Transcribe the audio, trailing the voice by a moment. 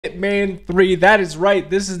Hitman 3. That is right.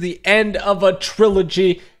 This is the end of a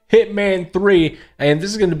trilogy, Hitman 3. And this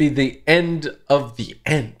is going to be the end of the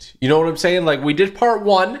end. You know what I'm saying? Like, we did part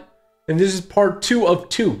 1, and this is part 2 of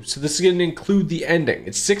 2. So this is going to include the ending.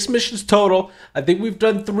 It's 6 missions total. I think we've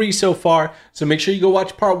done 3 so far. So make sure you go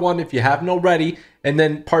watch part 1 if you haven't already. And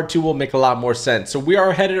then part 2 will make a lot more sense. So we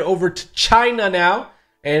are headed over to China now.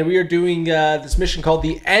 And we are doing this mission called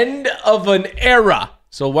The End of an Era.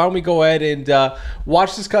 So why don't we go ahead and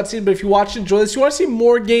watch this cutscene. But if you watch and enjoy this, you want to see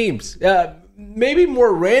more games, maybe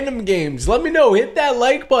more random games, let me know. Hit that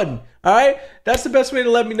like button. All right, that's the best way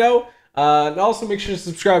to let me know. And also make sure to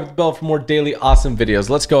subscribe with the bell for more daily awesome videos.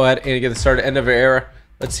 Let's go ahead and get this started. End of an Era.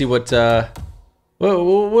 Let's see what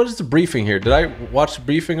is the briefing here. Did I watch the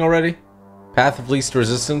briefing already? Path of Least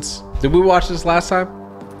Resistance. Did we watch this last time?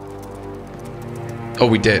 Oh,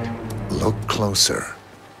 we did. Look closer.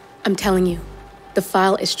 I'm telling you, the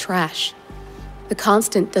file is trash. The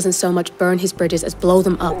Constant doesn't so much burn his bridges as blow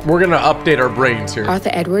them up. We're gonna update our brains here. Arthur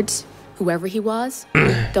Edwards, whoever he was,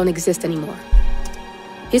 don't exist anymore.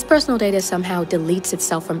 His personal data somehow deletes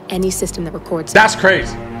itself from any system that records. That's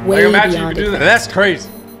crazy. Way like, imagine beyond you could do that. That's crazy.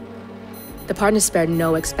 The partners spared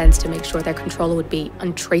no expense to make sure their controller would be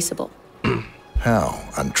untraceable. How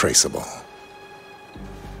untraceable?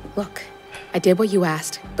 Look, I did what you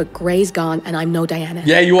asked, but Gray's gone and I'm no Diana.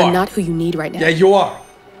 Yeah, you are. I'm not who you need right now. Yeah, you are.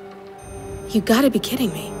 You gotta be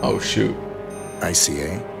kidding me. Oh, shoot.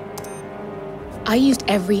 ICA? I used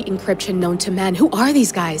every encryption known to man. Who are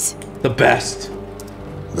these guys? The best.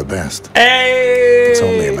 The best. Hey! It's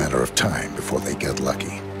only a matter of time before they get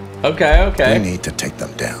lucky. Okay, okay. We need to take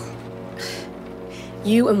them down.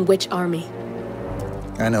 You and which army?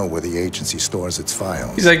 I know where the agency stores its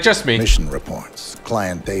files. He's like, just me. Mission reports,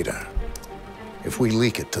 client data. If we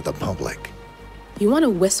leak it to the public... You want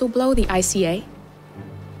to whistleblow the ICA?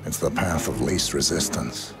 It's the path of least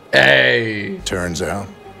resistance. Hey! Turns out,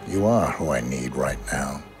 you are who I need right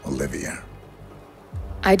now, Olivia.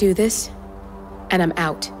 I do this, and I'm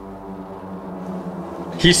out.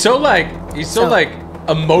 He's so like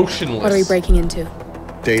emotionless. What are we breaking into?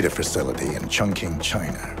 Data facility in Chongqing,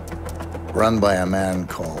 China. Run by a man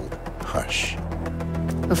called Hush.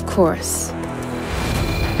 Of course.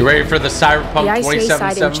 You ready for the Cyberpunk The ICA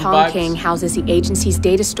site in 2077 Chongqing vibes? houses the agency's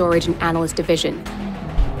data storage and analyst division.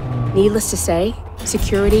 Needless to say,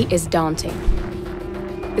 security is daunting.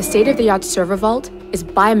 The state-of-the-art server vault is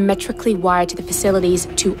biometrically wired to the facility's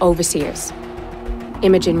 2 overseers.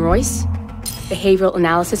 Imogen Royce, behavioral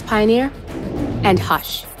analysis pioneer, and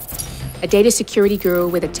Hush, a data security guru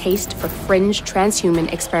with a taste for fringe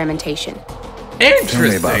transhuman experimentation. Interesting. Tell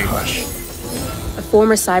me about Hush. A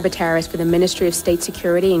former cyber terrorist for the Ministry of State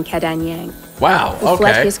Security in Kadanyang. Wow, Who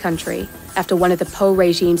fled okay. his country after one of the Po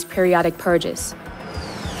regime's periodic purges.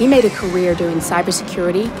 He made a career doing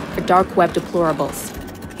cybersecurity for dark web deplorables,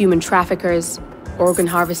 human traffickers, organ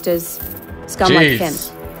harvesters, scum like him,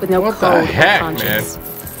 with no What code the heck, or conscience.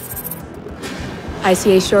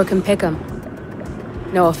 ICA sure can pick him.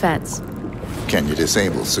 No offense. Can you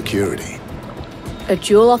disable security? A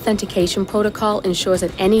dual authentication protocol ensures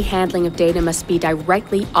that any handling of data must be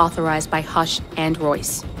directly authorized by Hush and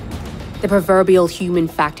Royce. The proverbial human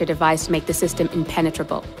factor device to make the system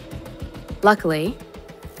impenetrable. Luckily,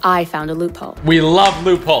 I found a loophole. We love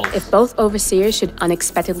loopholes. If both overseers should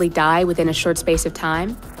unexpectedly die within a short space of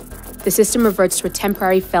time, the system reverts to a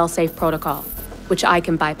temporary fail-safe protocol, which I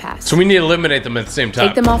can bypass. So we need to eliminate them at the same time.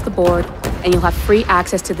 Take them off the board, and you'll have free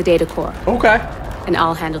access to the data core. Okay. And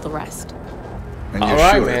I'll handle the rest. And you're All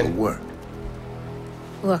right, sure man. it'll work?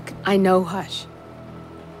 Look, I know Hush.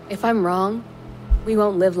 If I'm wrong, we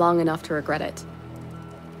won't live long enough to regret it.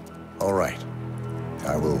 All right.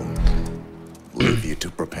 I will leave you to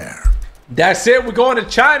prepare. That's it. We're going to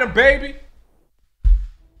China, baby.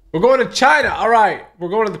 We're going to China. All right. We're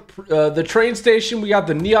going to the train station. We got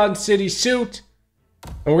the Neon City suit.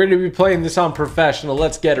 And we're going to be playing this on professional.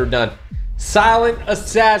 Let's get her done. Silent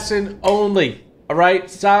assassin only. All right?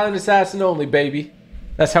 Silent assassin only, baby.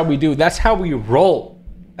 That's how we do. That's how we roll.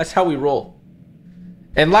 That's how we roll.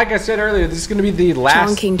 And like I said earlier, this is going to be the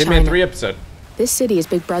last Chongqing, Hitman China. 3 episode. This city is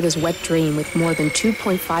Big Brother's wet dream with more than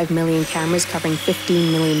 2.5 million cameras covering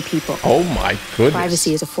 15 million people. Oh my goodness.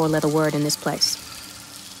 Privacy is a 4-letter word in this place.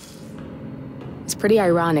 It's pretty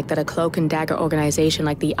ironic that a cloak and dagger organization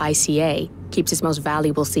like the ICA keeps its most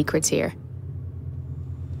valuable secrets here.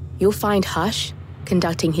 You'll find Hush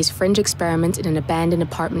conducting his fringe experiments in an abandoned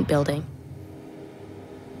apartment building,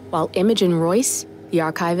 while Imogen Royce, the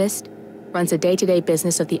archivist, runs the day-to-day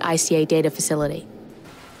business of the ICA data facility.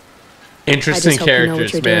 Interesting I just hope you know what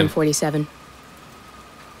characters, you're man. doing, 47.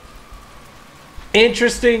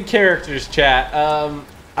 Interesting characters, chat.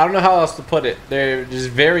 I don't know how else to put it. They're just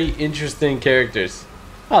very interesting characters.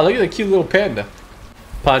 Oh, look at the cute little panda.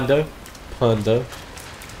 Panda. Panda.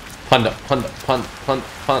 Panda. Panda. Panda. Panda.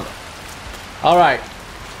 Panda. Alright.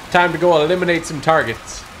 Time to go eliminate some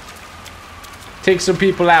targets. Take some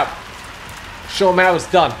people out. Show them how it's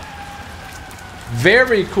done.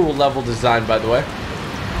 Very cool level design, by the way.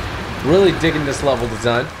 Really digging this level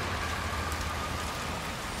design.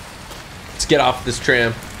 Let's get off this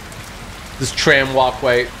tram. This tram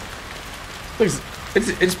walkway.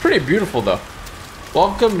 It's pretty beautiful, though.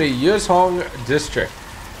 Welcome to Yushong District.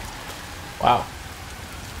 Wow.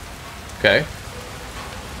 Okay.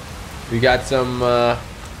 We got some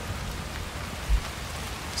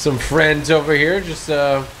friends over here, just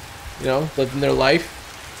you know, living their life.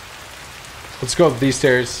 Let's go up these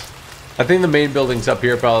stairs. I think the main building's up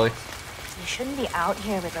here, probably. You shouldn't be out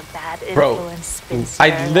here with a bad influence. Bro,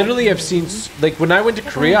 I literally have seen, like, when I went to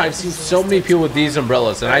Korea, I've seen so many people with these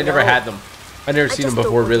umbrellas, and I never had them. I never seen them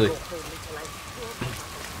before, really.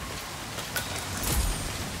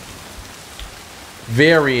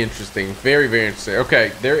 Very interesting. Very, very interesting.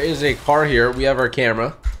 Okay, there is a car here. We have our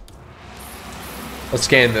camera. Let's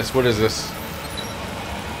scan this. What is this?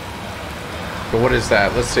 But what is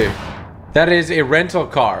that? Let's see. That is a rental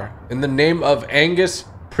car in the name of Angus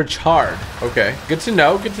Pritchard. Okay, good to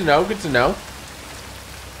know. Good to know. Good to know.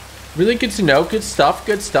 Really good to know. Good stuff.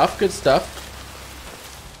 Good stuff. Good stuff.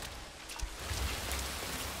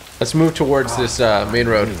 Let's move towards this main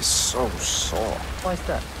road. It's so sore. Why is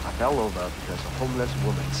that? I fell over because a homeless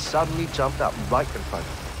woman suddenly jumped up right in front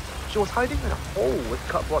of me. She was hiding in a hole with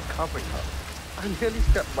cardboard covering her. I nearly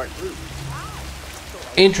stepped my root.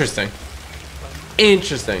 Interesting.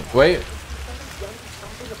 Interesting. Wait.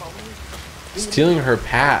 Stealing her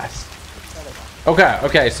past. Okay,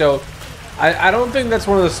 okay, so I don't think that's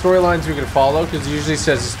one of the storylines we can follow, because it usually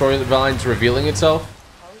says the storyline's revealing itself.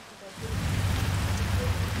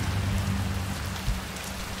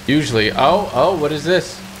 Usually. Oh, what is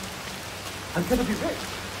this? I'm gonna be rich.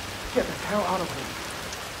 Get the hell out of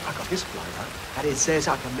here. I got this flyer, and it says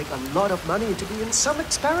I can make a lot of money to be in some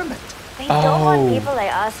experiment. They don't want people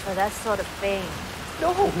like us for that sort of thing.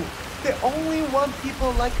 No, they only want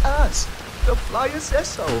people like us. The flyer says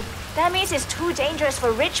so. That means it's too dangerous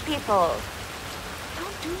for rich people.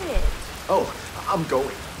 Don't do it. Oh, I'm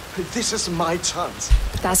going. This is my chance.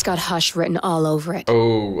 That's got hush written all over it.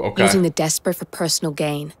 Oh, okay. Using the desperate for personal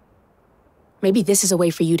gain. Maybe this is a way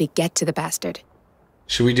for you to get to the bastard.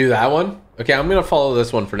 Should we do that one? Okay, I'm gonna follow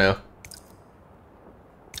this one for now.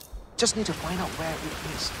 Just need to find out where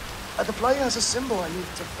it is. The flyer has a symbol I need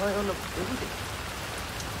to find on the building.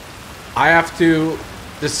 I have to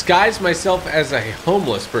disguise myself as a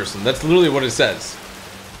homeless person. That's literally what it says.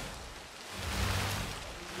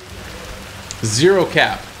 Zero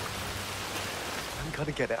cap. I'm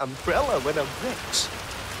gonna get an umbrella when I'm rich.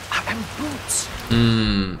 And boots.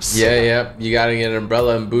 Yeah. You gotta get an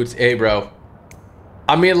umbrella and boots. Hey, bro.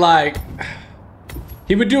 I mean, like,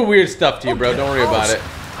 he would do weird stuff to you, bro. Don't worry about it.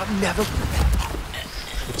 I've never.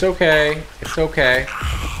 It's okay. It's okay.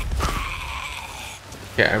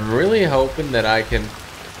 Okay, I'm really hoping that I can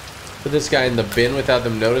put this guy in the bin without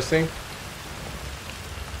them noticing.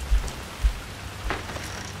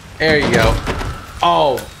 There you go.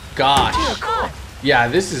 Oh, gosh. Yeah,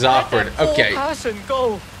 this is awkward. Okay.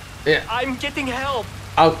 Yeah. I'm getting help.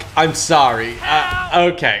 Okay, I'm sorry.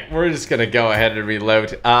 Okay, we're just gonna go ahead and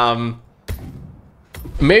reload.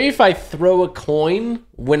 Maybe if I throw a coin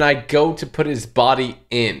when I go to put his body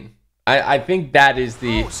in. I think that is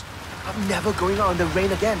the... I'm never going out in the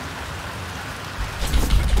rain again.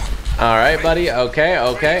 Alright, buddy. Okay,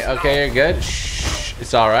 you're good. Shh.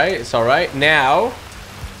 It's alright. It's alright. Now,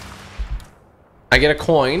 I get a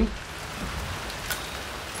coin.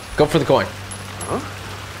 Go for the coin. Huh?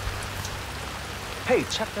 Hey,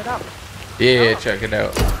 check that out. Yeah, check it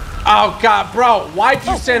out. Oh, God, bro. Why'd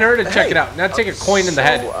you send her to check it out? Now take a coin in the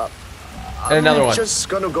head. And another one. I'm just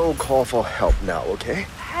gonna go call for help now, okay?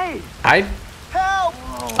 Hey! Help!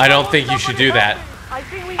 I don't think you should do that.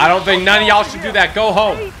 I don't think none of y'all should do that. Go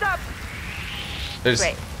home. There's...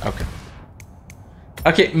 Great. Okay.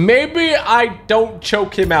 Okay, maybe I don't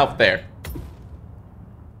choke him out there.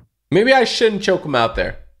 Maybe I shouldn't choke him out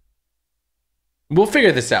there. We'll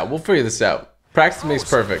figure this out. We'll figure this out. Practice makes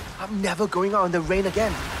perfect. I'm never going out in the rain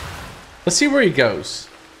again. Let's see where he goes.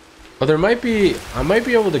 Oh, there might be... I might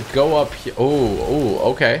be able to go up here.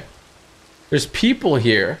 Oh, okay. There's people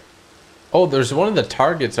here. Oh, there's one of the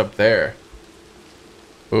targets up there.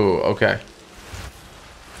 Oh, okay.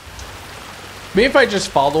 Maybe if I just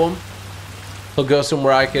follow him, he'll go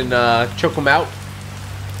somewhere I can choke him out.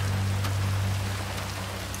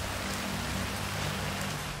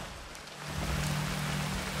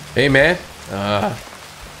 Hey, man. How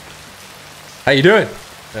you doing?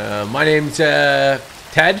 My name's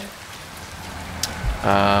Ted.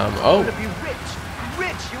 Oh. To be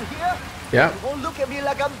rich, you hear? Yeah. You won't look at me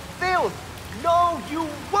like I'm filth. No, you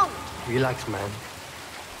won't. Relax, man.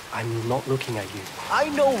 I'm not looking at you. I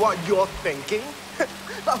know what you're thinking.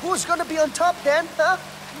 But who's gonna be on top then, huh?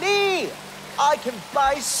 Me! I can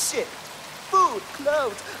buy shit. Food,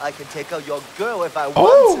 clothes. I can take out your girl if I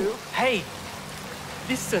want to. Hey,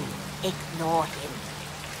 listen. Ignore him.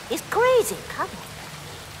 He's crazy. Come on.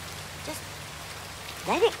 Just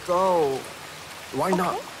let it go. Why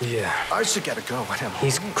not? Yeah, I should get a girl with him.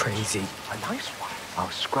 he's crazy. A nice one. I'll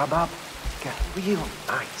scrub up, get real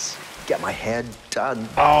nice, get my hair done.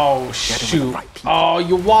 Oh, Get him with the shoot. right people. Oh,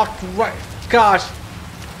 you walked right. Gosh,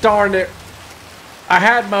 darn it. I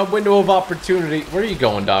had my window of opportunity. Where are you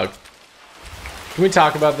going, dog? Can we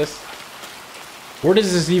talk about this? Where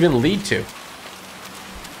does this even lead to?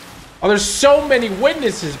 Oh, there's so many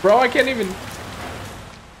witnesses, bro. I can't even...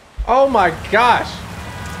 Oh, my gosh.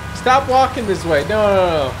 Stop walking this way.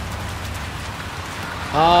 No.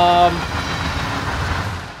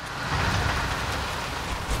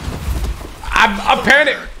 I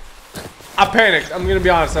panicked. I panicked. I'm gonna be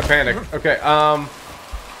honest. I panicked. Okay.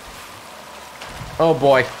 Oh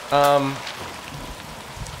boy.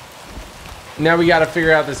 Now we gotta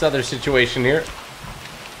figure out this other situation here.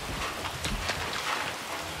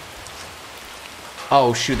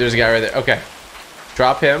 Oh shoot! There's a guy right there. Okay.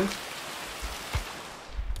 Drop him.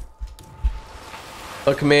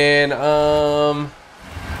 Look, man. Huh?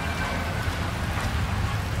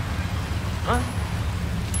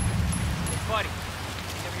 Hey, buddy.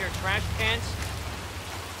 You ever hear of trash cans?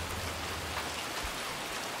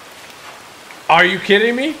 Are you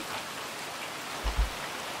kidding me?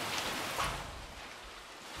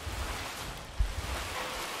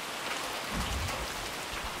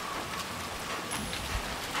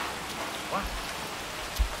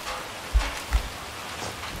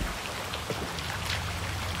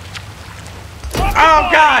 Oh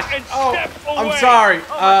gosh! Oh, I'm sorry.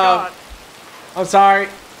 I'm sorry.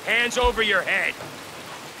 Hands over your head.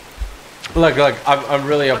 Look, I'm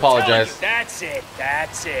really apologize. That's it.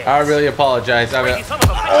 That's it. I really apologize. I mean, You son of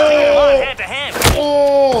a bitch, I'm taking a lot of hand to hand.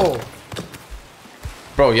 oh,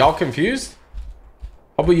 bro, y'all confused?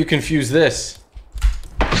 How about you confuse this?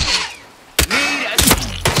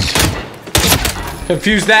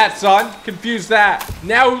 Confuse that, son. Confuse that.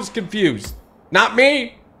 Now who's confused? Not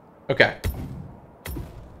me. Okay.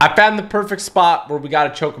 I found the perfect spot where we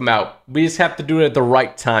gotta choke him out. We just have to do it at the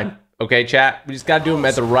right time. Okay, chat? We just gotta do him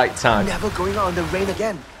at the right time. Never going out in the rain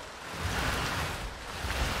again.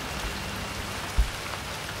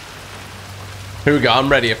 Here we go. I'm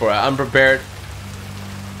ready for it. I'm prepared.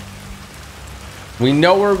 We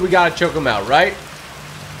know where we gotta choke him out, right?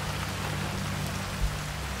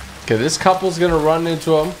 Okay, this couple's gonna run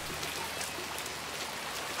into him.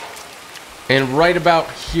 And right about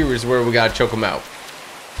here is where we gotta choke him out.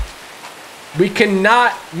 We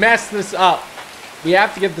cannot mess this up. We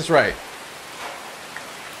have to get this right.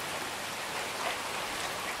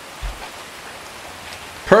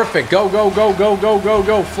 Perfect. Go, go, go, go, go, go,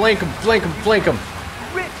 go. Flank him, flank him, flank him.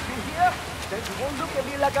 Rich, you hear? Then you won't look at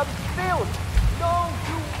me like I'm filth. No,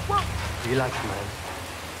 you won't. Relax, man.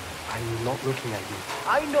 I'm not looking at you.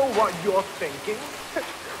 I know what you're thinking.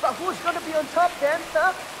 But who's gonna be on top then,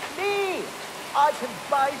 huh? Me! I can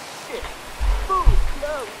buy shit. Food,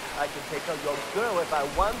 clothes. I can take out your girl if I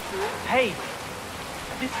want to. Hey,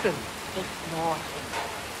 listen. Ignore him.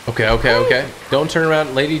 Okay, okay, okay. Don't turn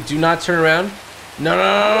around. Lady, do not turn around. No, no,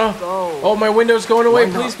 no, no. Oh, my window's going away.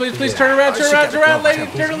 Why not? Please, please, please Yeah. turn around, I turn should around, get turn a around. girl Lady,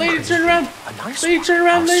 with turn, him. lady, turn around. A nice Lady, one. turn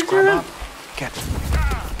around, I'll lady, turn scrub around. up. Get.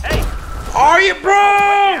 Are you, bro?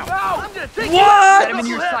 What? Set him in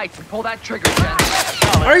your sights and pull that trigger, Jen.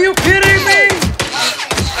 Are you kidding me?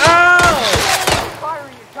 Oh.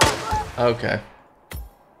 Okay.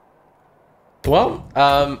 Well,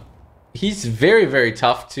 he's very, very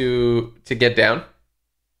tough to get down.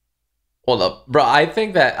 Hold up, bro. I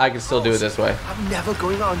think that I can still do it this way. I'm never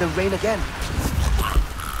going out in the rain again.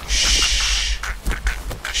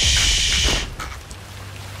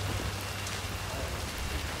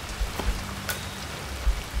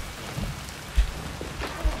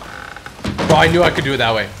 Bro, I knew I could do it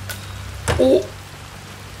that way. Oh.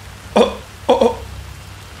 Oh, oh,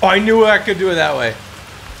 oh. I knew I could do it that way.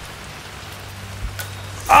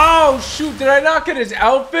 Oh, shoot. Did I not get his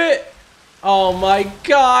outfit? Oh, my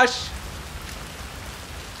gosh.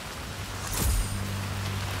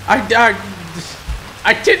 I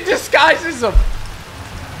didn't disguise as him.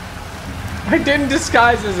 I didn't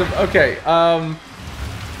disguise as him. Okay,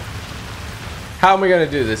 How am I gonna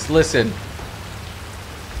do this? Listen,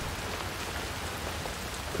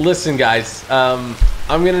 guys. I'm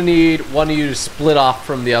gonna need one of you to split off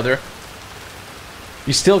from the other.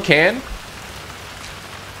 You still can?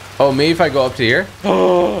 Oh, maybe if I go up to here?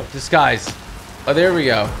 Oh, disguise. Oh, there we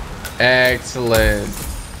go. Excellent.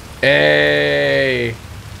 Hey.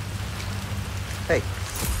 Hey.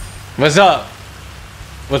 What's up?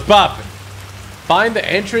 What's poppin'? Find the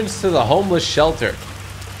entrance to the homeless shelter.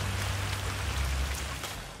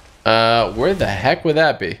 Where the heck would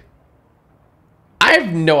that be? I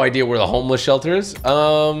have no idea where the homeless shelter is.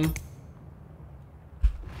 How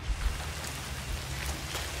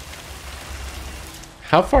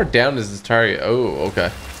far down is this target? Oh, okay.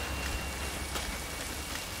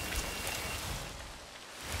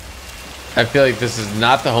 I feel like this is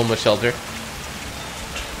not the homeless shelter.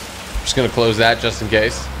 I'm just gonna close that just in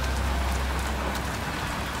case.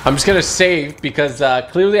 I'm just gonna save because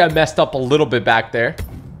clearly I messed up a little bit back there.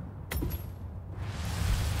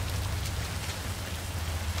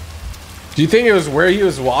 Do you think it was where he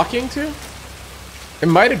was walking to? It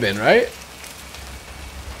might have been, right?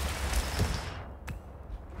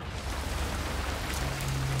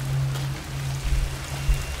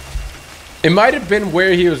 It might have been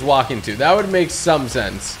where he was walking to. That would make some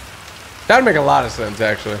sense. That would make a lot of sense,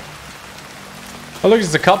 actually. Oh, look,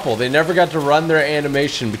 it's a couple. They never got to run their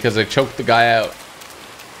animation because I choked the guy out.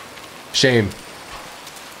 Shame.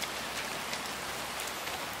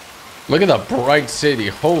 Look at the bright city.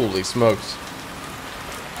 Holy smokes.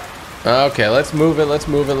 Okay, let's move it. Let's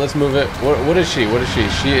move it. Let's move it. What is she? What is she?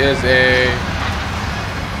 She is a...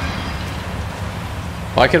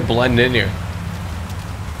 Oh, I could blend in here.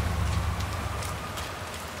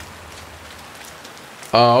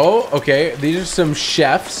 Oh, okay. These are some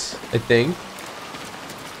chefs, I think.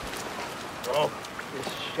 Oh, this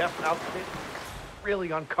chef outfit is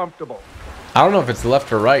really uncomfortable. I don't know if it's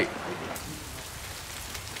left or right.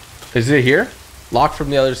 Is it here? Locked from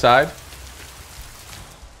the other side?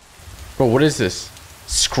 Bro, what is this?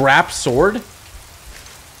 Scrap sword?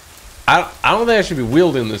 I don't think I should be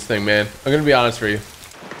wielding this thing, man. I'm gonna be honest for you.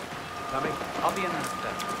 Coming. I'll be in there.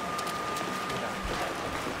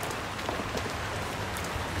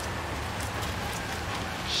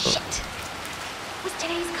 Shit. What's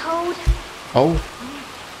today's code? Oh,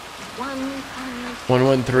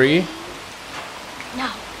 113. No.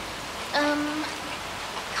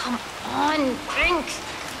 Come on, drink.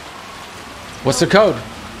 What's the code?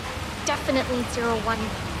 Definitely 01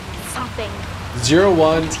 something.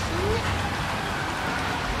 01.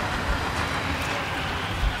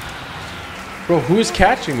 Bro, who's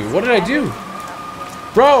catching me? What did I do?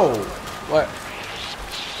 Bro, what?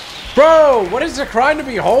 Bro, what is the crime to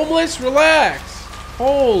be homeless? Relax.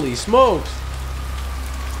 Holy smokes.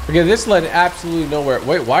 Okay, this led absolutely nowhere.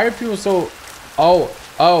 Wait, why are people so... Oh,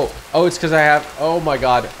 it's because I have... Oh my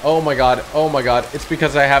god. Oh my god. Oh my god. It's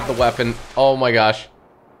because I have the weapon. Oh my gosh.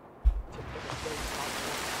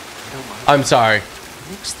 I'm sorry.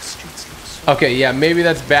 Okay, yeah, maybe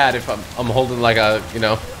that's bad if I'm holding like a, you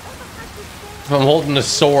know... If I'm holding a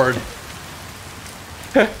sword.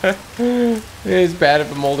 It's bad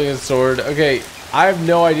if I'm holding a sword. Okay, I have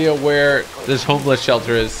no idea where this homeless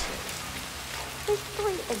shelter is. It's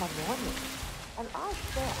 3 in the morning, and I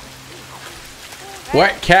said...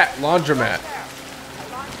 Wet cat laundromat.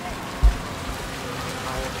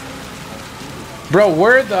 Bro,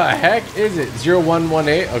 where the heck is it?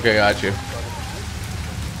 0118? Okay, got you.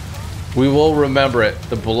 We will remember it.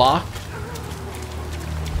 The block.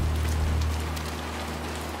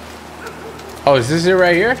 Oh, is this it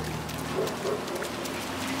right here?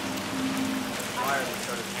 Fire that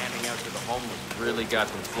started handing out to the homeless really got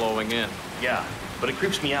them flowing in. Yeah, but it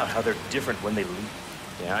creeps me out how they're different when they leave.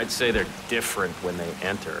 Yeah, I'd say they're different when they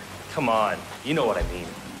enter. Come on, you know what I mean.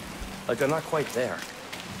 Like they're not quite there.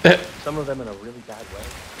 Some of them in a really bad way.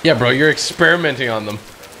 Yeah, bro, you're experimenting on them.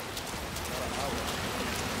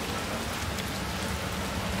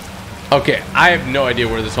 Okay, I have no idea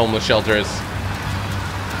where this homeless shelter is.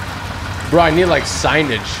 Bro, I need like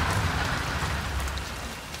signage.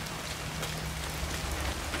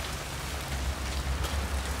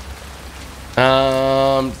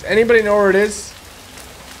 Does anybody know where it is?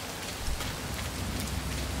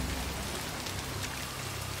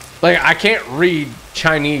 Like, I can't read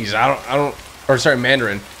Chinese. I don't, or sorry,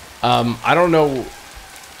 Mandarin. I don't know.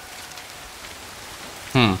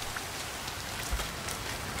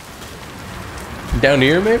 Down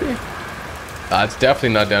here, maybe? It's definitely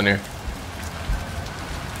not down here.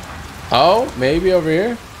 Oh, maybe over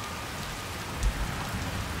here?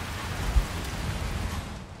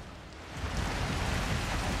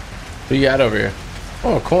 What do you got over here?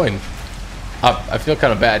 Oh, a coin. I feel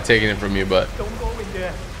kind of bad taking it from you, but Don't go in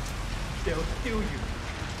there. They'll steal you.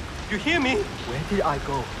 You hear me? Where did I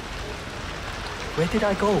go? Where did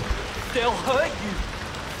I go? They'll hurt you.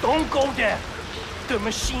 Don't go there. The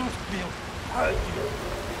machines will hurt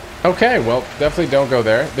you. okay. Well, definitely don't go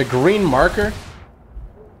there. The green marker.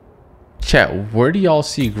 Chat, where do y'all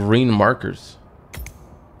see green markers?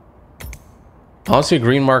 I don't see a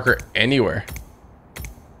green marker anywhere.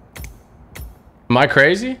 Am I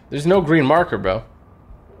crazy? There's no green marker, bro.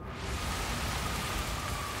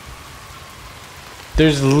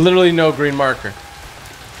 There's literally no green marker.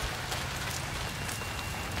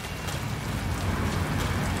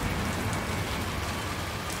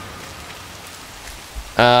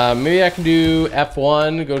 Maybe I can do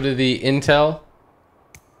F1, go to the intel.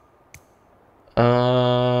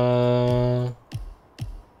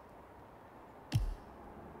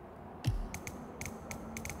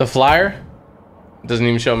 The flyer doesn't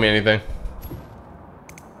even show me anything.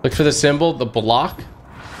 Look for the symbol, the block.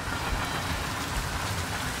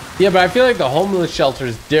 Yeah, but I feel like the homeless shelter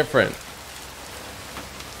is different.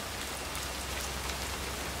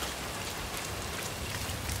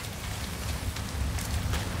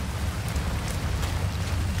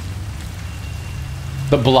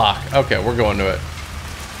 The block. Okay, we're going to it.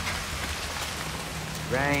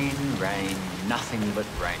 Rain, rain, nothing but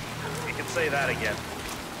rain. You can say that again.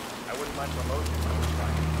 I wouldn't mind promotion.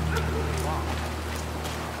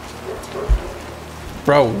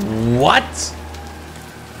 Bro, what?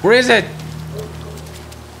 Where is it?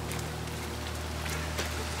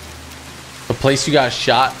 The place you got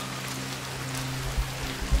shot?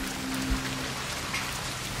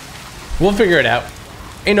 We'll figure it out.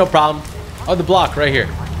 Ain't no problem. Oh, the block right here.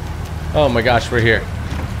 Oh my gosh, we're here.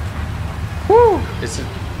 Woo!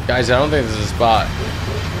 Guys, I don't think this is a spot.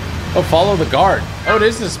 Oh, follow the guard. Oh, it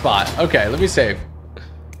is the spot. Okay, let me save.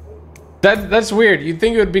 That's weird. You'd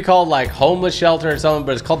think it would be called like homeless shelter or something,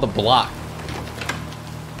 but it's called the block.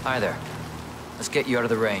 Hi there. Let's get you out of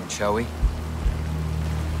the rain, shall we?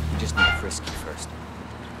 You just need a frisky first.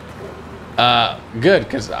 Good,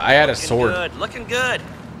 because I had a sword. Good, looking good.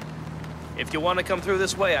 If you want to come through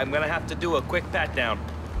this way, I'm gonna have to do a quick pat down.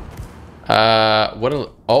 I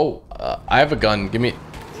have a gun. Give me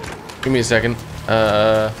a second.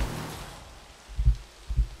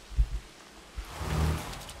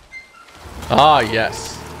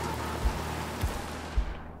 Yes.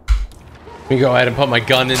 Let me go ahead and put my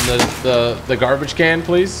gun in the garbage can,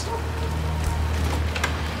 please.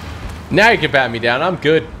 Now you can pat me down. I'm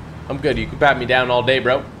good. I'm good. You can pat me down all day,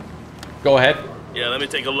 bro. Go ahead. Yeah, let me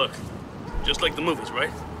take a look. Just like the movies,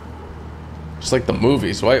 right? Just like the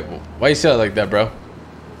movies. Why you say it like that, bro?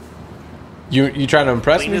 You trying to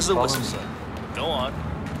impress Clean me? as a whistle, son. Go on.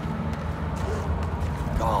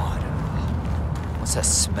 God. What's that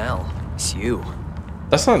smell? It's you.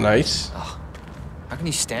 That's not nice. Oh, how can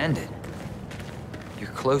you stand it? Your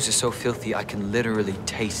clothes are so filthy I can literally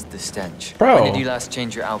taste the stench. Bro. When did you last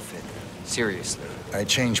change your outfit? Seriously. I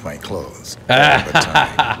change my clothes all the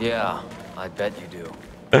time. Yeah, I bet you do.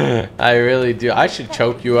 I really do. I should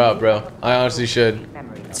choke you out, bro. I honestly should.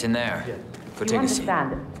 It's in there. Go take a seat.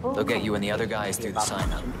 They'll get you and the other guys through the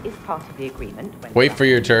sign-up. Is part of the agreement. Wait for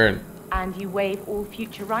your turn. And you waive all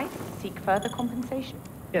future rights, seek further compensation.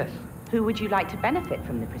 Yes. Who would you like to benefit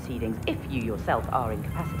from the proceedings if you yourself are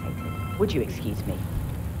incapacitated? Would you excuse me?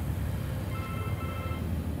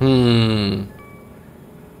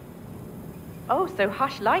 Oh, so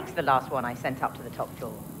Hush likes the last one I sent up to the top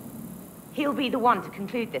floor. He'll be the one to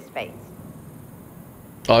conclude this phase.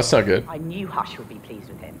 Oh, that's not good. I knew Hush would be pleased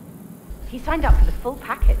with him. He signed up for the full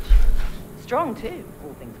package. Strong, too,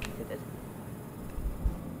 all things considered.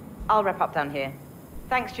 I'll wrap up down here.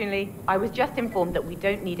 Thanks, Junli. I was just informed that we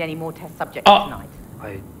don't need any more test subjects tonight.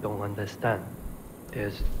 I don't understand.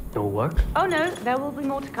 There's no work? Oh, no, there will be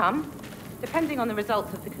more to come. Depending on the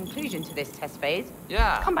results of the conclusion to this test phase.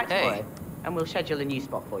 Yeah, Come back tomorrow, and we'll schedule a new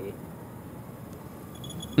spot for you.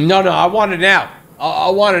 No, I want it now. I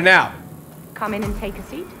want it now. Come in and take a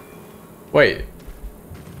seat. Wait.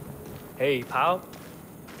 Hey, pal.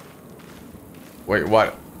 Wait,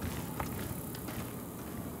 what?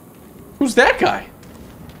 Who's that guy?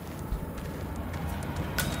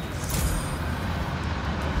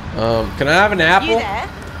 Can I have an apple? You there?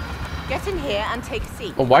 Get in here and take a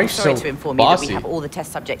seat. Oh, why are you Sorry so to inform bossy? you that we have all the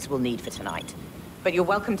test subjects we'll need for tonight. But you're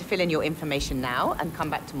welcome to fill in your information now and come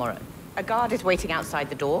back tomorrow. A guard is waiting outside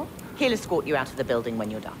the door. He'll escort you out of the building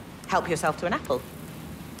when you're done. Help yourself to an apple.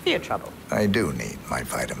 For your trouble. I do need my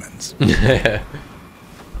vitamins.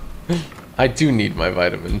 I do need my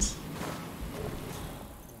vitamins.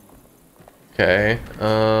 Okay.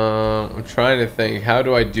 I'm trying to think. How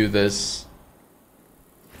do I do this?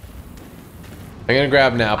 I'm gonna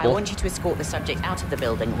grab an I apple. want you to escort the subject out of the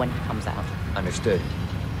building when he comes out. Understood.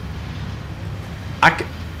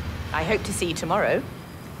 I hope to see you tomorrow.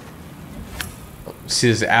 See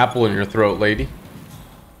this apple in your throat, lady.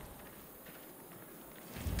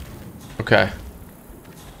 Okay.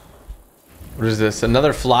 What is this?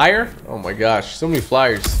 Another flyer? Oh my gosh, so many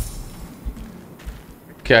flyers.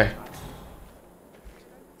 Okay.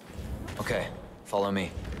 Okay, follow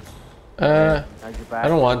me. I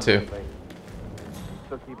don't want to.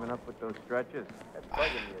 Still keeping up with those stretches? That's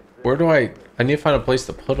bugging me. Where do I need to find a place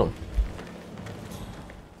to put them.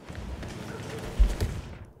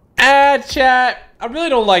 Chat. I really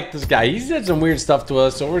don't like this guy. He said some weird stuff to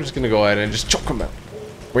us, so we're just gonna go ahead and just choke him out.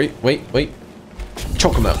 Wait.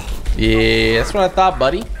 Choke him out. Yeah, that's what I thought,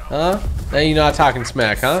 buddy. Huh? Now you're not talking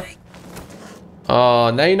smack, huh?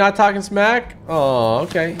 Oh, now you're not talking smack? Oh,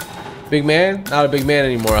 okay. Big man? Not a big man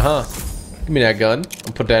anymore, huh? Give me that gun.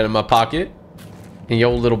 I'll put that in my pocket. In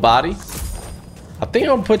your little body. I think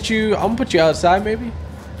I'm gonna put you outside, maybe?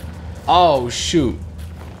 Oh, shoot.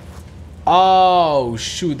 Oh,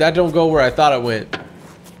 shoot. That don't go where I thought it went.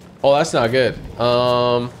 Oh, that's not good.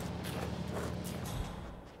 Oh,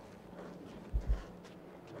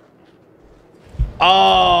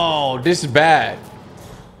 this is bad.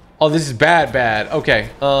 Oh, this is bad. Okay.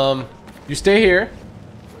 You stay here.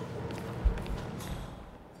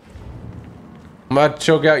 I'm about to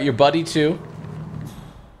choke out your buddy too.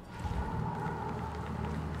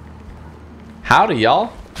 Howdy,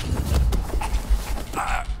 y'all.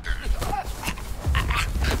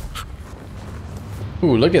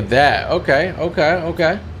 Ooh, look at that. Okay.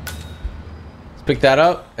 Let's pick that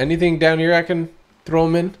up. Anything down here I can throw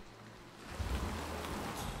them in?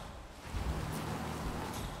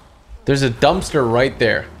 There's a dumpster right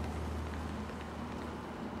there.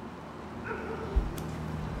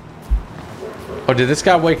 Oh, did this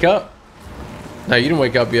guy wake up? No, you didn't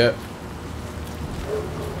wake up yet.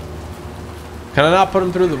 Can I not put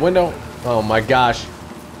him through the window? Oh my gosh.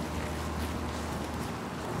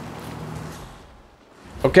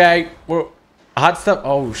 Okay, we're hot stuff.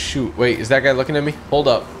 Oh shoot, wait, is that guy looking at me? Hold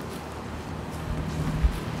up.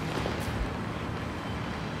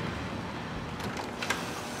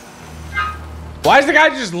 Why is the guy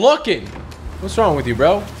just looking? What's wrong with you,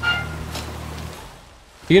 bro?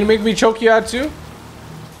 You gonna make me choke you out too?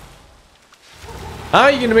 Huh?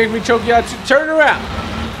 You gonna make me choke you out too? Turn around.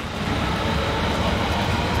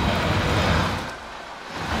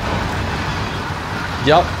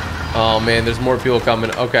 Yup. Oh man, there's more people coming.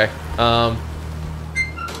 Okay.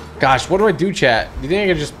 Gosh, what do I do, chat? Do you think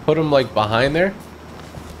I could just put him like behind there?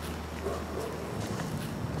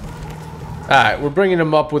 Alright, we're bringing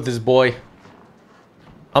him up with his boy.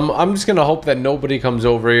 I'm just gonna hope that nobody comes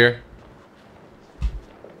over here.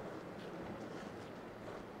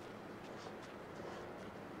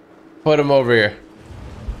 Put him over here.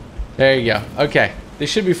 There you go. Okay. They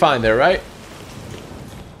should be fine there, right?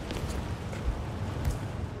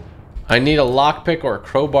 I need a lockpick or a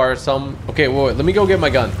crowbar or something. Okay, wait, let me go get my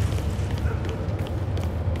gun.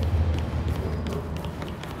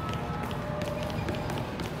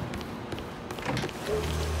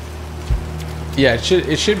 Yeah,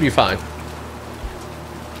 it should be fine.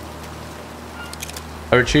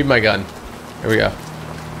 I retrieved my gun. Here we go.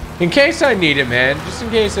 In case I need it, man. Just in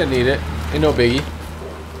case I need it. Ain't no biggie.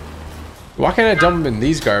 Why can't I dump them in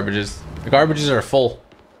these garbages? The garbages are full.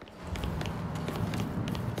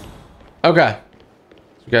 Okay.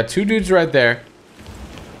 So we got two dudes right there.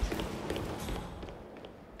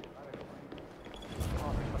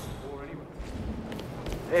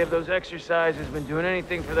 Hey, have those exercises been doing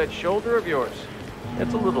anything for that shoulder of yours?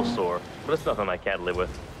 It's a little sore, but it's nothing I can't live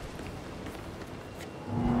with.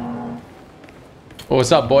 Oh,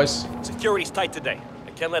 what's up, boys? Security's tight today.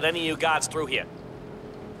 I can't let any of you guards through here.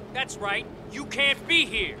 That's right. You can't be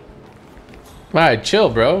here. Alright, chill,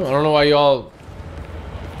 bro. I don't know why you all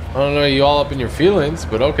up in your feelings,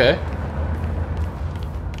 but okay.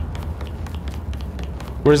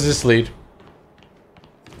 Where does this lead?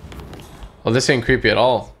 Oh, this ain't creepy at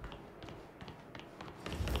all.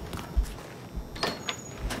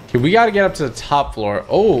 Okay, we gotta get up to the top floor.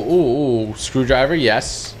 Oh, screwdriver,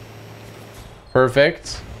 yes.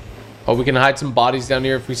 Perfect. Oh, we can hide some bodies down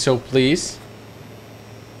here if we so please.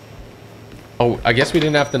 Oh, I guess we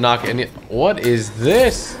didn't have to knock any. What is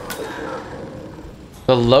this?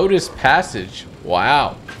 The Lotus Passage.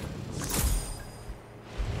 Wow.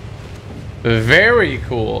 Very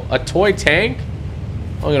cool. A toy tank.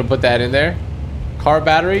 I'm gonna put that in there. Car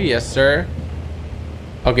battery, yes sir.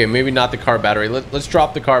 Okay, maybe not the car battery. Let's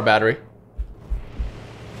drop the car battery.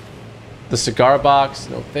 The cigar box,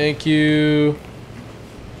 no thank you.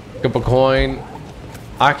 Pick up a coin.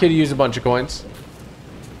 I could use a bunch of coins.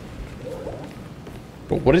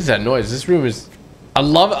 But what is that noise? This room is... I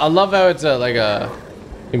love how it's like a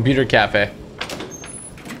computer cafe.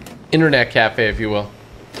 Internet cafe, if you will.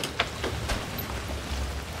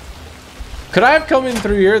 Could I have come in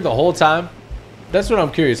through here the whole time? That's what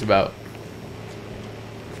I'm curious about.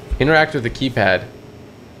 Interact with the keypad.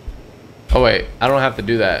 Oh wait, I don't have to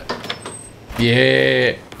do that.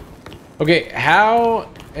 Yeah. Okay, how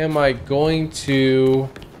am I going to...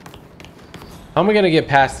 How am I going to get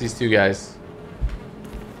past these two guys?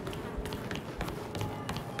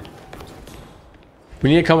 We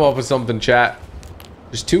need to come up with something, chat.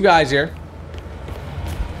 There's two guys here.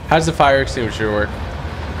 How does the fire extinguisher work?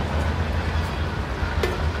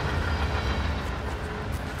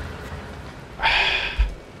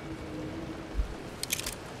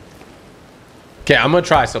 Okay, I'm gonna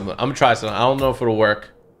try something. I don't know if it'll work.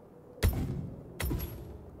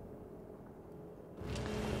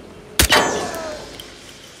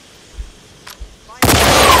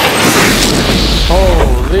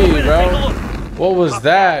 Holy, bro. What was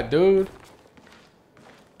that, dude?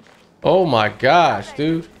 Oh my gosh,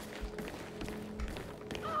 dude.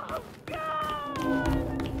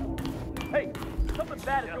 Hey, something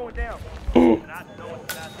bad is going down.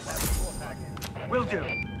 Will do.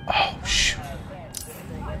 Oh, shoot.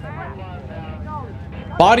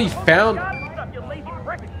 Body found.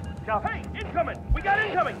 Hey, incoming. We got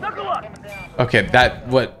incoming. Knuckle up. Okay, that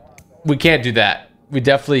what we can't do that. We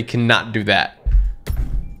definitely cannot do that.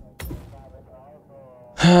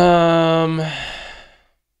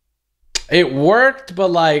 It worked, but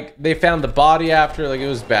like they found the body after, like it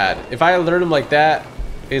was bad. If I alert him like that,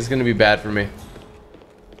 it's gonna be bad for me.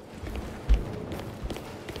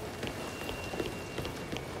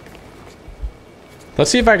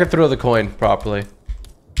 Let's see if I can throw the coin properly.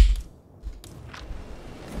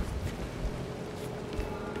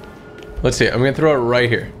 Let's see. I'm gonna throw it right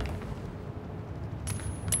here.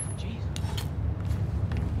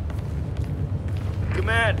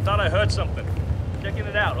 Command, thought I heard something. Checking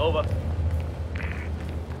it out, over.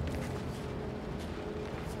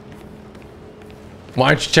 Why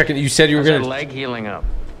aren't you checking? You said you were How's gonna... that leg healing up?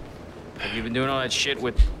 Have you been doing all that shit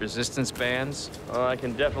with resistance bands? I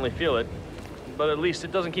can definitely feel it. But at least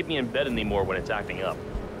it doesn't keep me in bed anymore when it's acting up.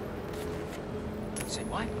 Say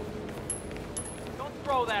what? Don't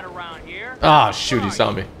throw that around here. Ah, shoot, he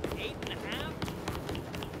saw me. 8.5?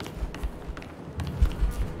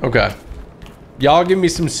 Okay. Y'all give me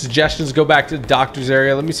some suggestions. Go back to the doctor's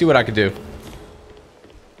area. Let me see what I can do.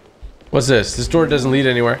 What's this? This door doesn't lead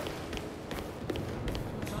anywhere.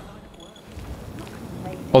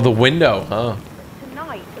 Oh, the window, huh?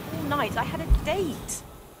 Tonight, of all nights, I had a date.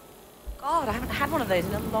 God, I haven't had one of those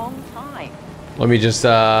in a long time. Let me just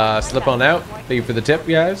slip on out. Thank you for the tip,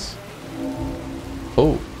 guys.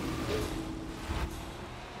 Oh.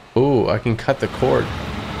 Oh, I can cut the cord.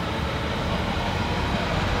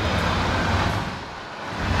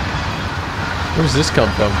 Where does this come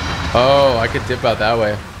from? Oh, I could dip out that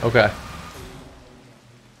way. Okay.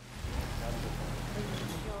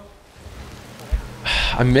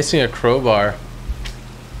 I'm missing a crowbar.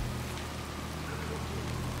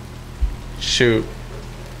 Shoot.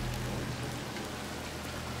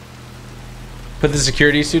 Put the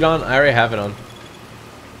security suit on? I already have it on.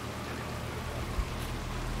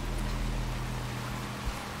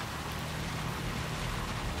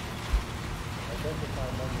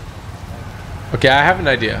 Okay, I have an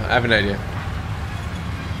idea.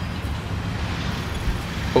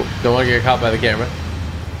 Oh, don't want to get caught by the camera.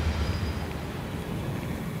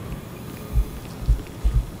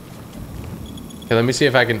 Okay, let me see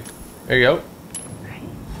if I can... There you go.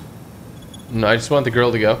 No, I just want the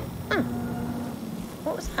girl to go.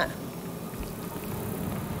 What was that?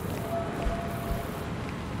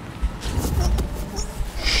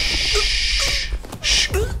 Shh.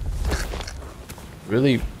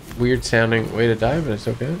 Really weird sounding way to die, but it's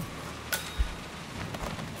okay.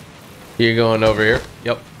 You're going over here.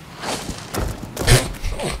 Yep.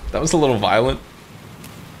 That was a little violent.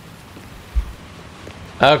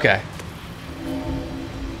 Okay.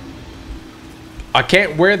 I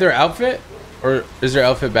can't wear their outfit? Or is their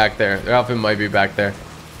outfit back there? Their outfit might be back there.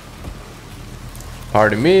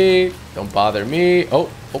 Pardon me. Don't bother me. Oh,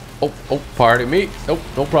 pardon me. Nope,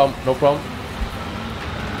 no problem, no problem.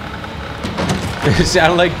 It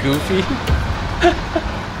sounded like Goofy.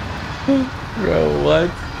 Bro, what?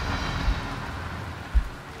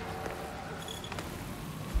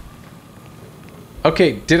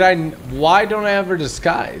 Okay, why don't I have her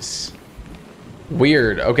disguise?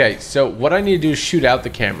 Weird. Okay, so what I need to do is shoot out the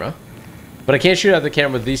camera. But I can't shoot out the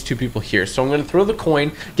camera with these two people here. So I'm gonna throw the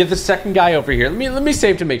coin, get the second guy over here. Let me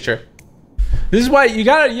save to make sure. This is why you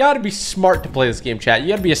gotta be smart to play this game, chat. You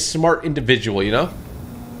gotta be a smart individual, you know?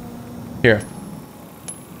 Here.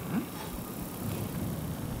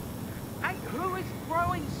 Hey, who is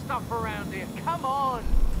throwing stuff around here? Come on.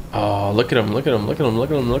 Oh, look at him, look at him, look at him,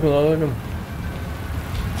 look at him, look at him, look at him.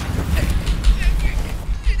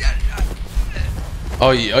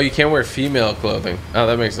 Oh, you can't wear female clothing. Oh,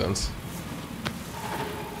 that makes sense.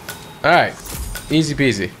 Alright. Easy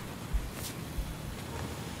peasy.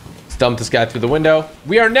 Let's dump this guy through the window.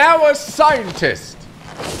 We are now a scientist!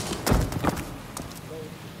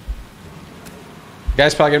 You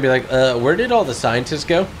guys probably gonna be like, where did all the scientists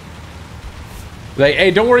go? Like, hey,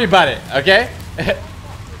 don't worry about it, okay?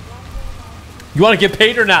 You wanna get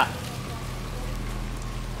paid or not?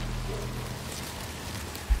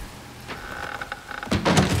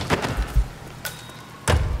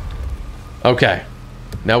 Okay.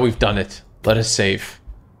 Now we've done it. Let us save.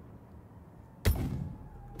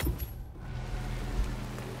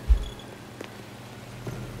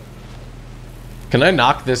 Can I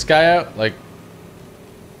knock this guy out? Like...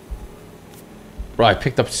 Bro, I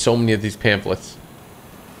picked up so many of these pamphlets.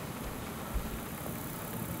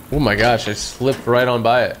 Oh my gosh, I slipped right on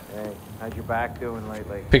by it. Hey, how's your back doing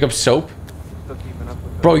lately? Pick up soap? Still keeping up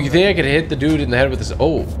with Bro, you think I could hit the dude in the head with this?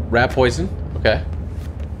 Oh, rat poison. Okay.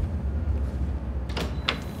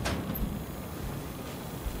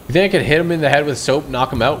 You think I could hit him in the head with soap,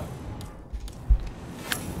 knock him out?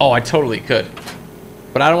 Oh, I totally could.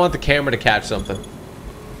 But I don't want the camera to catch something.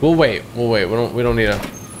 We'll wait. We'll wait. We don't need a...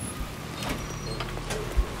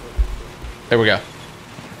 There we go.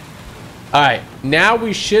 Alright. Now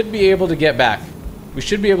we should be able to get back. We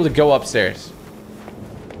should be able to go upstairs.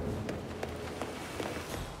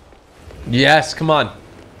 Yes, come on.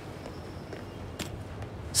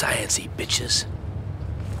 Science-y bitches.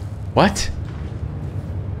 What?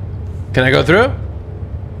 Can I go through?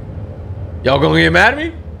 Y'all gonna get mad at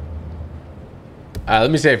me? Alright,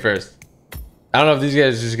 let me say it first. I don't know if these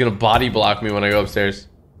guys are just gonna body block me when I go upstairs.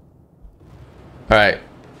 Alright.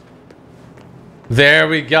 There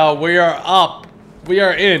we go. We are up. We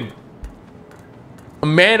are in. A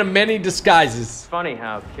man of many disguises. It's funny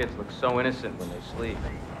how kids look so innocent when they sleep.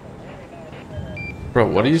 Bro,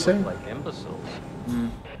 what are you saying? Like imbeciles.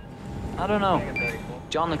 I don't know.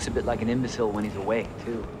 John looks a bit like an imbecile when he's awake,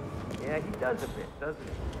 too. Yeah, he does a bit, doesn't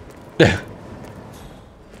he?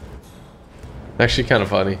 Actually kind of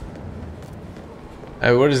funny.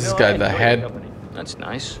 Hey, what is this guy? The head? That's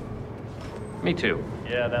nice. Me too.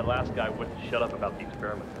 Yeah, that last guy wouldn't shut up about the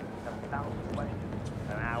experiment. 1,000 questions.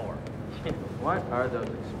 An hour. What are those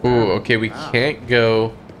experiments? Ooh, okay, we can't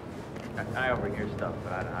go. I overhear stuff,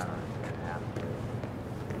 but I don't understand half of it.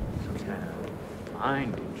 Some kind of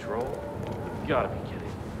mind control? You gotta be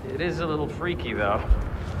kidding. It is a little freaky, though.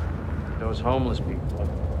 Those homeless people.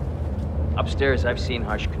 Upstairs, I've seen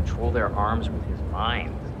Hush control their arms with his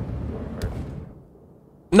mind.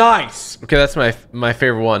 Nice! Okay, that's my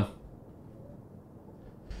favorite one.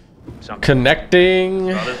 Connecting.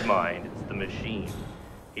 It's not his mind, it's the machine.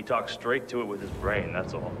 He talks straight to it with his brain,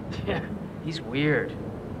 that's all. Yeah, he's weird.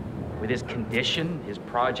 With his condition, his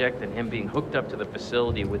project, and him being hooked up to the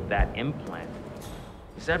facility with that implant.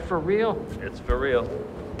 Is that for real? It's for real.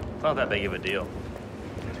 It's not that big of a deal.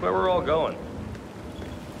 It's where we're all going.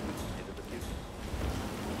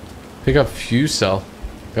 Pick up fuse cell.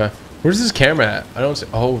 Okay. Where's this camera at? I don't see.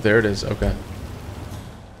 Oh, there it is. Okay.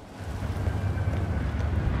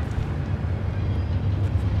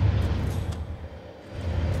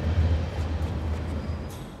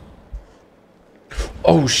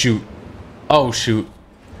 Oh shoot. Oh shoot.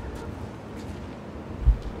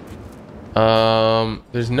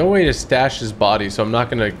 There's no way to stash his body, so I'm not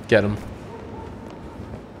gonna get him.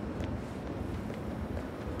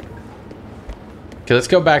 Okay, let's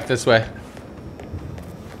go back this way.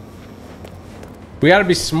 We gotta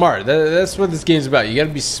be smart. That's what this game's about. You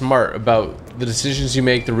gotta be smart about the decisions you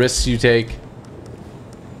make, the risks you take.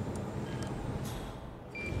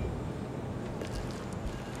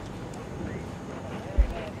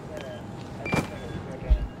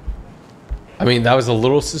 I mean, that was a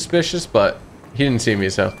little suspicious, but he didn't see me,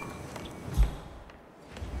 so.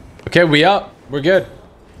 Okay, we up. We're good.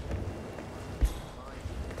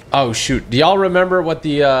 Oh, shoot. Do y'all remember what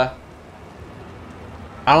the, I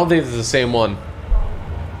don't think it's the same one.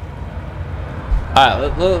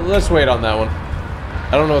 Alright, let's wait on that one.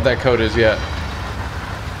 I don't know what that code is yet.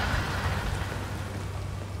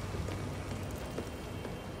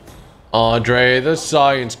 Andre, the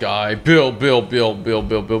science guy. Bill. Give me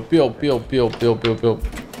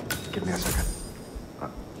a second.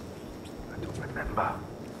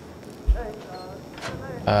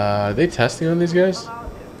 Are they testing on these guys?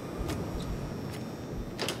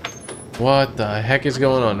 What the heck is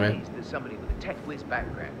going on, man? Somebody with a tech whiz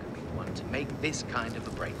background could be the one to make this kind of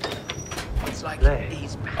a break. It's like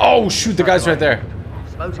these. Oh shoot, the guy's right there.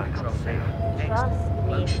 Motor control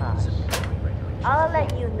Trust me, I'll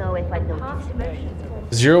let you know if I notice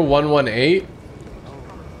it. 0118.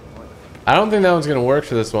 I don't think that one's gonna work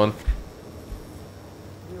for this one.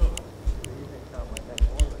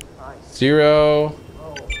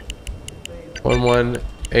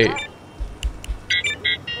 0118.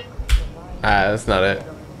 Ah, that's not it.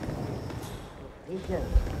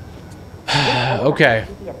 Okay,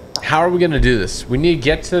 how are we gonna do this? We need to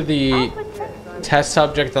get to the test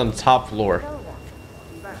subject on the top floor.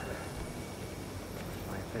 My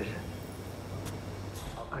vision.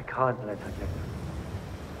 I can't let her get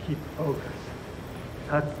through. Keep focused.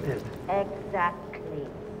 That's it. Exactly.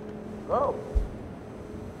 Go.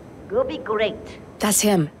 Go be great. That's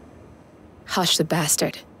him. Hush the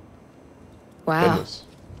bastard. Wow. Goodness.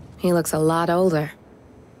 He looks a lot older.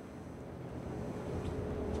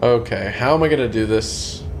 Okay, how am I gonna do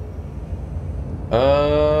this?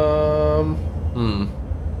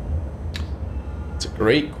 It's a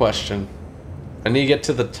great question. I need to get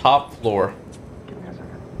to the top floor.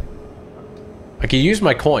 I can use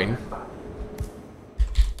my coin.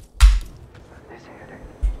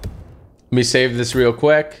 Let me save this real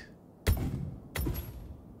quick.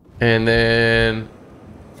 And then...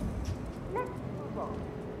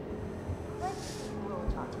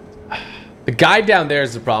 the guy down there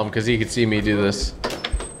is the problem because he can see me do this.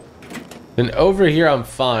 Then over here I'm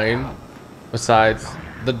fine. Besides,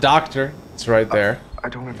 the doctor, it's right there. I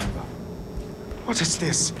don't remember. What is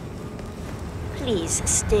this? Please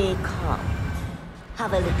stay calm.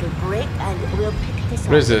 Have a little break and we'll pick this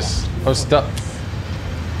up. What is this? Oh,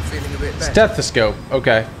 Feeling a bit better. stethoscope.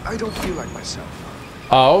 Okay. I don't feel like myself.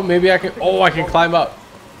 Oh, maybe I can. Oh, I can climb up.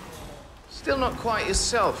 Still not quite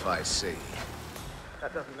yourself, I see.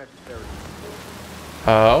 That doesn't necessarily.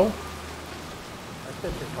 Oh.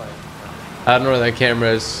 Identify. I don't know where that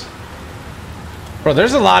camera is. Bro,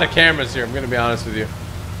 there's a lot of cameras here. I'm gonna be honest with you.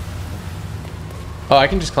 Oh, I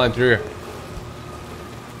can just climb through here.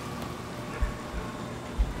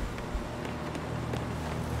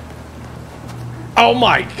 Oh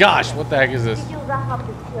my gosh, what the heck is this? Did you wrap up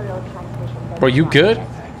the serial transmission? Bro, you good?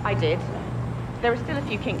 I did. There are still a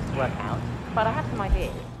few kinks to work out, but I have some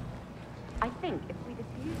ideas. I think if we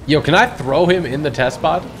diffuse... Yo, can I throw him in the test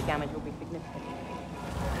pod? The damage will be significant.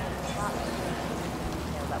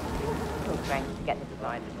 Strength to get the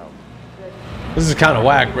desired result. This is kind of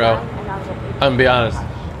whack, bro. I'm gonna be honest. Do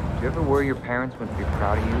you ever worry your parents wouldn't be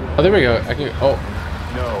proud of you? Oh, there we go. I can. Oh.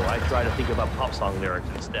 No, I try to think about pop song lyrics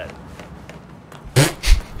instead.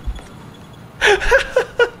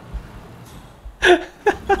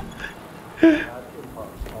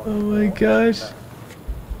 Oh my gosh.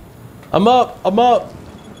 I'm up. I'm up.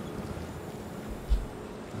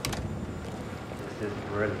 This is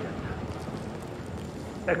brilliant.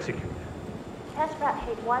 Execute. Test route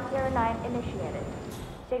Hate 109 initiated.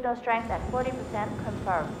 Signal strength at 40%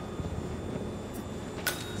 confirmed.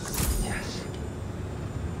 Yes.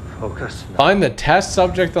 Focus now. Find the test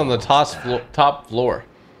subject on the top floor.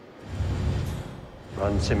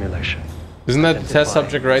 Run simulation. Isn't that the test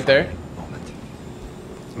subject right there?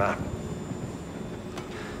 Map.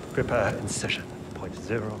 Prepare incision.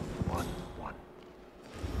 0.011.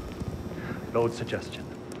 Load suggestion.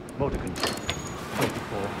 Motor control.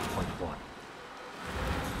 24.1.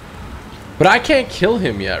 But I can't kill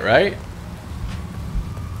him yet, right?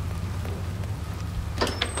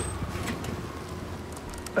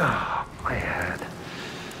 Ah, my head.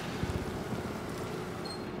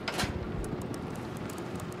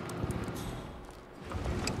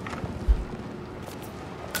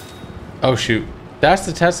 Oh shoot. That's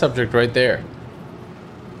the test subject right there.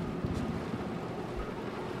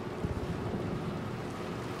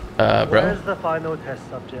 Bro. Where's the final test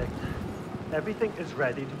subject? Everything is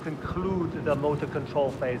ready to conclude the motor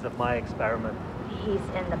control phase of my experiment. He's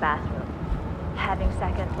in the bathroom, having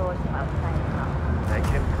second thoughts about signing off. Make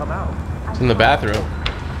him come out. It's in the bathroom.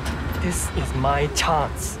 This is my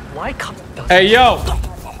chance. Why can't Hey, yo!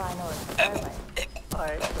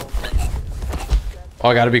 Oh,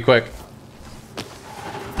 I gotta be quick.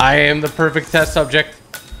 I am the perfect test subject.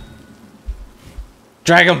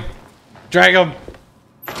 Drag him. Drag him.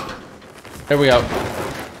 There we go.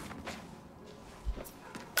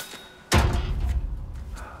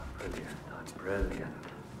 Brilliant.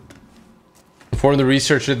 Inform the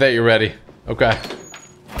researcher that you're ready. Okay.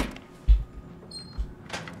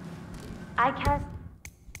 I cast.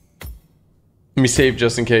 Let me save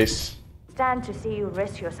just in case. stand to see you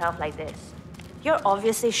risk yourself like this. You're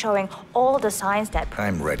obviously showing all the signs that...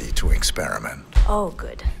 I'm ready to experiment. Oh,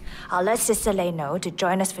 good. I'll let Sister Lei know to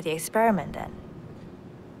join us for the experiment then.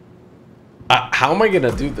 How am I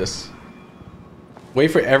gonna do this? Wait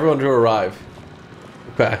for everyone to arrive.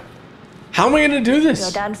 Okay. How am I gonna do this? You're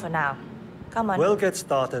done for now. Come on. We'll get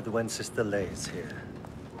started when Sister Lei is here.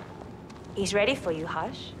 He's ready for you,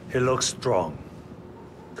 Hush. He looks strong.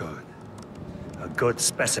 Good. A good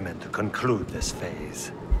specimen to conclude this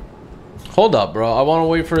phase. Hold up, bro. I want to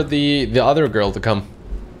wait for the other girl to come.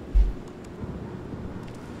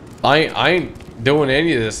 I ain't doing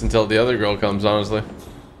any of this until the other girl comes, honestly.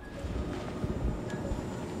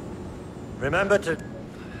 Remember to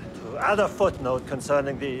add a footnote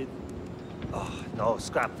concerning the... Oh, no,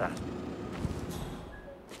 scrap that.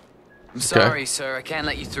 I'm sorry, sir. I can't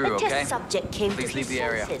let you through, The okay? test subject came Please to leave his the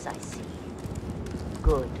area. senses, I see.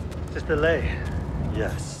 Good. Sister Lei,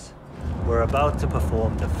 yes. We're about to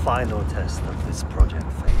perform the final test of this project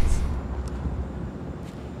phase.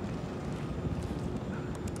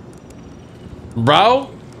 Bro?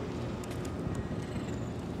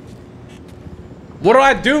 What do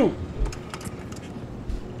I do?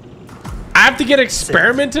 I have to get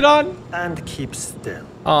experimented on? And keep still.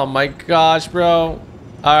 Oh my gosh, bro.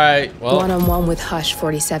 Alright, well. One-on-one with Hush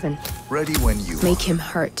 47. Ready when you Make him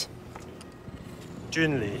hurt.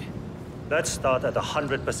 Junli, let's start at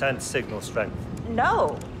 100% signal strength.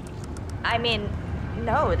 No. I mean,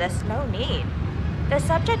 no, there's no need. The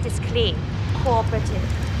subject is clean, cooperative.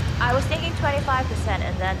 I was thinking 25%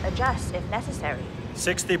 and then adjust if necessary.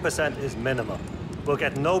 60% is minimum. We'll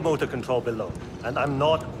get no motor control below, and I'm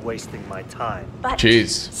not wasting my time. But...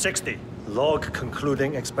 Jeez. 60. Log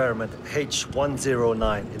concluding experiment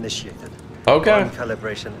H109 initiated. Okay. Gun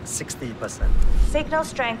calibration 60%. Signal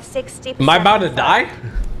strength 60%. Am I about to die?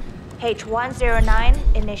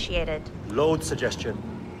 H109 initiated. Load suggestion,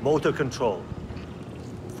 motor control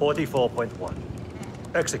 44.1.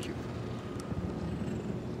 Execute.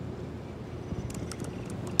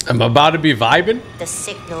 I'm about to be vibing. The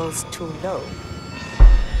signal's too low.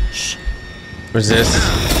 Shh. Resist.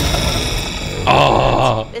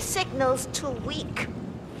 Oh. The signal's too weak.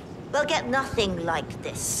 We'll get nothing like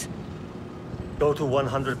this. Go to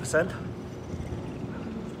 100%.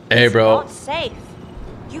 Hey, bro. Not safe.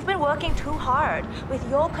 You've been working too hard. With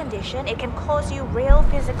your condition, it can cause you real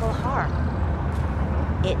physical harm.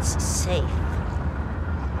 It's safe.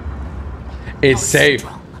 It's safe.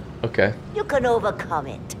 Okay. You can overcome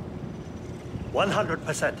it.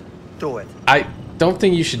 100%. Do it. I don't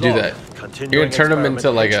think you should do that. You're gonna turn him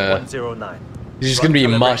into like a... He's just gonna be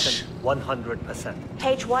mush. 100%.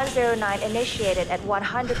 H109 initiated at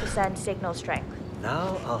 100% signal strength.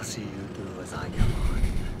 Now I'll see you do as I command.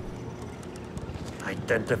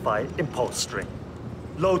 Identify impulse string.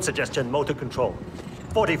 Load suggestion motor control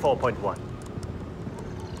 44.1.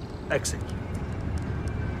 Execute.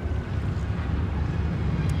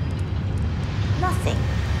 Nothing.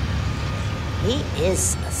 He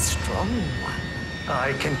is a strong one.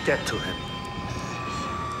 I can get to him.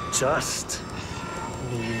 Just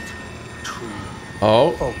need to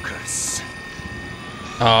focus.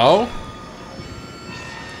 Oh.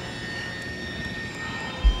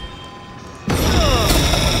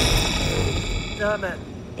 Damn it.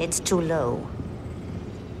 It's too low.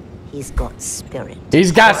 He's got spirit.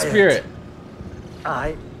 He's got spirit.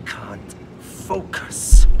 I can't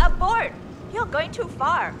focus. Abort! You're going too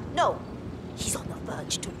far. No. He's on the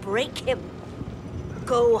verge to break him.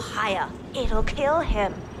 Go higher. It'll kill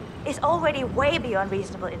him. It's already way beyond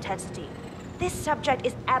reasonable intensity. This subject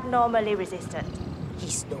is abnormally resistant.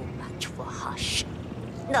 He's no match for Hush.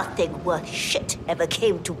 Nothing worth shit ever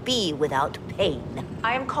came to be without pain.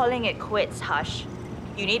 I am calling it quits, Hush.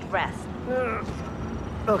 You need rest.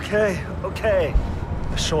 Okay.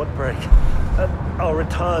 A short break. I'll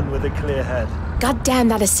return with a clear head. God damn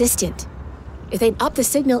that assistant. If they up the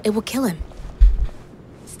signal, it will kill him.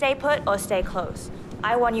 Stay put or stay close.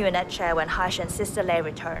 I want you in that chair when Hush and Sister Lei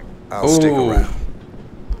return. I'll stick around.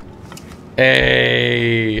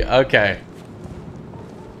 Hey, okay.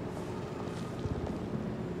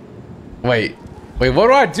 Wait, what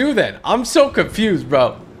do I do then? I'm so confused,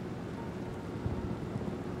 bro.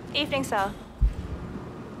 Evening, sir.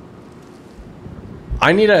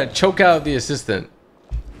 I need to choke out the assistant.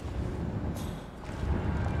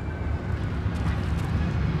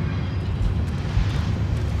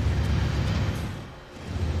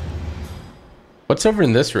 What's over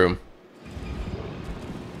in this room?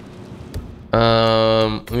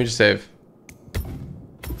 Let me just save.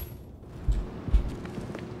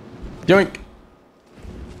 Yoink.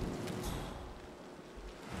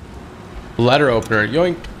 Letter opener.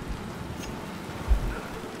 Yoink.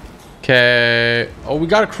 Okay. Oh, we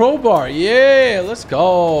got a crowbar. Yeah, let's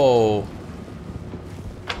go.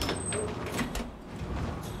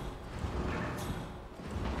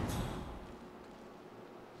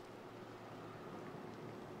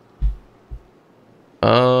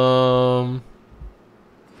 Go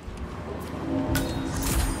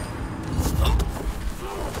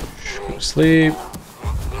to sleep.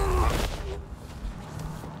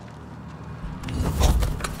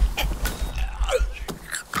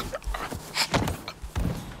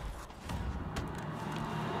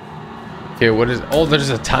 Okay, what is... Oh, there's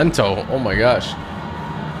a Tanto. Oh my gosh.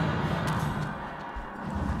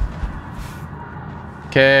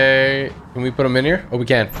 Okay. Can we put him in here? Oh, we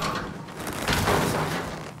can.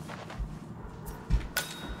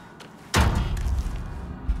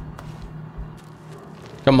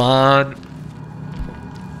 Come on.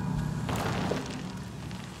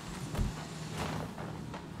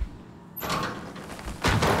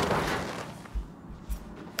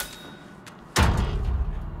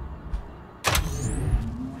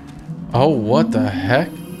 Oh, what the heck?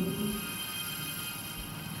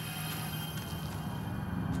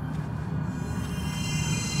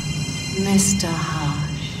 Mr.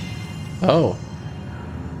 Hush. Oh.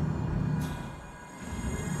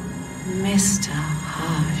 Mr.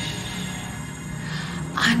 Hush.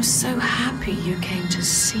 I'm so happy you came to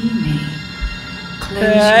see me. Close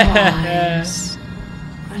your eyes.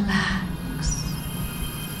 Relax.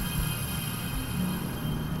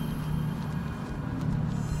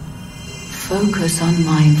 Focus on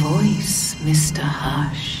my voice, Mr.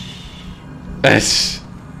 Hush. Yes.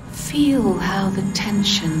 Feel how the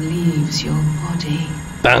tension leaves your body.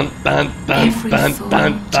 Dun dun dun Every dun thought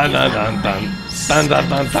dun dun dun dun dun dun dun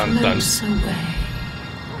dun dun dun. floats away.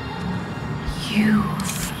 You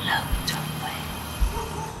float away.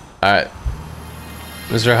 All right,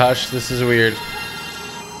 Mr. Hush, this is weird.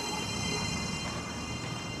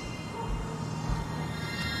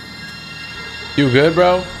 You good,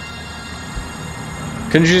 bro?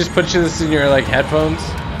 Couldn't you just put this in your like headphones?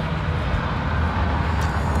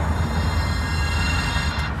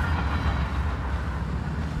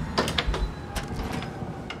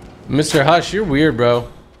 Mr. Hush, you're weird, bro.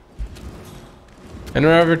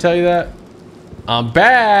 Anyone ever tell you that? I'm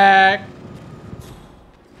back.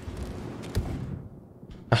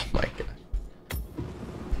 Oh my god.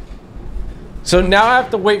 So now I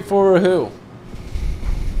have to wait for who?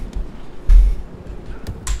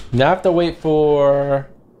 Now I have to wait for...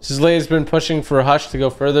 Sisley has been pushing for Hush to go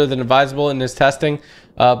further than advisable in his testing,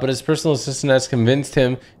 but his personal assistant has convinced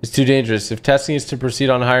him it's too dangerous. If testing is to proceed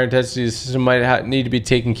on higher intensity, the system might need to be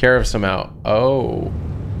taken care of somehow. Oh.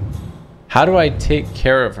 How do I take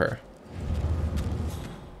care of her?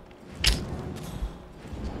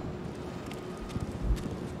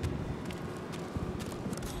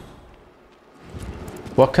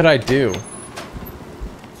 What could I do?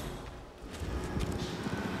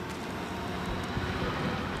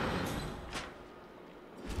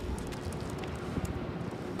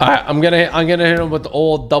 Alright, I'm gonna hit him with the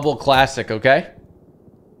old double classic, okay?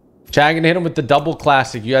 Chat, I'm gonna hit him with the double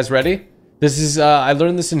classic. You guys ready? This is I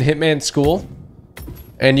learned this in Hitman school.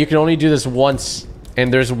 And you can only do this once.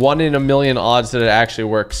 And there's 1 in a million odds that it actually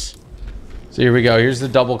works. So here we go. Here's the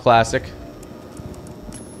double classic.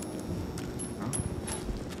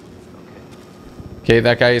 Okay,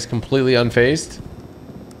 that guy is completely unfazed.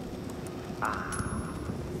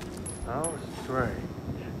 How strange.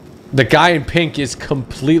 The guy in pink is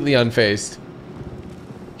completely unfazed.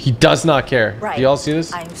 He does not care. Right. Do y'all see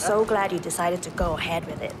this? I'm so glad you decided to go ahead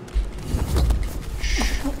with it.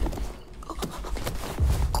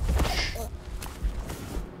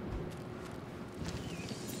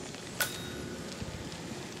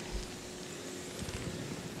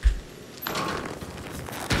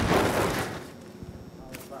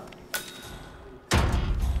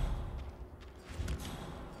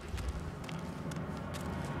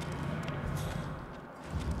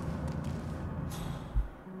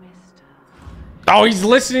 Oh, he's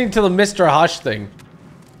listening to the Mr. Hush thing.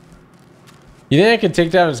 You think I could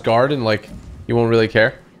take down his guard and like he won't really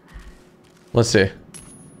care? Let's see.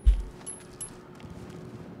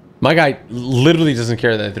 My guy literally doesn't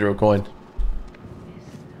care that I threw a coin.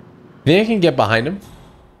 You think I can get behind him?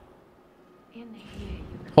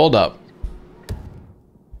 Hold up.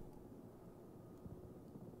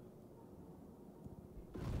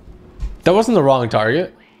 That wasn't the wrong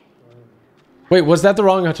target. Wait, was that the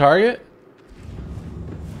wrong target?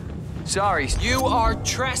 Sorry, you are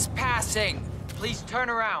trespassing. Please turn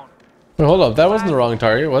around. Wait, hold up. That wasn't the wrong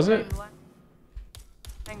target, was it?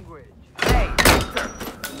 I'm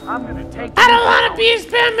gonna take I don't want to be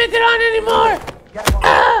experimented on anymore.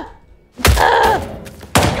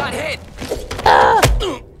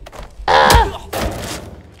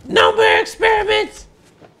 more experiments.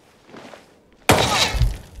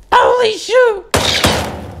 Holy shoot.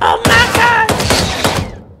 Oh my god.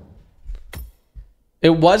 It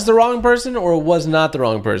was the wrong person or it was not the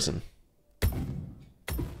wrong person?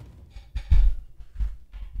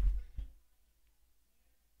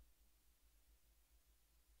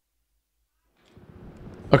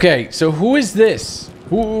 Okay, so who is this?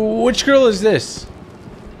 Which girl is this?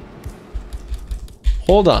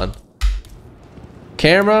 Hold on.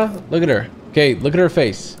 Camera, look at her. Okay, look at her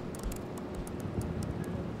face.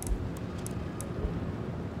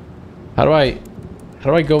 How do I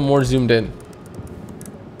go more zoomed in?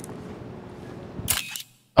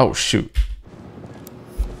 Oh shoot.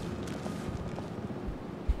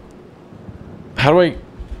 How do I?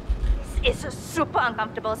 It's super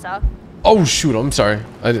uncomfortable, sir. Oh shoot, I'm sorry.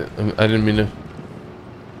 I didn't mean to.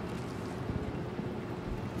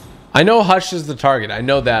 I know Hush is the target. I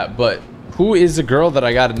know that, but who is the girl that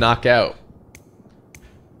I got to knock out?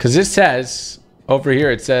 Cuz it says over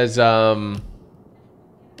here, it says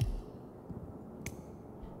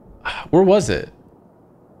where was it?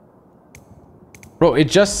 Bro, it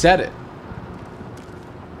just said it.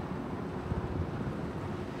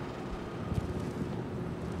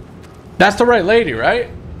 That's the right lady, right?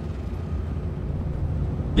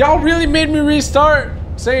 Y'all really made me restart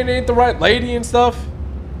saying it ain't the right lady and stuff.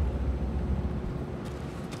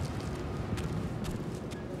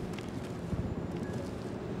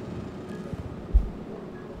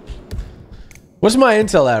 What's my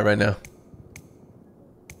intel at right now?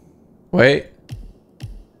 Wait.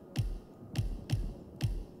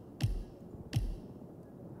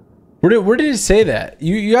 Where did it say that?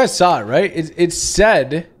 You guys saw it, right? It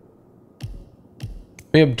said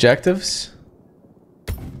the objectives.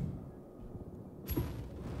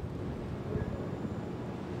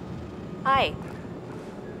 Hi.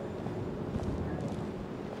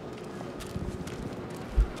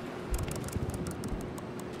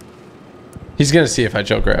 He's gonna see if I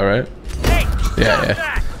choke her out, right?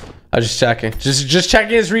 Yeah. I was just checking. Just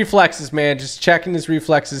checking his reflexes, man. Just checking his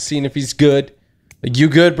reflexes, seeing if he's good. Like, you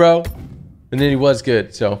good, bro? And then he was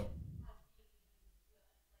good, so.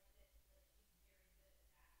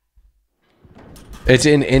 It's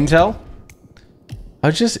in Intel? I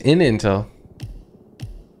was just in Intel.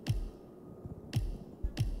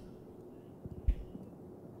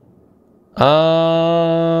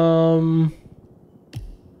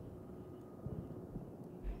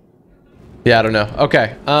 Yeah, I don't know.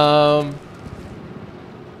 Okay.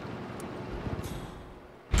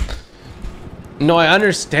 No, I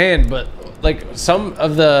understand, but like some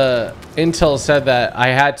of the intel said that I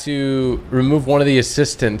had to remove one of the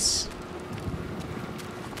assistants.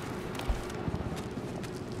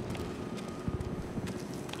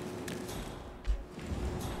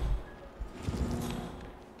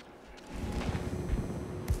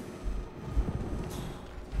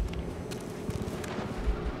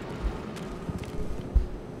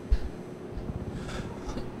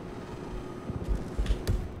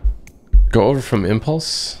 Go over from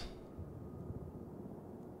impulse.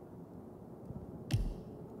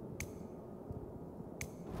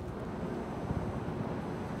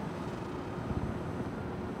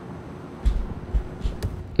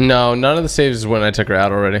 No, none of the saves is when I took her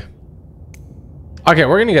out already. Okay,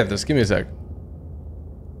 we're gonna get this. Give me a sec.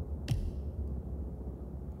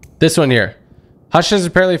 This one here. Hush has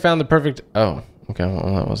apparently found the perfect... Oh, okay.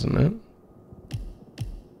 Well, that wasn't it.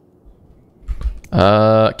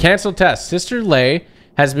 Cancel test. Sister Lei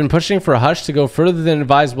has been pushing for Hush to go further than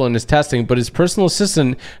advisable in his testing, but his personal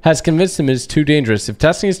assistant has convinced him it is too dangerous. If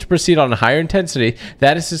testing is to proceed on a higher intensity,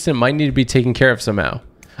 that assistant might need to be taken care of somehow.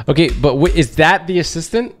 Okay, but is that the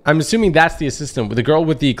assistant? I'm assuming that's the assistant with the girl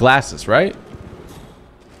with the glasses, right?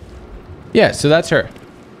 Yeah, so that's her.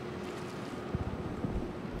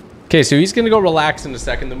 Okay, so he's gonna go relax in a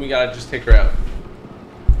second, then we gotta just take her out.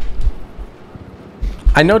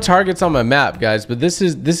 I know targets on my map, guys, but this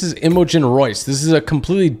is Imogen Royce. This is a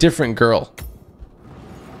completely different girl.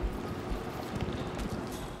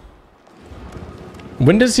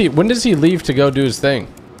 When does he leave to go do his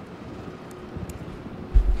thing?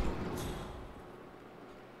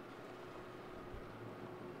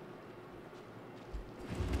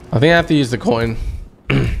 I think I have to use the coin.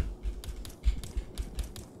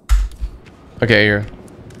 Okay, here.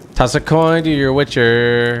 Toss a coin to your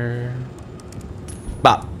Witcher.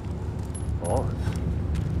 Bop. Oh.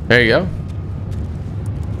 There you go.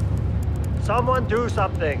 Someone do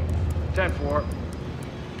something. 10-4.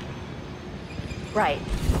 Right.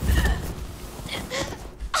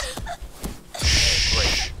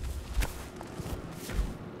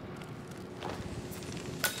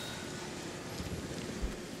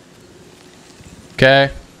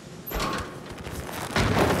 Okay.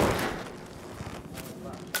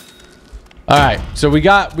 All right, so we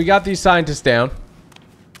got these scientists down.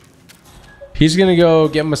 He's gonna go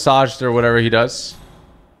get massaged or whatever he does.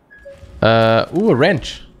 Ooh, a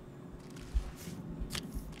wrench.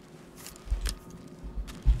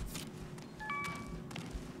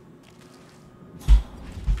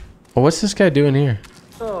 Oh, what's this guy doing here?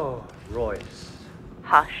 Oh, Royce.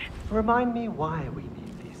 Hush. Remind me why we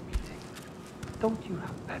need these meetings. Don't you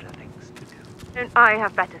have better things to do? Don't I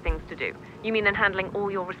have better things to do? You mean than handling all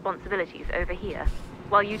your responsibilities over here?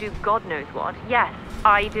 While you do God knows what? Yes,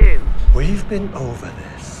 I do. We've been over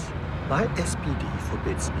this. My SPD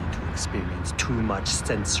forbids me to experience too much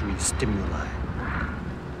sensory stimuli.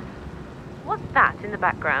 What's that in the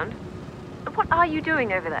background? What are you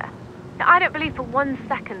doing over there? I don't believe for 1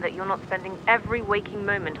 second that you're not spending every waking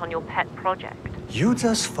moment on your pet project. You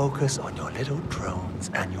just focus on your little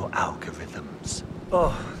drones and your algorithms.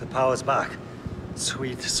 Oh, the power's back.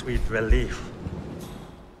 Sweet, sweet relief.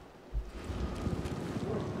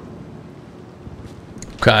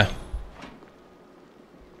 Okay.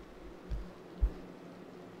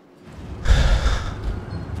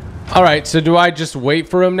 All right, so do I just wait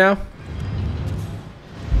for him now?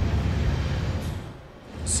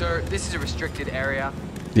 Sir, this is a restricted area.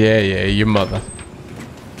 Yeah, your mother.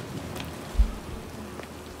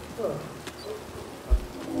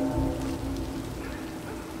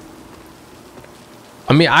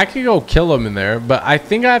 I mean, I could go kill him in there, but I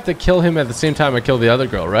think I have to kill him at the same time I kill the other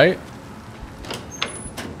girl, right?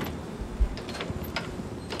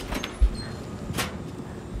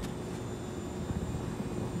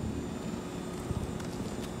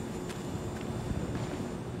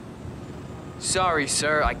 Sorry,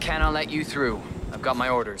 sir. I cannot let you through. I've got my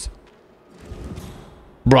orders.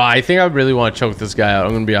 Bro, I think I really want to choke this guy out.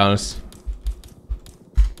 I'm going to be honest.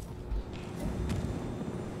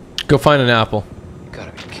 Go find an apple. You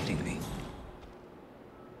gotta be kidding me.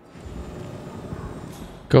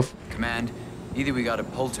 Go. Command, either we got a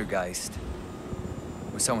poltergeist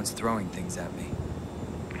or someone's throwing things at me.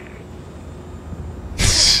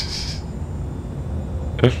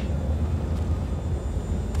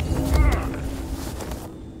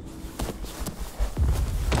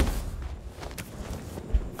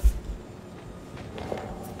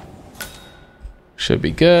 Should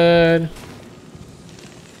be good.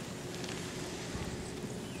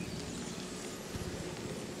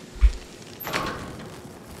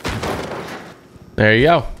 There you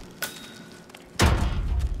go.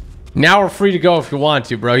 Now we're free to go if you want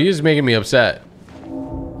to, bro. He was making me upset.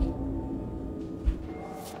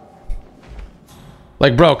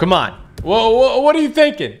 Like, bro, come on. Whoa, what are you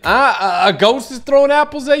thinking? A ghost is throwing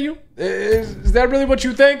apples at you? Is that really what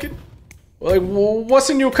you thinking? Like, what's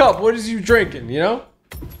in your cup? What is you drinking, you know?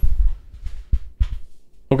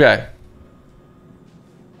 Okay.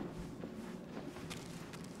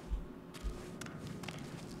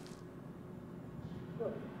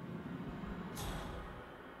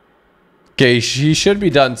 Okay, she should be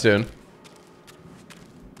done soon.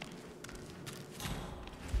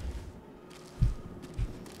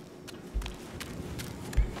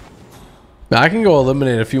 Now I can go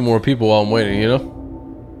eliminate a few more people while I'm waiting, you know?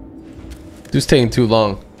 Dude's taking too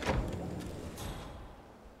long.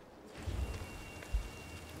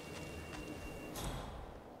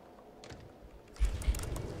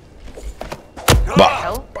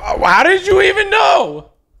 How did you even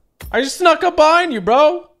know? I just snuck up behind you,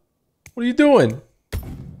 bro. What are you doing?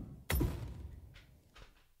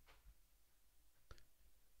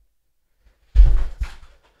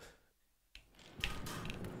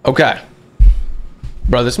 Okay.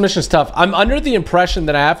 Bro, this mission's tough. I'm under the impression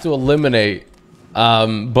that I have to eliminate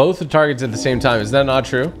both the targets at the same time. Is that not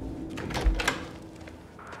true?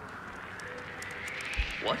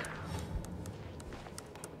 What?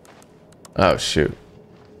 Oh, shoot.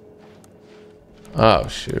 Oh,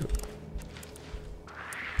 shoot.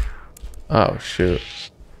 Oh, shoot.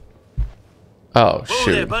 Oh, shoot.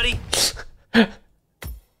 Whoa there, buddy.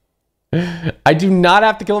 I do not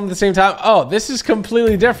have to kill him at the same time. Oh, this is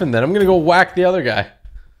completely different then. I'm gonna go whack the other guy.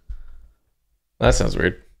 That sounds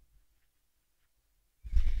weird.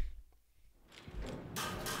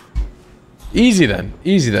 Easy then.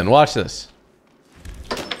 Easy then. Watch this.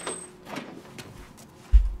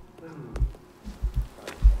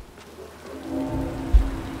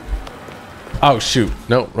 Oh, shoot.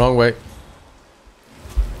 No, wrong way.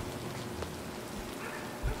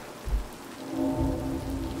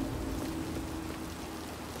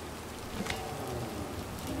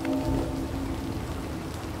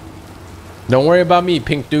 Don't worry about me,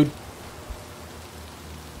 pink dude.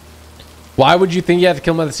 Why would you think you have to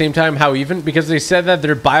kill them at the same time? How even? Because they said that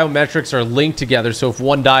their biometrics are linked together, so if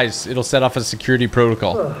one dies, it'll set off a security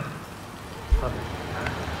protocol.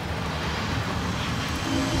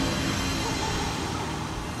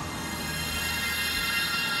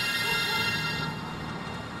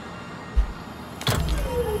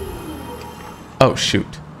 Oh,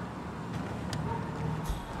 shoot.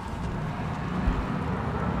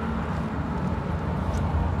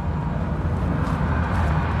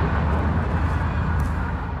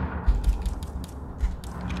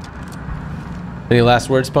 Any last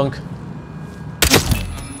words, Punk?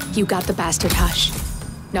 You got the bastard, Hush.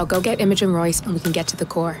 Now go get Imogen Royce and we can get to the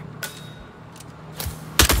core.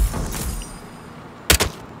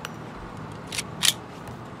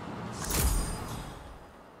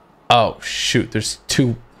 Oh, shoot. There's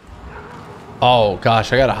two. Oh,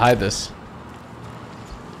 gosh. I gotta hide this.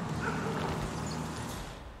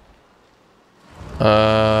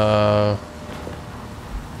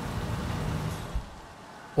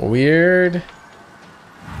 Weird.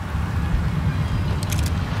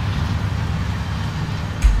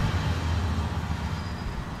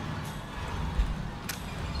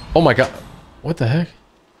 Oh my god. What the heck?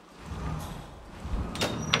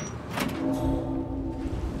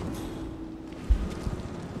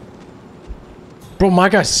 Bro, my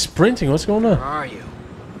guy's sprinting. What's going on? Where are you?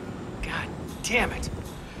 God damn it.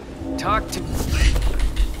 Talk to...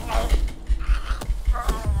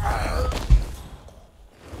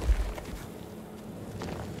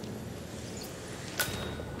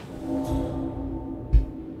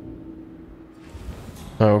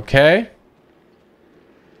 Okay.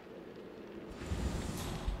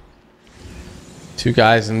 Two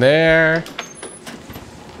guys in there.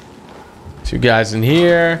 Two guys in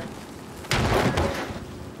here.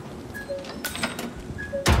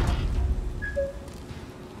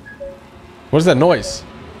 What is that noise?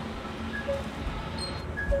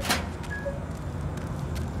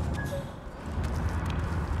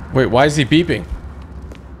 Wait, why is he beeping?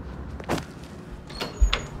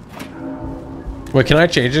 Wait, can I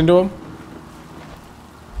change into him?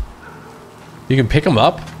 You can pick him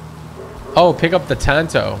up? Oh, pick up the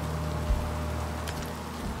Tanto.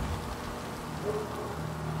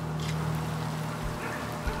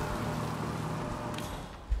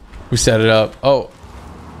 Who set it up? Oh,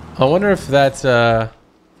 I wonder if that's bro,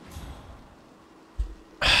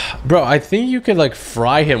 I think you could like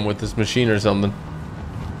fry him with this machine or something.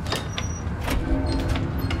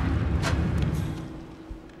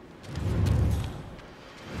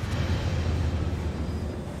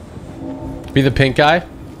 Be the pink guy?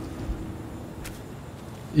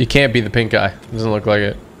 You can't be the pink guy. Doesn't look like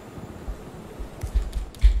it.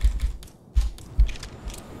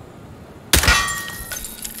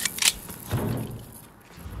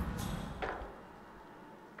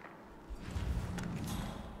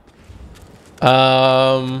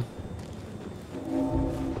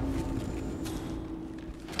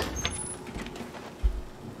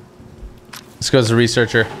 Let's go as a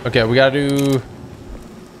researcher. Okay, we gotta do...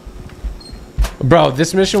 Bro,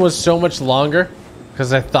 this mission was so much longer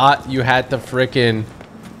because I thought you had to frickin'...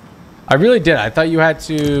 I really did. I thought you had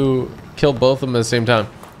to kill both of them at the same time.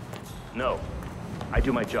 No. I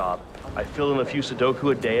do my job. I fill in a few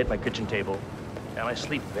Sudoku a day at my kitchen table, and I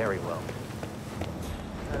sleep very well.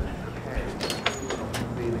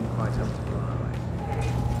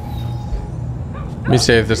 Let me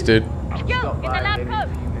save this dude. Yo, in the lab coat.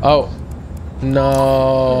 Oh.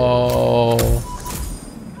 No.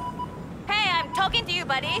 Hey, I'm talking to you,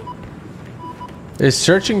 buddy. Is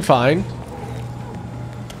searching fine?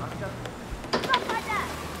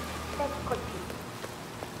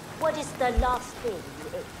 What is the last thing you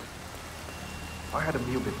ate? I had a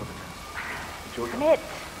meal before the test. Damn it.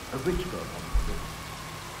 A rich girl.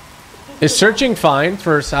 Is searching fine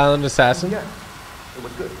for Silent Assassin? Yeah, it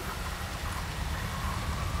was good.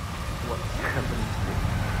 What happened?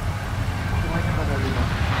 Why can't I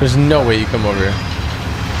remember? There's no way you come over here.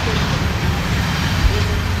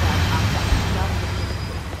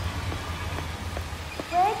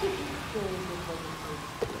 Where did you stay before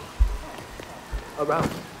you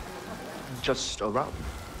Around. Just around.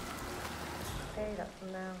 Fair enough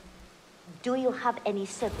now. Do you have any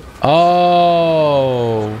siblings?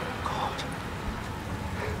 Oh.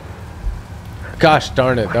 Gosh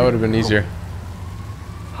darn it. That would have been easier.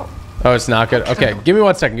 Oh, it's not good. Okay, give me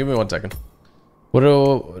 1 second. Give me 1 second. What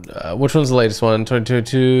do, which one's the latest one?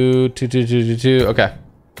 22. Okay.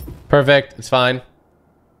 Perfect. It's fine.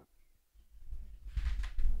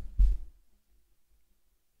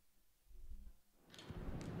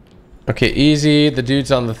 Okay, easy. The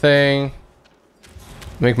dude's on the thing.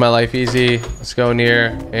 Make my life easy. Let's go in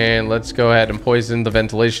here and let's go ahead and poison the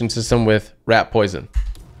ventilation system with rat poison.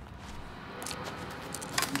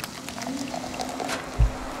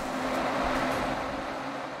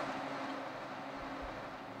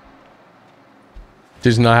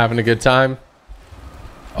 Dude's not having a good time.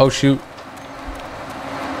 Oh shoot.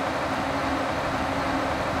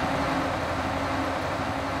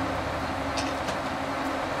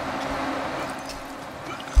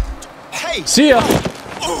 Hey! See ya!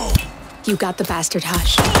 You got the bastard,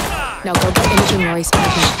 Hush. Now go get Imogen Royce.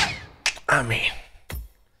 I mean,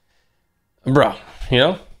 bro, you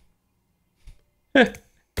know?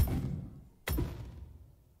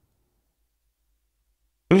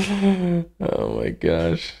 Oh my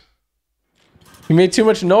gosh. You made too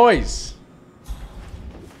much noise.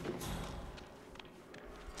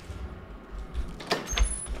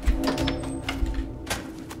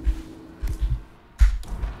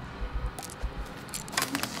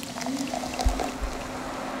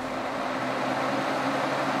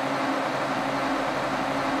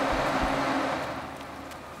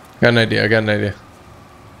 Got an idea, I got an idea.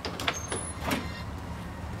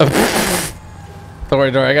 Don't worry,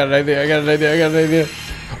 I got an idea, I got an idea, I got an idea.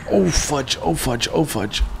 Oh fudge, oh fudge, oh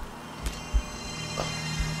fudge.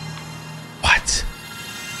 What?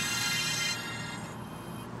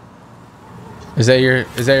 Is that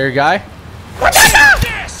your guy?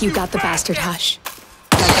 You got the bastard, Hush.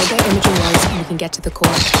 Now go get Imogen Royce and we can get to the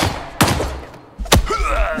core.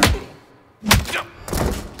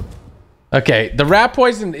 Okay, the rat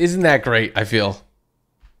poison isn't that great, I feel.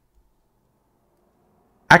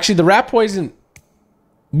 Actually, the rat poison,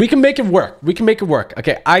 we can make it work. We can make it work.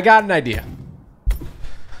 Okay, I got an idea.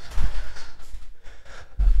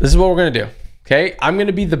 This is what we're going to do. Okay, I'm going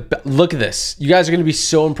to be the... Look at this. You guys are going to be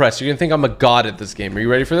so impressed. You're going to think I'm a god at this game. Are you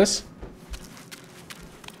ready for this?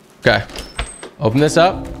 Okay. Open this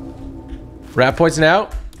up. Rat poison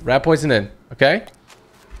out. Rat poison in. Okay.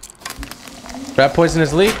 Rat poison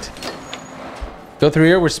is leaked. Go through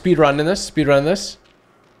here. We're speed running this. Speed running this.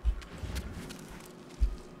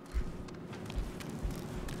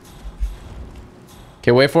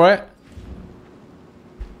 Okay, wait for it.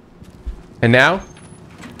 And now?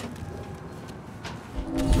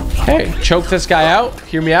 Hey, choke this guy out.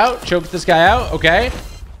 Hear me out. Choke this guy out. Okay.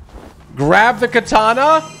 Grab the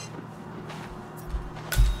katana.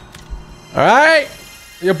 All right.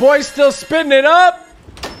 Your boy's still spinning it up.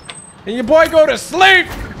 And your boy go to sleep.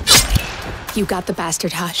 You got the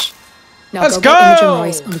bastard, Hush. Now Let's go get Imogen go.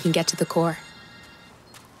 Royce and we can get to the core.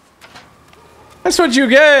 That's what you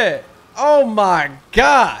get. Oh my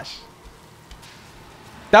gosh.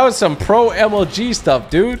 That was some pro MLG stuff,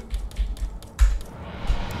 dude.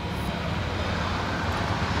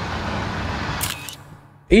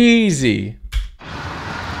 Easy.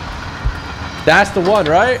 That's the one,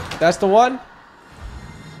 right? That's the one?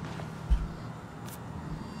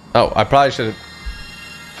 Oh, I probably should have...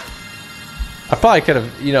 I probably could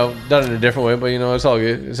have, you know, done it a different way, but you know, it's all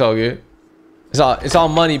good. It's all good. It's all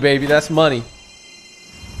money, baby. That's money.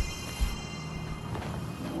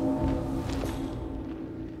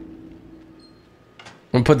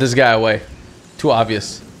 I'm gonna put this guy away. Too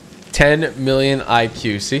obvious. 10 million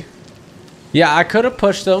IQ, see? Yeah, I could have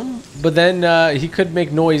pushed him, but then he could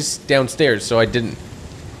make noise downstairs, so I didn't.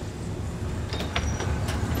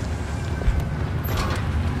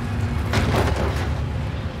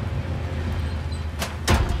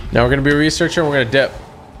 Now we're gonna be a researcher and we're gonna dip.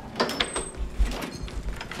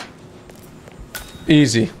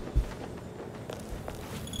 Easy.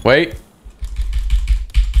 Wait.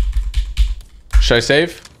 Should I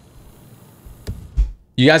save?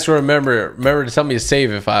 You guys will remember to tell me to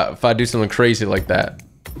save if I do something crazy like that.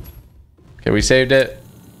 Okay, we saved it.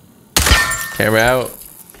 Camera out.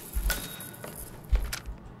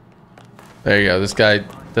 There you go. This guy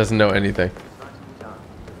doesn't know anything.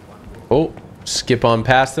 Oh, skip on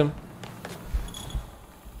past him.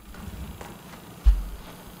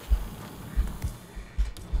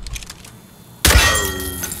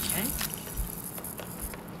 Okay.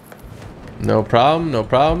 No problem, no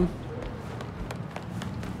problem.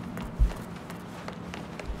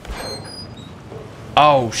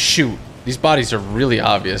 Oh shoot, these bodies are really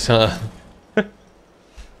obvious, huh?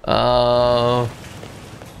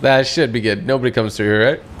 That should be good. Nobody comes through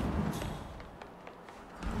here, right?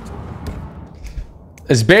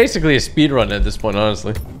 It's basically a speed run at this point,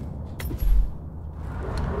 honestly.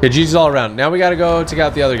 Okay, GG's all around. Now we gotta go check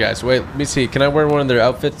out the other guys. Wait, let me see. Can I wear one of their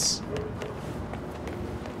outfits?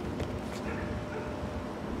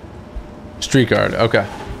 Street guard, okay.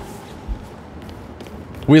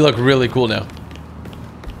 We look really cool now.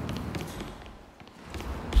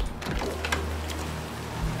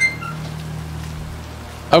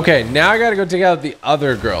 Okay, now I gotta go take out the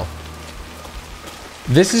other girl.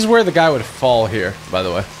 This is where the guy would fall here, by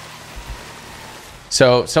the way.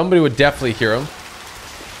 So somebody would definitely hear him.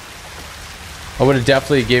 I would have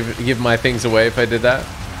definitely give my things away if I did that.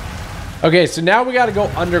 Okay, so now we gotta go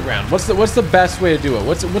underground. What's the best way to do it?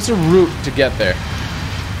 What's a route to get there?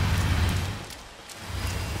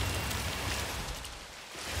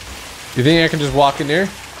 You think I can just walk in here?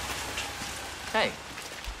 Hey,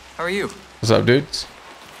 how are you? What's up, dudes?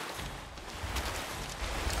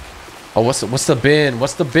 Oh, what's the bin?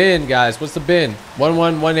 What's the bin, guys? What's the bin?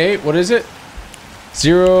 1118. What is it?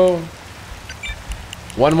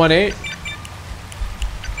 0118.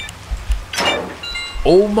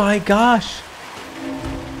 Oh my gosh!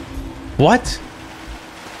 What?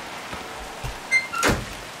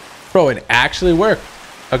 Bro, it actually worked.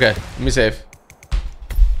 Okay, let me save.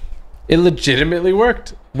 It legitimately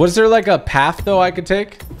worked. Was there like a path though I could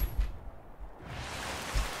take?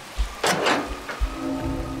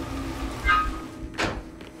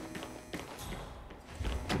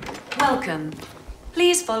 Welcome.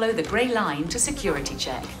 Please follow the grey line to security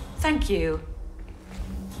check. Thank you.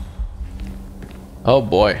 Oh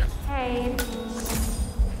boy. Hey,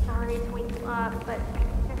 sorry to wake you up, but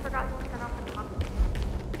I forgot to turn off the coffee.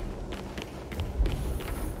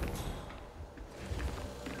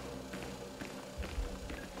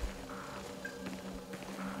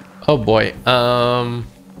 Oh boy.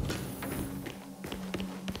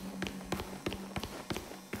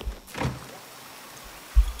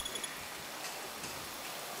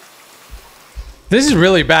 This is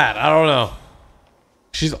really bad. I don't know.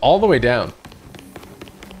 She's all the way down.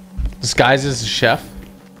 Disguised as a chef.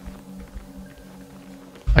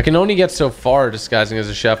 I can only get so far disguising as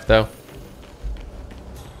a chef, though.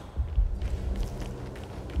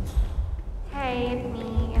 Hey, it's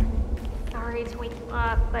me. Sorry to wake you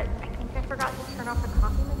up, but I think I forgot to turn off the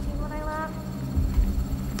coffee machine when I left.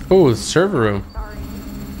 Oh, server room. Sorry.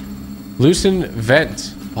 Loosen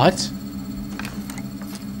vent. What?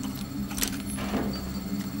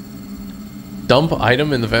 Dump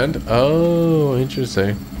item in the vent? Oh,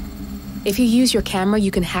 interesting. If you use your camera,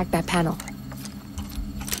 you can hack that panel.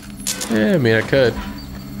 Yeah, I mean, I could.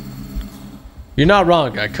 You're not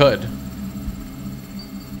wrong, I could.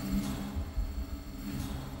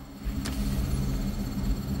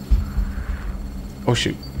 Oh,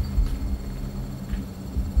 shoot.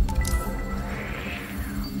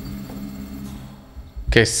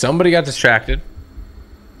 Okay, somebody got distracted.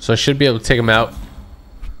 So I should be able to take him out.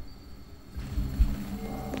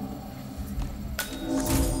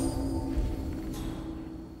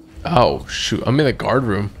 Oh, shoot. I'm in the guard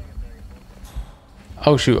room.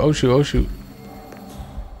 Oh, shoot. Oh, shoot. Oh, shoot.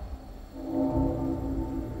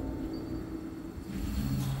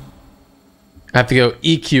 I have to go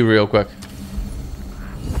EQ real quick.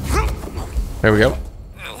 There we go.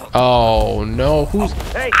 Oh, no. Who's...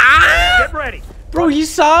 Hey, get ready. Bro, he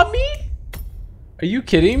saw me? Are you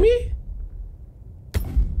kidding me?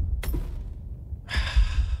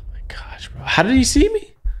 My gosh, bro. How did he see me?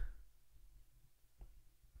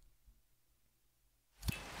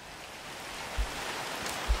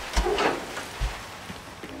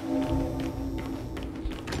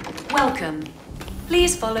 Welcome.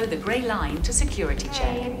 Please follow the grey line to security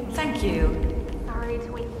check. Thank you. Sorry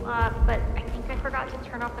to wake you up, but I think I forgot to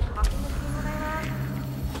turn off the coffee machine when I left.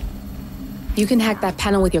 You can hack that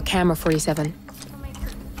panel with your camera, 47.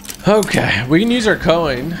 Okay, we can use our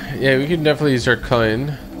coin. Yeah, we can definitely use our coin.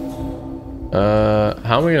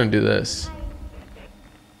 How am I gonna do this?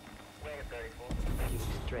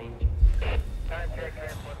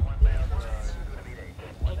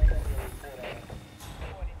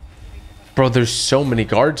 Bro, there's so many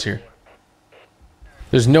guards here.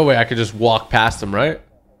 There's no way I could just walk past them, right?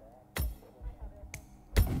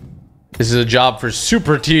 This is a job for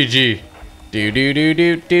Super TG.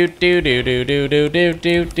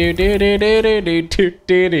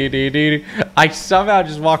 I somehow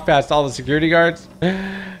just walked past all the security guards.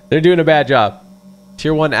 They're doing a bad job.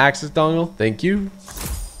 Tier 1 access dongle. Thank you.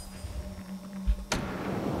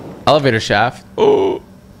 Elevator shaft. Oh.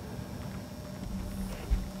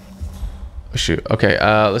 Oh, shoot. Okay,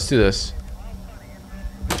 let's do this.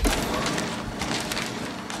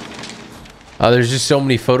 There's just so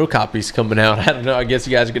many photocopies coming out. I don't know. I guess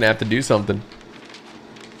you guys are going to have to do something.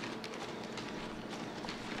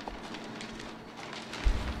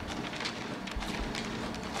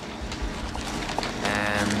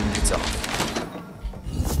 And it's off.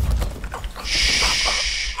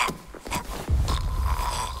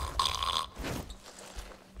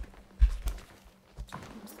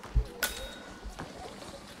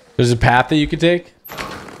 There's a path that you could take.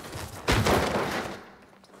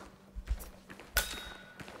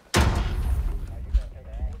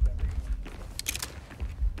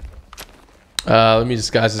 Let me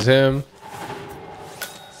disguise as him.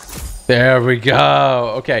 There we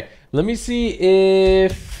go. Okay, let me see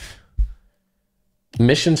if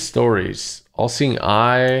mission stories, all-seeing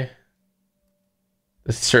eye,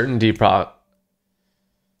 the certainty prop.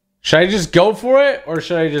 Should I just go for it, or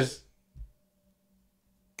should I just?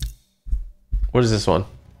 What is this one?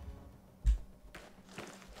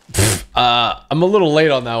 I'm a little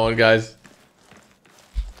late on that one, guys.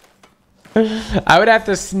 I would have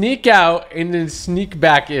to sneak out and then sneak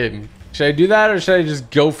back in. Should I do that, or should I just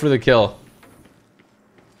go for the kill?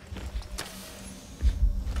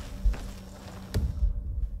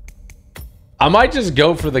 I might just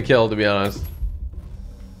go for the kill, to be honest.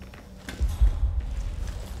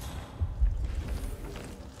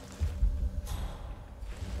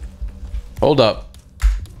 Hold up.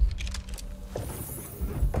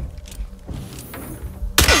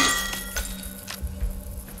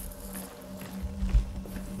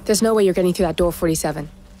 There's no way you're getting through that door 47.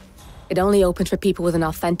 It only opens for people with an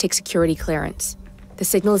authentic security clearance. The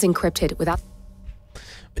signal is encrypted without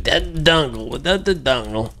the dongle. Without the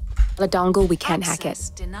dongle. The dongle, we can't hack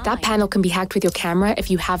it. That panel can be hacked with your camera if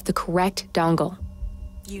you have the correct dongle.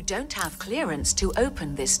 You don't have clearance to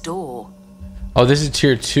open this door. Oh, this is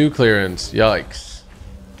tier 2 clearance. Yikes.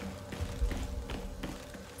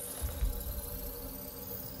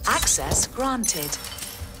 Access granted.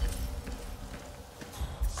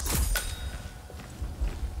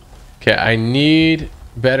 Okay, I need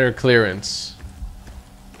better clearance.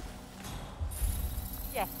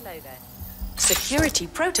 Yes, hello there. Security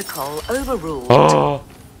protocol overruled. Oh.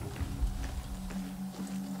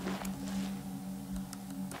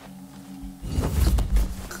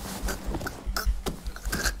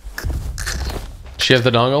 She has the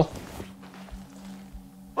dongle?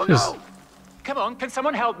 Oh no! Come on, can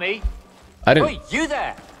someone help me? I didn't. Wait, you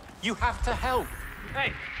there! You have to help.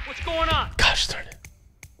 Hey, what's going on? Gosh darn it.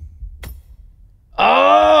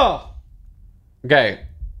 Oh! Okay.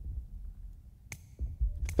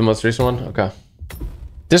 The most recent one? Okay.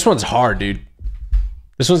 This one's hard, dude.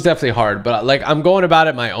 This one's definitely hard, but like I'm going about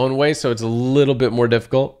it my own way, so it's a little bit more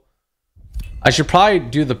difficult. I should probably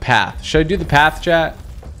do the path. Should I do the path, chat?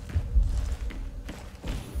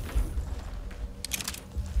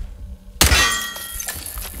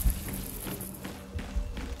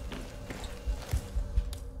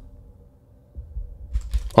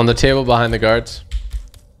 On the table behind the guards.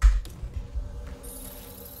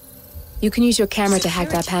 You can use your camera to hack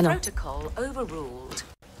that panel. Protocol overruled.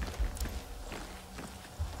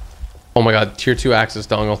 Oh my god, tier 2 access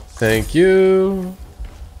dongle. Thank you.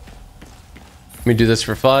 Let me do this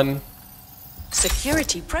for fun.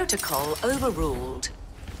 Security protocol overruled.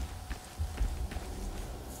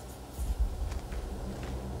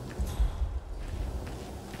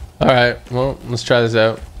 Alright, well, let's try this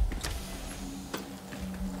out.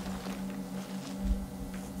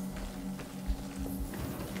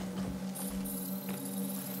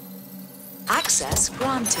 Access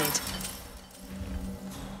granted.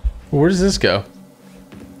 Where does this go?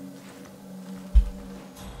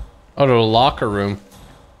 Oh, to a locker room.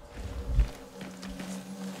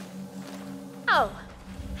 Oh,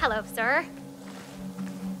 hello, sir.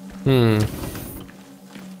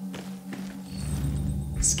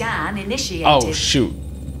 Scan initiated. Oh, shoot.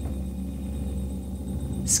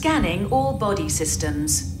 Scanning all body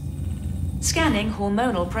systems. Scanning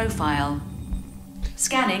hormonal profile.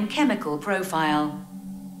 Scanning chemical profile.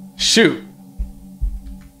 Shoot.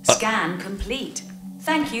 Scan complete.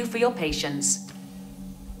 Thank you for your patience.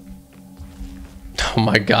 Oh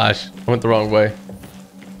my gosh, I went the wrong way.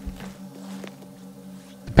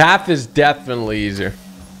 The path is definitely easier.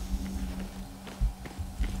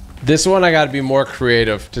 This one I gotta be more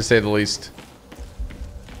creative, to say the least.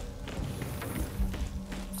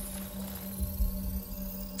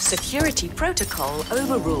 Security protocol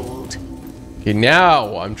overruled. Okay,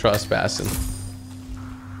 now I'm trespassing.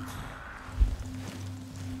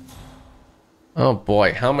 Oh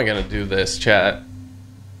boy, how am I gonna do this, chat?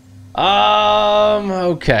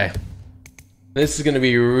 Okay. This is gonna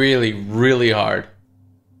be really, really hard.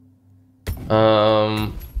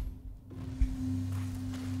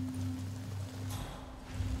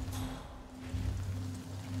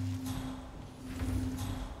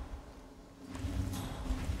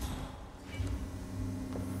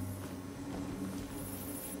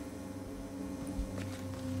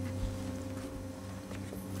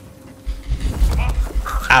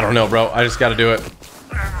 I don't know, bro. I just gotta do it.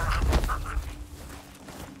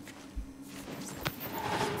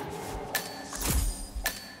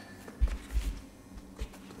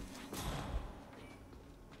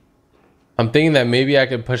 I'm thinking that maybe I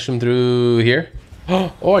could push him through here.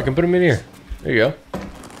 Oh, I can put him in here. There you go.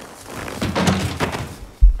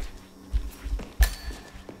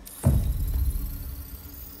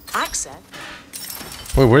 Access.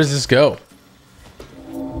 Wait, where does this go?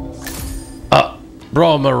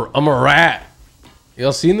 Bro, I'm a rat.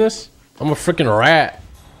 Y'all seen this? I'm a freaking rat.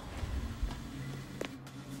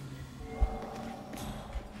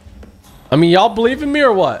 I mean, y'all believe in me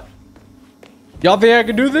or what? Y'all think I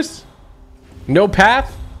can do this? No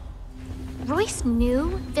path? Royce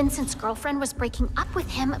knew Vincent's girlfriend was breaking up with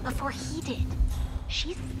him before he did.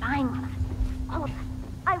 She's spying on us. All of us.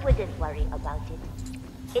 I wouldn't worry about it.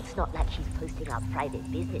 It's not like she's posting our private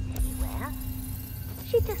business anywhere.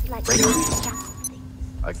 She just likes to check things.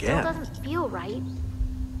 Still doesn't feel right.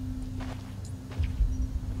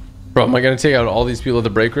 Bro, am I gonna take out all these people at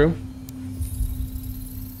the break room?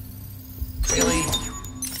 Really?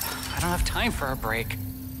 I don't have time for a break.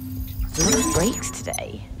 No breaks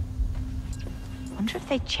today. Wonder if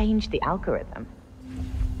they changed the algorithm.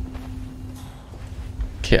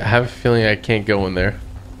 Okay, I have a feeling I can't go in there.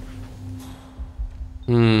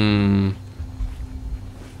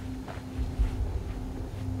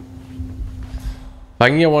 If I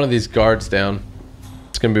can get one of these guards down,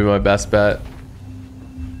 it's gonna be my best bet.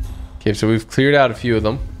 Okay, so we've cleared out a few of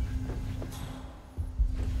them.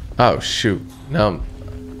 Oh shoot. Now,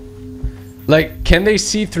 like, can they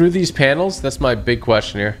see through these panels? That's my big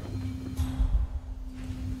question here.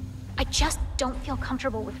 I just don't feel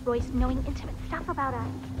comfortable with Royce knowing intimate stuff about us.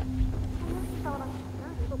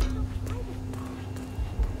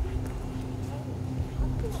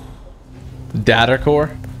 Data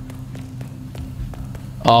core?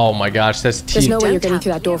 Oh my gosh, that's There's no way you're getting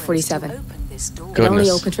through that door 47. Goodness. It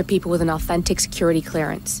only opens for people with an authentic security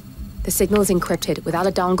clearance. The signal is encrypted. Without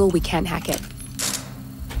a dongle, we can't hack it.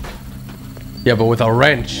 Yeah, but with a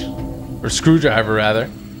wrench. Or screwdriver,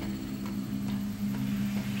 rather.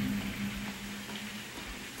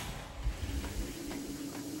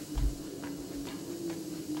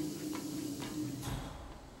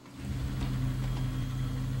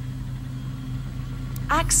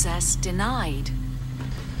 Access denied.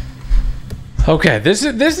 Okay, this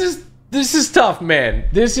is tough, man.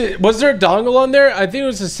 Was there a dongle on there? I think it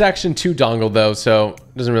was a section 2 dongle though, so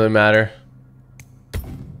it doesn't really matter.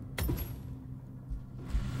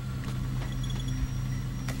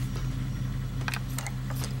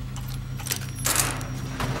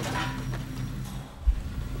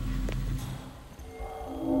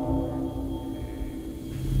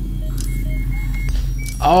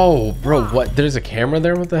 Oh, bro, what? There's a camera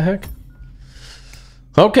there? What the heck?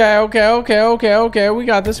 Okay. We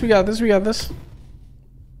got this. Is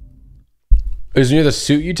it near the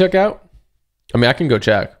suit you took out? I mean, I can go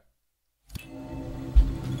check.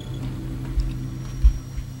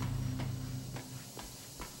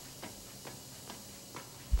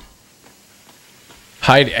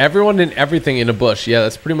 Hide everyone and everything in a bush. Yeah,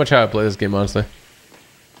 that's pretty much how I play this game, honestly.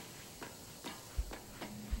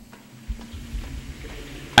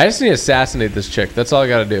 I just need to assassinate this chick. That's all I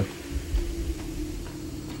gotta do.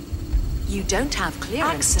 You don't have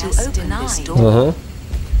clearance to open this door. Uh-huh.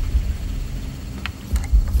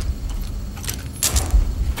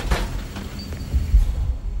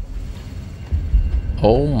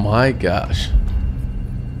 Oh my gosh.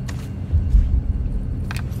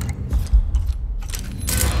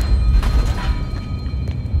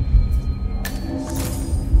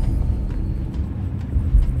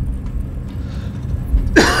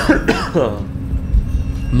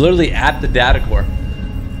 I'm literally at the data core.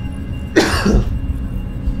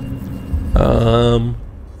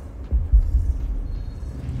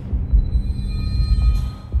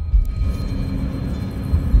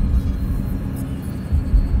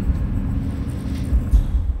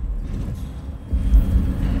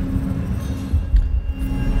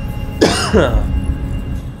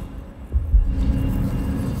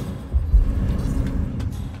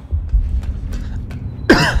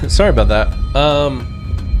 Sorry about that.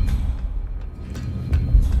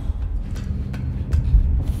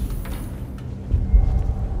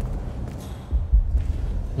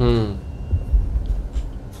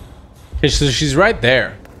 Okay, so she's right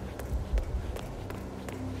there.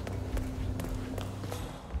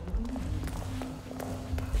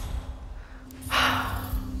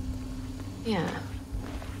 Yeah.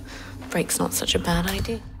 Break's not such a bad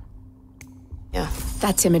idea. Yeah.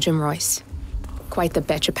 That's Imogen Royce. Quite the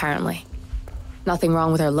bitch, apparently. Nothing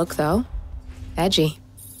wrong with her look, though. Edgy.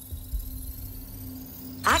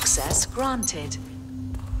 Access granted.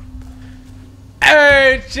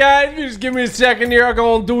 Hey, Chad, you just give me a second here. I'm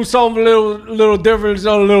gonna do something a little different,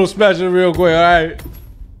 something a little special real quick, alright?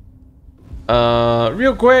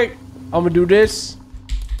 Real quick, I'm gonna do this.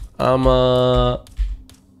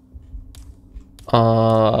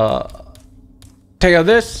 take out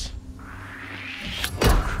this.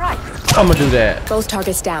 I'm gonna do that. Both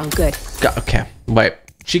targets down. Good. Okay, wait.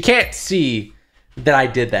 She can't see that I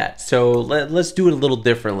did that, so let's do it a little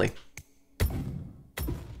differently.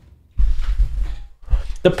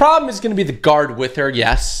 The problem is gonna be the guard with her.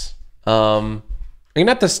 Yes. I'm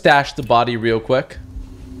gonna have to stash the body real quick.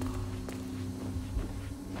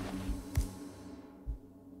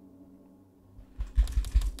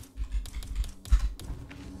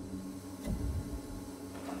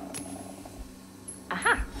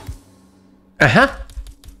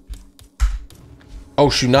 Oh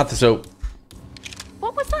shoot, not the soap.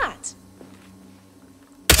 What was that?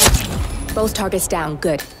 Both targets down.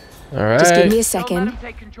 Good. All right. Just give me a second.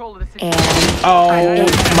 And oh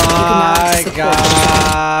my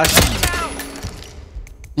gosh.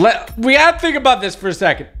 We gotta think about this for a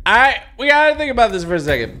second. We gotta think about this for a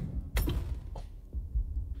second.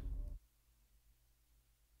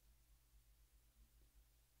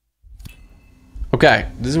 Okay,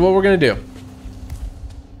 this is what we're gonna do.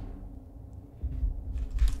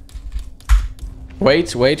 Wait.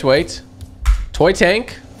 Toy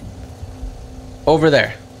tank. Over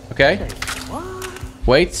there. Okay?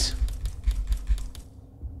 Wait.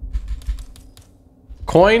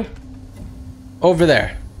 Coin. Over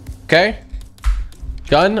there. Okay?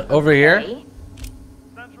 Gun over here.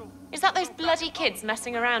 Is that those bloody kids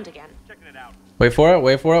messing around again? Wait for it.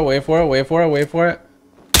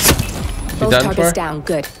 Both targets down.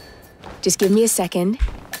 Good. Just give me a second.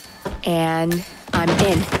 And I'm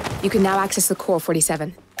in. You can now access the core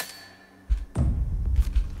 47.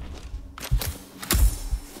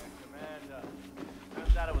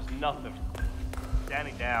 That it was nothing.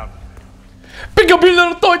 Standing down. Pick up your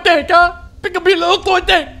little toy tank, huh? Pick up your little toy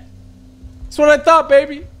tank. That's what I thought,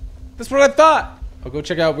 baby. That's what I thought. I'll go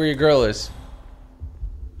check out where your girl is.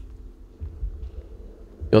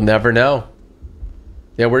 You'll never know.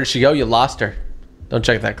 Yeah, where did she go? You lost her. Don't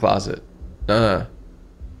check that closet. What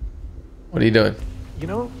are you doing? You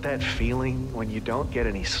know that feeling when you don't get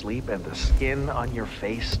any sleep and the skin on your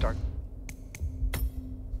face starts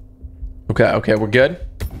Okay, we're good.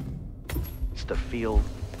 to feel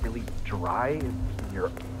really dry in your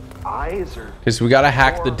eyes? Or Okay, so we gotta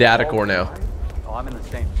hack the data core now. Oh, I'm in the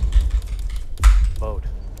same boat.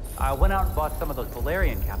 I went out and bought some of those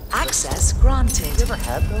Valerian capsules. Access granted. You ever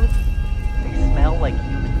had those? They smell like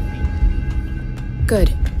human feet.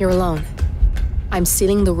 Good. You're alone. I'm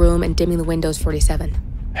sealing the room and dimming the windows 47.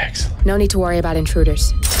 Excellent. No need to worry about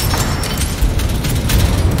intruders.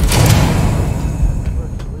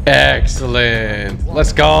 Excellent.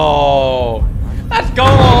 Let's go. Let's go.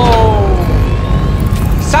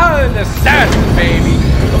 Silent assassin, baby.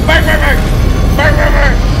 Bang, bang, bang. Bang, bang,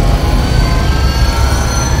 bang.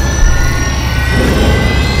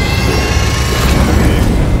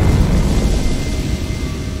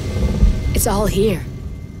 It's all here.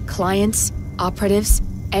 Clients, operatives,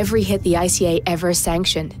 every hit the ICA ever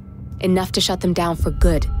sanctioned. Enough to shut them down for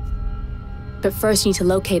good. But first you need to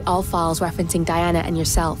locate all files referencing Diana and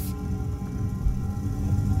yourself.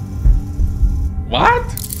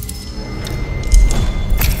 What?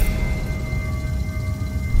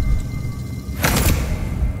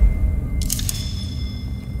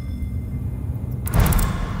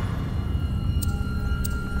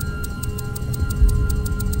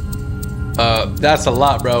 That's a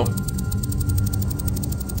lot, bro.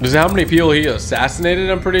 Is how many people he assassinated,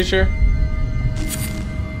 I'm pretty sure.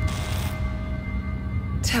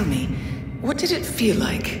 Tell me, what did it feel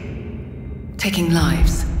like? Taking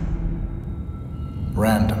lives?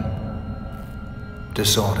 Random.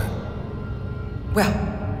 Disorder. Well,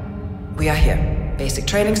 we are here. Basic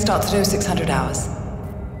training starts at 0600 hours.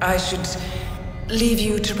 I should leave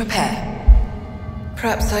you to prepare.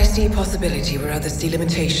 Perhaps I see possibility where others see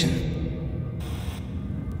limitation.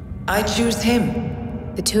 I choose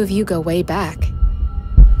him. The two of you go way back.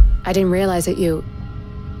 I didn't realize that you...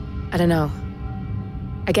 I don't know.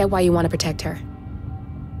 I get why you want to protect her.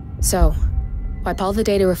 So, wipe all the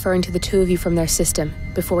data referring to the two of you from their system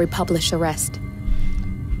before we publish the rest.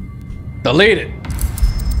 Delete it.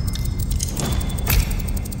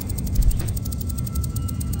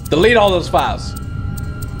 Delete all those files.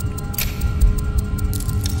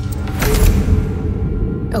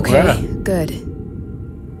 Okay, good.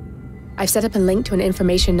 I've set up a link to an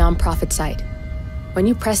information nonprofit site. When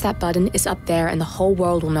you press that button, it's up there and the whole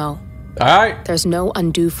world will know. All right. There's no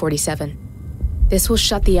undo 47. This will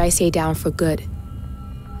shut the ICA down for good.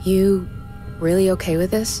 You really okay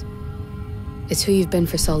with this? It's who you've been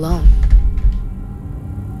for so long.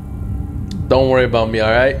 Don't worry about me,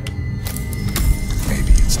 all right?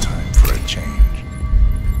 Maybe it's time.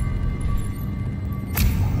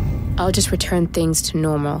 I'll just return things to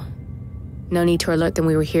normal. No need to alert them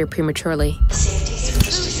we were here prematurely.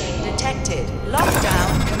 Intrusion detected.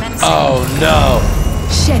 Lockdown commencing. Oh no!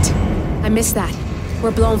 Shit! I missed that. We're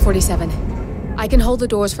blown, 47. I can hold the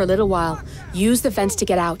doors for a little while. Use the vents to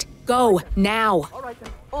get out. Go, now!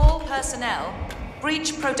 All personnel,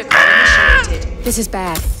 breach protocol initiated. This is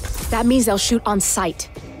bad. That means they'll shoot on sight.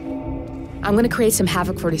 I'm gonna create some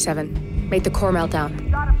havoc, 47. Make the core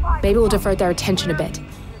meltdown. Maybe we'll divert their attention a bit.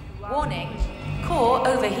 Warning, core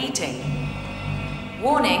overheating.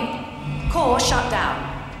 Warning, core shut down.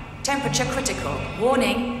 Temperature critical.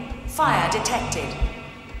 Warning, fire detected.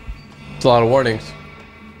 It's a lot of warnings.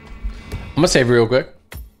 I'm gonna save real quick.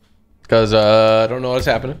 Because I don't know what's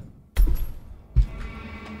happening.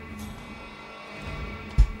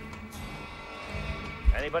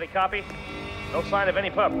 Anybody copy? No sign of any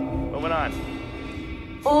pup. Moving on.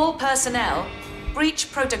 All personnel, breach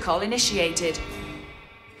protocol initiated.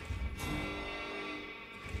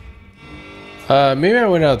 Maybe I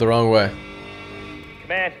went out the wrong way.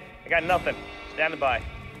 Command, I got nothing. Standing by.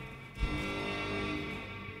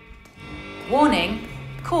 Warning,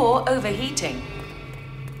 core overheating.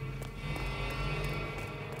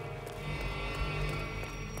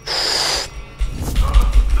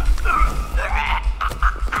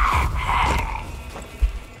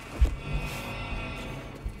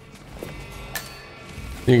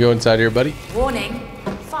 You can go inside here, buddy. Warning,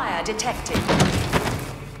 fire detected.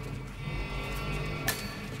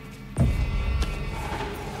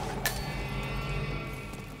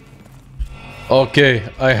 Okay,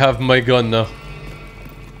 I have my gun now.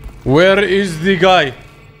 Where is the guy?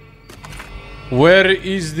 Where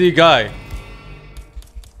is the guy?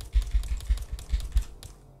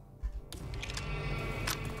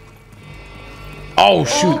 Oh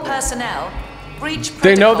shoot. All personnel, breach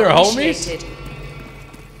They know they're protocol homies? initiated.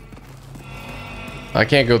 I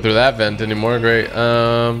can't go through that vent anymore. Great.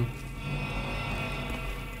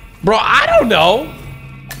 Bro, I don't know.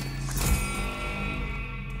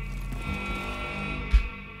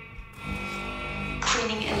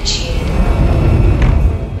 Cleaning initiated.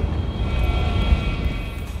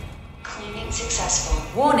 Cleaning successful.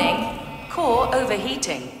 Warning, core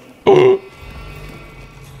overheating.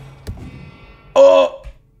 Oh,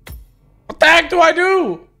 what the heck do I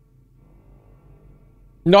do?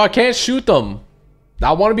 No, I can't shoot them.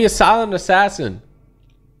 I want to be a silent assassin.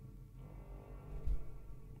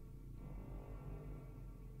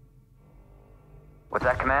 What's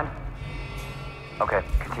that, command? Okay,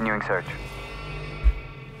 continuing search.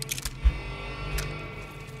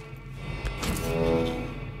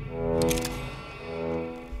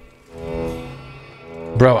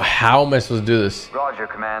 Bro, how am I supposed to do this? Roger,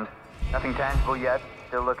 command. Nothing tangible yet.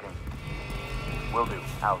 Still looking. Will do.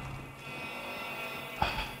 Out.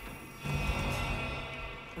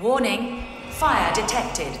 Warning, fire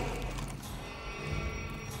detected.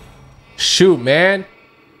 Shoot, man.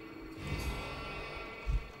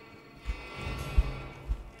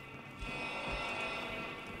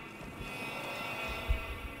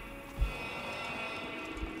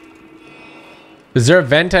 Is there a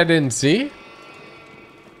vent I didn't see?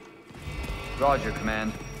 Roger,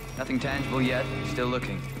 command. Nothing tangible yet. Still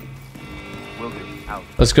looking. Will do. Out.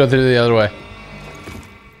 Let's go through the other way.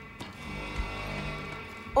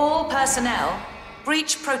 All personnel,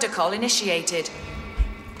 breach protocol initiated.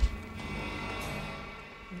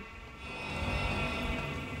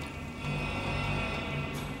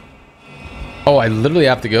 Oh, I literally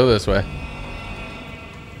have to go this way.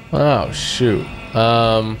 Oh, shoot.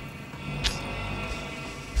 No,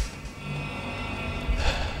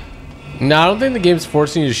 I don't think the game's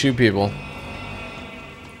forcing you to shoot people.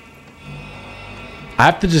 I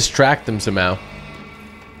have to distract them somehow.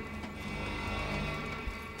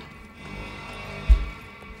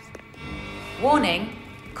 Warning,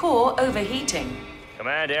 core overheating.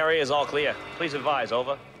 Command area is all clear. Please advise,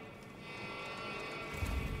 over.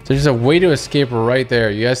 There's a way to escape right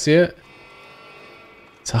there. You guys see it?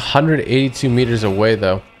 It's 182 meters away,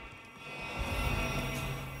 though.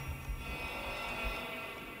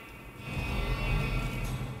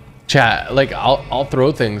 Chat, like, I'll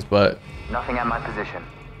throw things, but... Nothing at my position.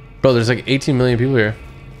 Bro, there's like 18 million people here.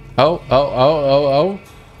 Oh.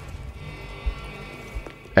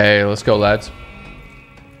 Hey, let's go, lads.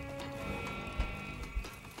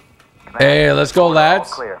 Command, Hey, let's go, lads.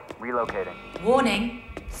 All clear. Relocating. Warning,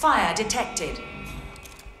 fire detected.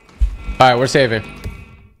 Alright, we're saving.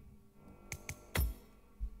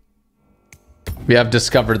 We have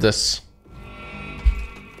discovered this.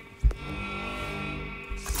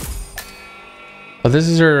 Oh, this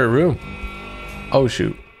is her room. Oh,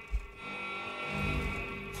 shoot.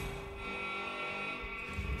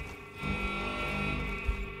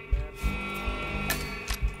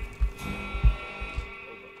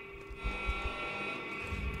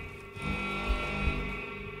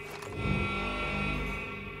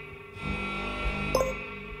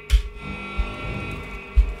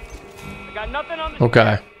 I got nothing on the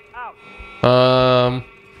Okay.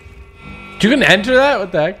 You can enter that?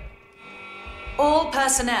 What the heck? All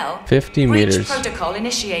personnel. 50 breach meters. protocol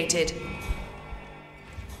initiated.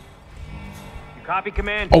 You copy,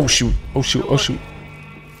 command? Oh shoot. Oh shoot. Oh shoot.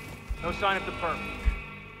 No sign of the perp.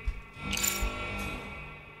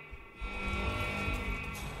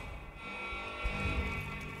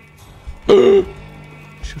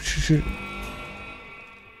 Shoot.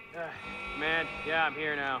 Man, yeah, I'm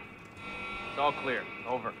here now. It's all clear.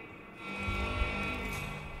 Over.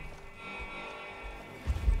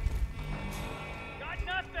 Got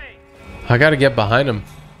nothing. I gotta get behind him.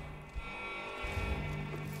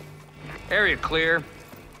 Area clear.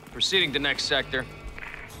 Proceeding to next sector.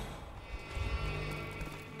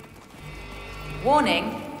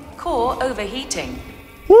 Warning, core overheating.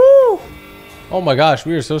 Woo! Oh my gosh,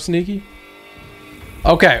 we are so sneaky.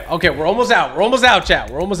 Okay, we're almost out. We're almost out, chat.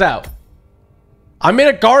 We're almost out. I'm in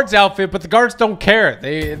a guard's outfit, but the guards don't care.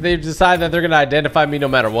 They decide that they're gonna identify me no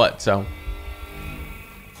matter what, so.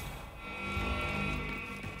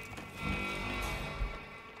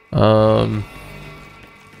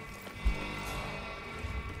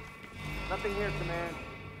 Nothing here, command.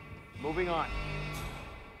 Moving on.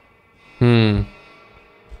 There's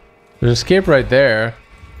an escape right there.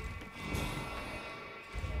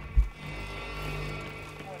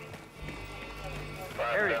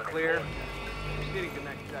 Area clear. Proceeding to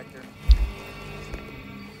next sector.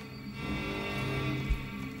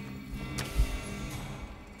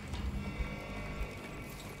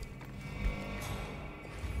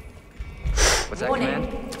 What's that, Warning,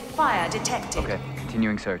 command? fire detected. Okay,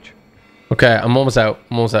 continuing search. Okay, I'm almost out.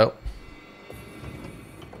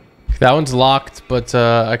 That one's locked, but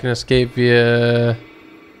I can escape via...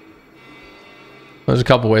 There's a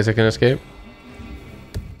couple ways I can escape.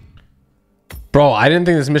 Bro, I didn't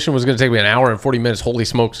think this mission was going to take me an hour and 40 minutes. Holy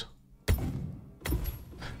smokes.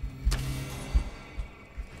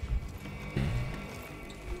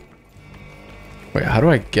 Wait, how do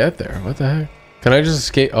I get there? What the heck? Can I just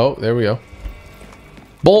escape? Oh, there we go.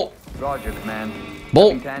 Bolt. Roger, command.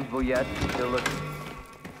 Bolt. Nothing tangible yet. Still looking.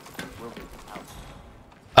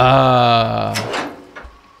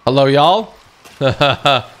 Hello, y'all.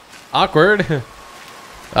 Awkward.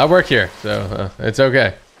 I work here, so it's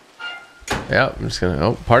okay. Yeah, I'm just gonna.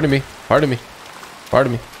 Oh, pardon me. Oh,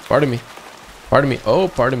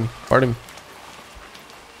 pardon me.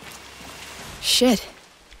 Shit.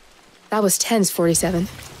 That was 10's 47.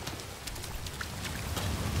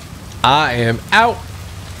 I am out.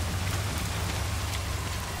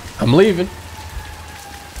 I'm leaving.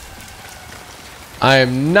 I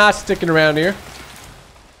am not sticking around here.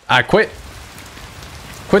 I quit.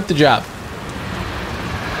 Quit the job.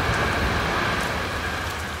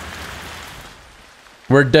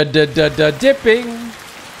 We're dipping.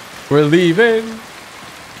 We're leaving.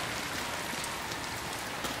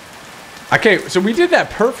 Okay, so we did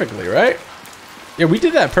that perfectly, right? Yeah, we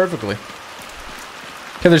did that perfectly.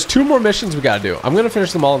 Okay, there's 2 more missions we gotta do. I'm gonna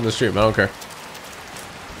finish them all in the stream. I don't care.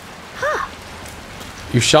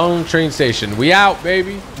 Yushang train station. We out,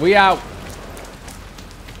 baby. We out.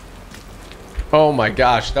 Oh my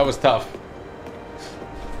gosh, that was tough.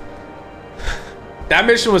 That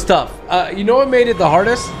mission was tough. You know what made it the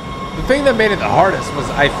hardest? The thing that made it the hardest was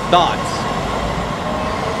I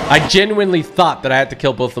genuinely thought that I had to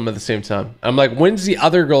kill both of them at the same time. I'm like, when's the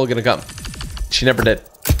other girl gonna come? She never did.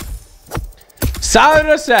 Silent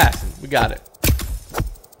assassin. We got it.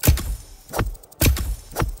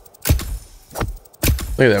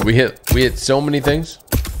 Look at that. We hit so many things.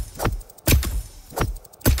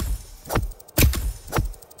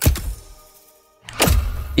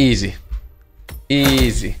 Easy.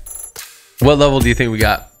 What level do you think we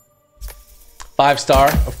got? 5-star,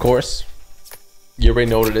 of course. You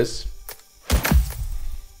already know what it is.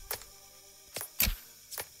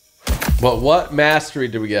 But what mastery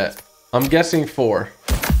did we get? I'm guessing 4.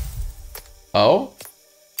 Oh?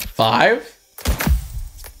 5?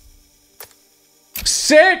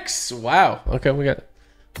 6! Wow. Okay, we got it.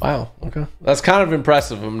 Wow. Okay. That's kind of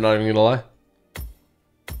impressive, I'm not even gonna lie.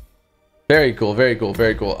 Very cool.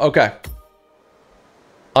 Okay.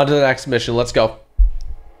 On to the next mission. Let's go.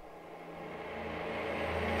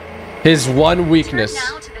 His one weakness.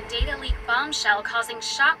 Turn now to the data leak bombshell causing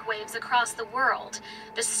shockwaves across the world.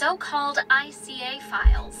 The so-called ICA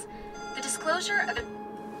files. The disclosure of...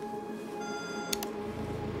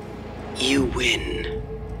 You win.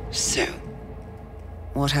 So,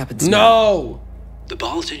 what happens now? No! The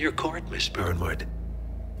ball's in your court, Miss Burnwood.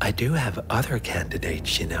 I do have other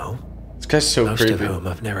candidates, you know. This guy's so Most creepy. of whom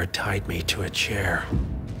have never tied me to a chair.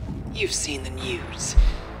 You've seen the news.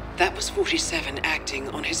 That was 47 acting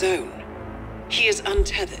on his own. He is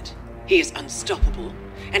untethered. He is unstoppable.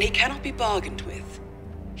 And he cannot be bargained with.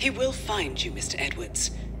 He will find you, Mr.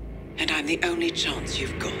 Edwards. And I'm the only chance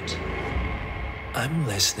you've got. I'm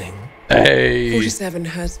listening. Hey. 47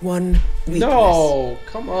 has one weakness. No,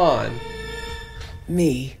 come on.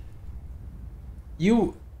 Me.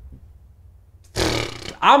 You...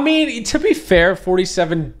 I mean, to be fair,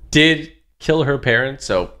 47 did kill her parents,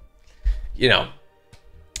 so, you know,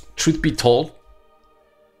 truth be told,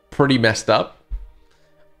 pretty messed up.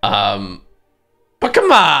 But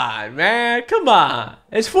come on, man, come on.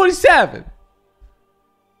 It's 47.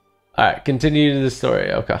 All right, continue to the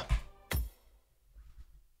story. Okay.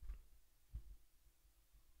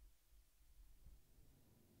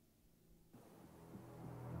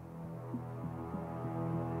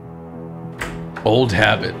 Old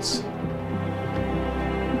habits.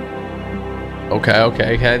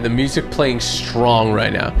 Okay. The music playing strong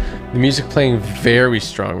right now. The music playing very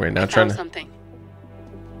strong right now. Trying to. Something.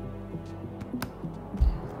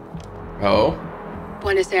 Oh.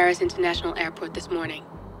 Buenos Aires International Airport this morning.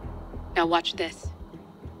 Now watch this.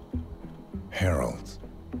 Heralds.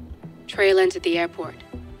 Trail ends at the airport,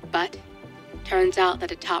 but turns out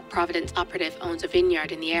that a top Providence operative owns a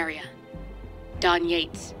vineyard in the area. Don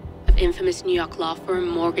Yates, of infamous New York law firm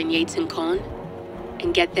Morgan Yates & Cohn.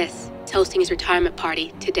 And get this, he's hosting his retirement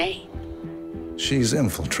party today. She's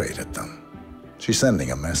infiltrated them. She's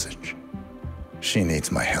sending a message. She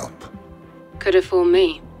needs my help. Could have fooled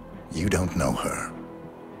me. You don't know her.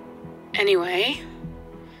 Anyway,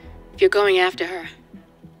 if you're going after her,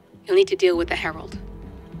 you'll need to deal with the Herald.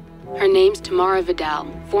 Her name's Tamara Vidal,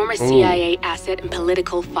 former CIA asset and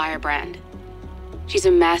political firebrand. She's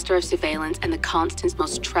a master of surveillance and the Constant's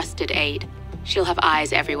most trusted aide. She'll have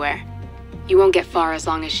eyes everywhere. You won't get far as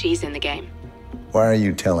long as she's in the game. Why are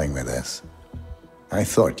you telling me this? I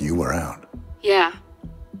thought you were out. Yeah.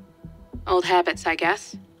 Old habits, I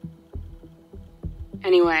guess.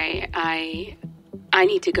 Anyway, I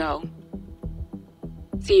need to go.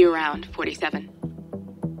 See you around, 47.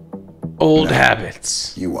 Old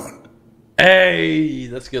habits. You won't. Hey,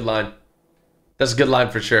 that's a good line. That's a good line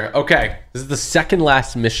for sure. Okay, this is the second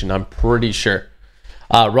last mission, I'm pretty sure.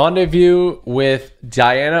 Rendezvous with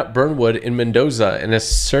Diana Burnwood in Mendoza and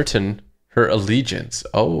ascertain her allegiance.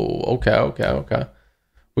 Oh, okay.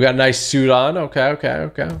 We got a nice suit on. Okay.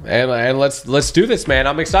 And let's do this, man.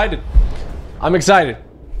 I'm excited.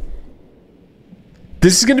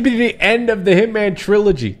 This is going to be the end of the Hitman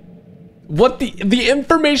trilogy. What the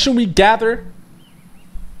information we gather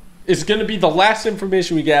is going to be the last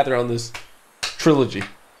information we gather on this trilogy.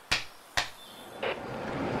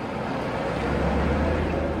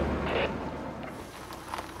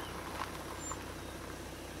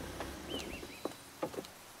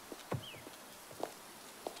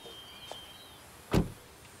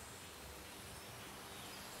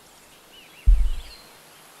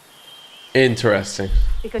 Interesting.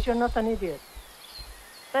 Because you're not an idiot.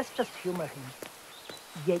 Let's just humor him.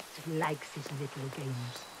 Yates likes his little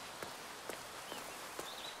games.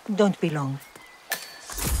 Don't be long.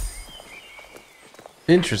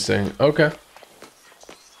 Interesting. Okay.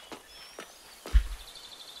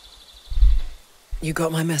 You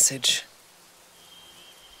got my message.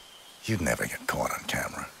 You'd never get caught on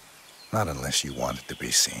camera. Not unless you wanted to be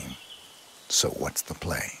seen. So what's the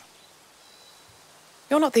play?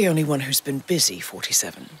 You're not the only one who's been busy,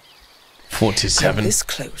 47. 47. I'm this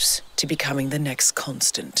close to becoming the next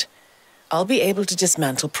Constant. I'll be able to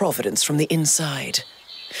dismantle Providence from the inside.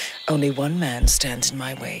 Only one man stands in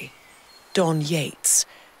my way. Don Yates.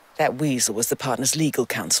 That weasel was the partner's legal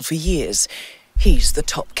counsel for years. He's the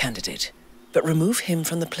top candidate. But remove him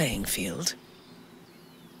from the playing field.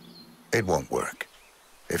 It won't work.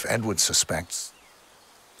 If Edward suspects...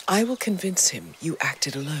 I will convince him you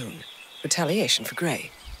acted alone. Retaliation for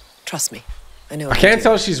Grey. Trust me. I know. I can't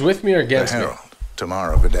tell if she's with me or against me.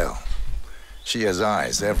 Tamara Vidal. She has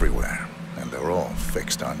eyes everywhere, and they're all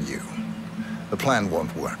fixed on you. The plan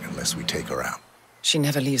won't work unless we take her out. She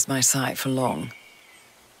never leaves my side for long.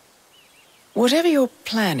 Whatever your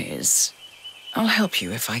plan is, I'll help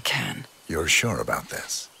you if I can. You're sure about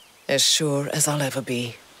this? As sure as I'll ever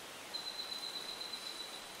be.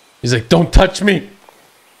 He's like, don't touch me!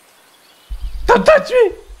 Don't touch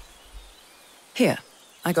me! Here,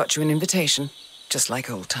 I got you an invitation, just like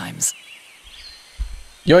old times.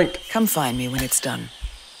 Yoink. Come find me when it's done.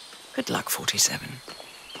 Good luck, 47.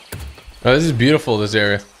 Oh, this is beautiful, this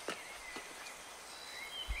area.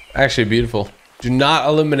 Actually beautiful. Do not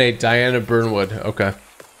eliminate Diana Burnwood. Okay.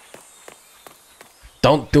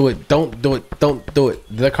 Don't do it. Don't do it. Don't do it.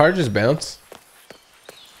 Did the car just bounce?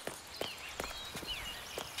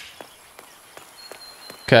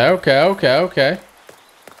 Okay.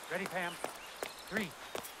 Ready, Pam? 3,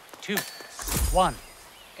 2, 1,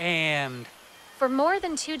 and... For more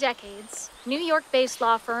than 2 decades, New York-based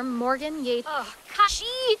law firm Morgan Yates... Oh,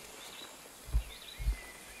 she...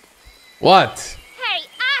 What? Hey,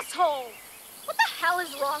 asshole! What the hell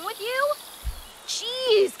is wrong with you?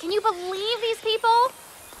 Jeez, can you believe these people?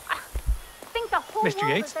 I think the whole Mr.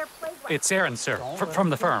 world Yates? is their playground. It's Aaron, sir, from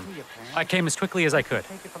the firm. I came as quickly as I could.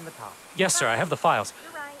 Yes, sir, I have the files.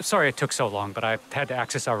 Sorry it took so long, but I had to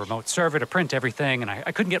access our remote server to print everything, and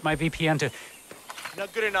I couldn't get my VPN to...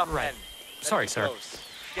 Not good enough, right. man. Sorry, sir.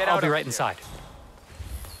 Get I'll out be of right here. inside.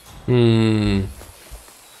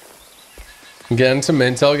 Getting some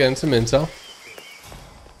intel.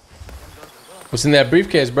 What's in that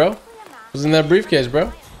briefcase, bro? What's in that briefcase,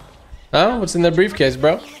 bro? Huh? What's in that briefcase,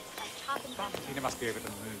 bro? Tina must be able to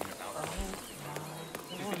move about.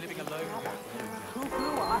 She's been living alone.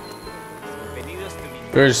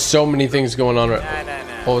 There's so many things going on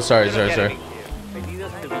right. Oh, sorry.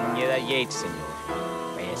 Venidos to Viñeda Yates,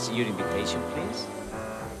 señor. May I see your invitation, please?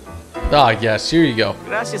 Ah, yes. Here you go.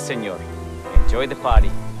 Gracias, señor. Enjoy the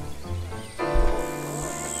party.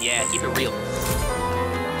 Yeah, keep it real.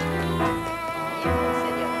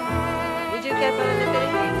 Would you care for a little?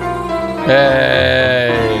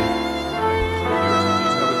 Hey.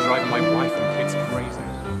 I would drive my wife and kids crazy.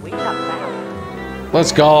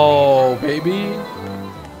 Let's go, baby.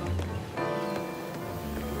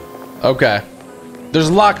 Okay. There's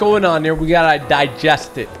a lot going on here. We gotta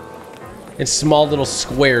digest it in small little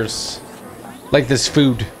squares, like this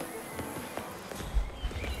food.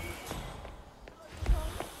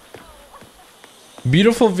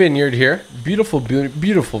 Beautiful vineyard here. Beautiful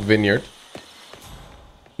vineyard.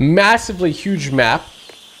 Massively huge map.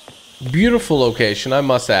 Beautiful location, I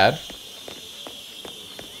must add.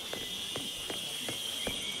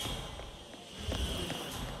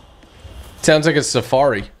 Sounds like a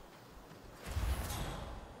safari.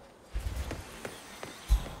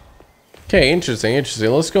 Okay, interesting.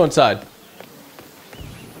 Let's go inside.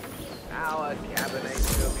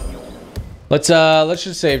 Let's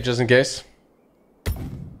just save just in case.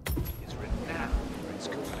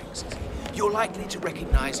 You're likely to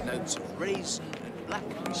recognize notes of raisin and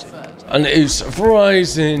blackberries first. An ounce of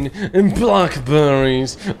raisin and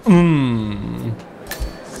blackberries.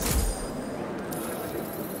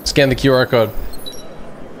 Scan the QR code.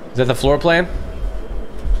 Is that the floor plan?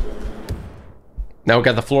 Now we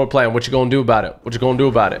got the floor plan. What you gonna do about it?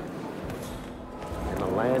 In the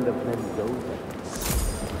land of Mendoza.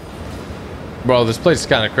 Bro, this place is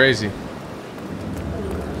kind of crazy.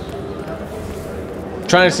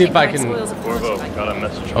 Trying to see if I can... Corvo, got a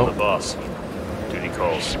message from the boss. Duty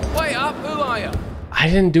calls. Wait up, who are you? I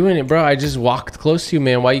didn't do anything, bro. I just walked close to you,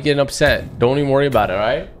 man. Why you getting upset? Don't even worry about it,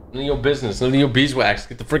 alright? None of your business. None of your beeswax.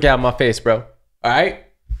 Get the frick out of my face, bro. Alright?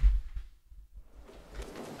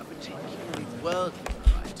 A particularly worldly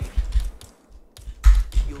variety.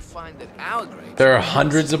 You'll find that our grapes... There are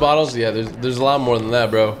hundreds of bottles? Yeah, there's a lot more than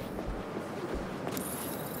that, bro.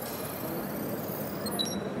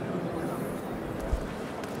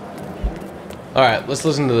 Alright, let's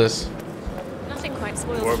listen to this. Nothing quite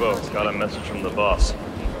spoils. Corvo, got a message from the boss.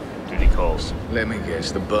 Duty calls. Let me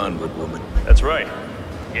guess, the Burnwood woman. That's right.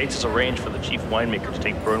 Yates has arranged for the chief winemaker to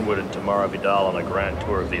take Burnwood and Tamara Vidal on a grand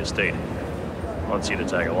tour of the estate. Wants you to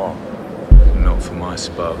tag along. Not for my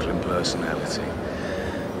sparkling personality.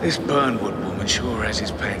 This Burnwood woman sure has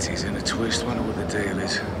his panties in a twist. Wonder what the deal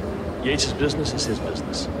is. Yates' business is his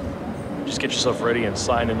business. Just get yourself ready and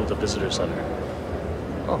sign into the visitor center.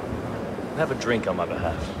 Oh, have a drink on my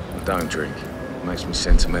behalf. Don't drink. Makes me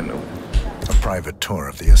sentimental. A private tour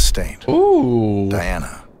of the estate. Ooh.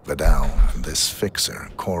 Diana, Vidal, and this fixer,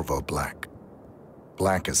 Corvo Black.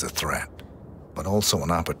 Black is a threat, but also an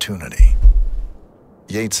opportunity.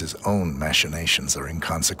 Yates's own machinations are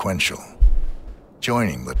inconsequential.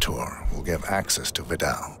 Joining the tour will give access to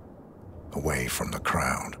Vidal, away from the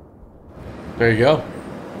crowd. There you go.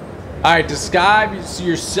 Alright, disguise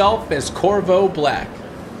yourself as Corvo Black.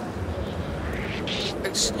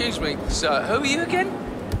 Excuse me, sir. Who are you again?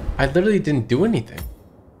 I literally didn't do anything.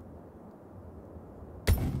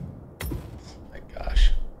 Oh my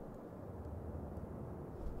gosh.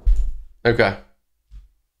 Okay.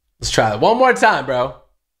 Let's try it one more time, bro.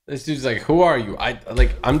 This dude's like, who are you?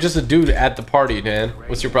 I'm just a dude at the party, man.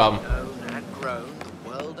 What's your problem? And grown the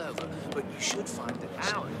world over, but you should find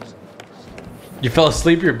that ours. You fell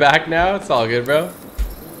asleep, you're back now? It's all good, bro.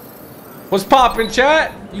 What's poppin',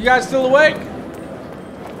 chat? You guys still awake?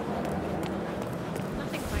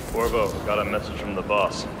 Corvo, got a message from the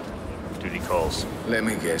boss. Duty calls. Let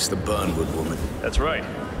me guess, the Burnwood woman. That's right.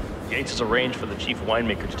 Yates has arranged for the chief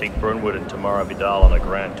winemaker to take Burnwood and Tamara Vidal on a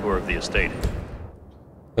grand tour of the estate.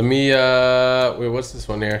 Let me, wait, what's this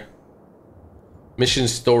one here? Mission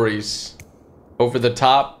stories. Over the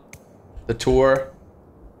top, the tour,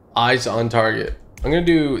 eyes on target. I'm gonna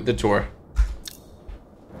do the tour.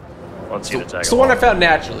 It's the one I found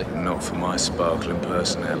naturally. Not for my sparkling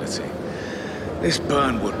personality. This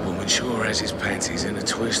Burnwood woman sure has his panties in a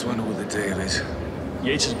twist. Wonder what the deal is.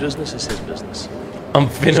 Yates' business is his business. I'm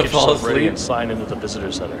finna fall asleep. Ready and sign into the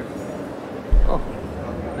visitor center. Oh,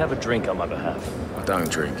 have a drink on my behalf. I don't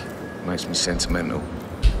drink. Makes me sentimental.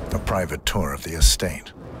 A private tour of the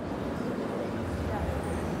estate.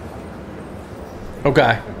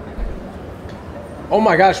 Okay. Oh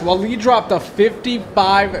my gosh, well, Lee dropped a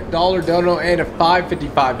 $55 dono and a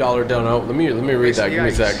 $555 dono. Let me read that. Give me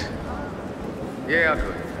a sec. Yeah, I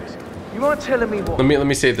could. You aren't telling me what... Let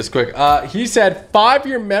me say this quick. He said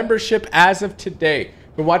 5-year membership as of today.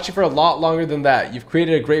 Been watching for a lot longer than that. You've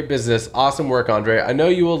created a great business. Awesome work, Andre. I know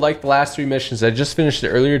you will like the last 3 missions. I just finished it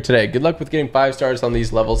earlier today. Good luck with getting 5 stars on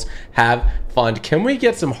these levels. Have fun. Can we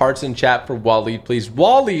get some hearts in chat for Waleed, please?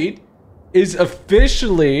 Waleed is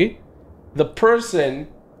officially the person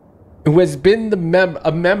who has been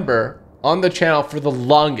a member on the channel for the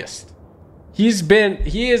longest. He is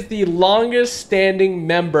the longest standing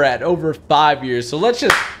member at over 5 years. So let's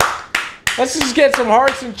just get some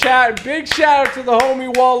hearts in chat. Big shout out to the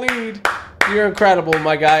homie Waleed. You're incredible,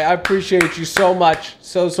 my guy. I appreciate you so much.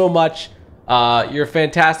 So much. You're a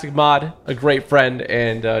fantastic mod, a great friend,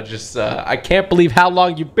 and I can't believe how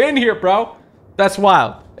long you've been here, bro. That's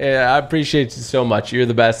wild. I appreciate you so much. You're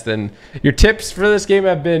the best, and your tips for this game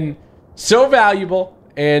have been so valuable.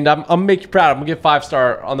 And I'm gonna make you proud. I'm gonna get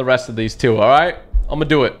 5-star on the rest of these too. All right, I'm gonna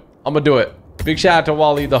do it. Big shout out to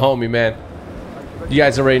Waleed, the homie, man. You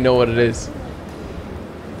guys already know what it is.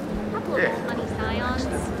 Yeah.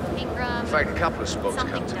 In fact, a couple of spots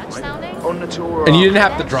come to mind. On the tour. And you didn't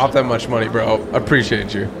have to drop that much money, bro. I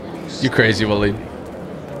appreciate you. You crazy, Waleed.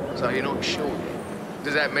 So you're not sure?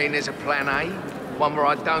 Does that mean there's a plan A? One where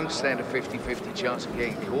I don't stand a 50-50 chance of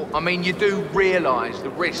getting caught? I mean, you do realise the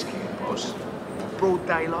risk here, boss. Broad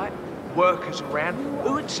daylight, workers around.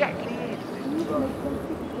 Who exactly is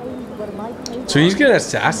it? So he's gonna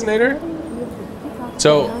assassinate her?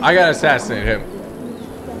 So I gotta assassinate him.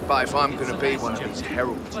 But if I'm gonna be one of these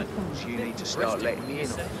heralds, you need to start letting me in.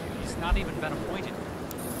 He's not even been appointed.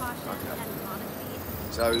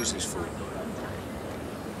 So who's this for?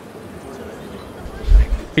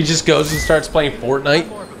 He just goes and starts playing Fortnite.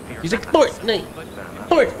 He's like, Fortnite.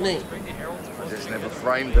 I just never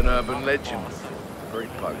framed an urban legend. Very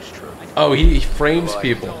close, true. Oh, he frames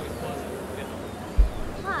people.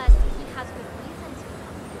 Plus, he has good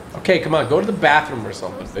reasons. Okay, come on, go to the bathroom or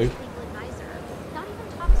something, dude. Not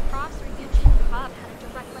even Top's profs or Eugene Cobb had a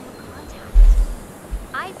direct line of contact.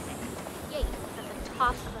 I picked Yates at the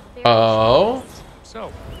top of a very Oh.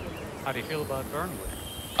 So, how do you feel about Burnwood?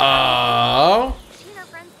 Oh. She and her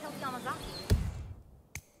friends killed Yamazaki.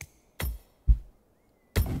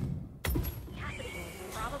 Cassidy,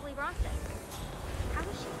 probably Bronson. How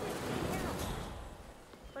does she fit in?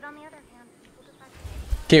 But on the other hand, people decide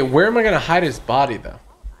to... Okay, where am I gonna hide his body though?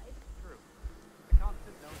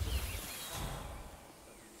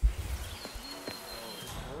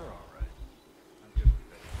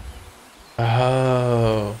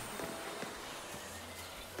 Oh.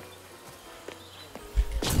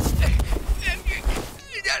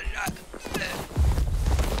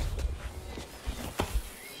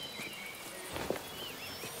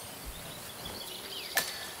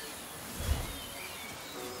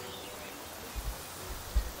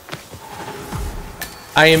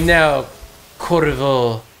 I am now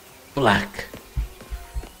Corvo Black.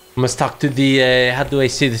 I must talk to the, how do I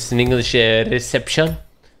say this in English, reception?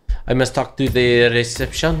 I must talk to the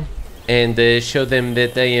reception and show them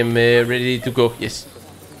that I am ready to go. Yes.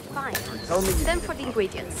 Fine. Send for the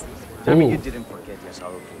ingredients. Tell me you didn't forget the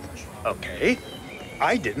asado torch. Okay.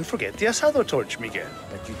 I didn't forget the asado torch, Miguel.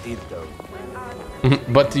 But you did, though.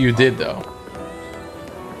 But you did, though.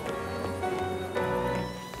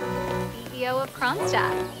 CEO of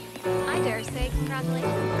Kronstadt. I dare say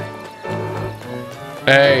congratulations.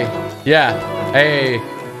 Hey, yeah, hey,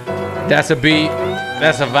 that's a beat,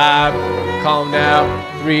 that's a vibe. Calm down,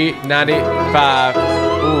 395.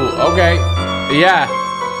 Ooh, okay, yeah.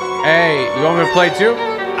 Hey, you want me to play too?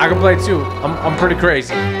 I can play too. I'm pretty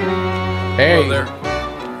crazy. Hey,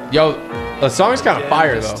 yo, the song's kind of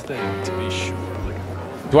fire though.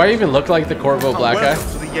 Do I even look like the Corvo Black guy?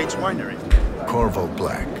 Welcome to the Yates Winery. Corvo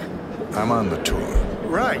Black. I'm on the tour.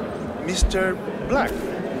 Right, Mr. Black.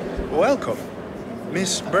 Welcome.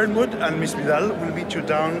 Miss Burnwood and Miss Vidal will meet you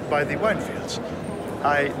down by the wine fields.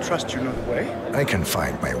 I trust you know the way. I can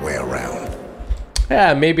find my way around.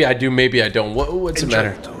 Yeah, maybe I do, maybe I don't. What's the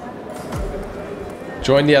matter?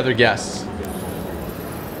 Join the other guests.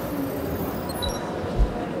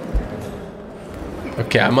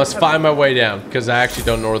 Okay, I must find my way down because I actually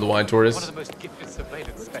don't know where the wine tour is. One of the most gifted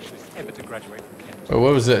surveillance specialists ever to graduate from Kent. Wait,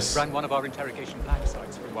 what was this? Ran one of our interrogation lab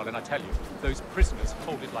sites for a while, and I tell you, those prisoners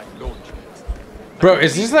folded like lawn chairs. Bro,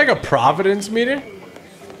 is this like a Providence meeting?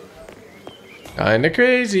 Kinda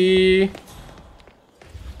crazy.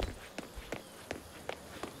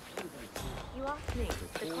 You asked me.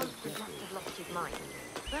 The constant must have lost his mind.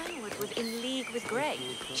 Burnwood was in league with Grey.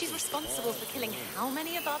 She's responsible for killing how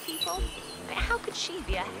many of our people? How could she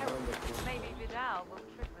be a heroine? Maybe Vidal will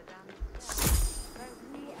trip her down.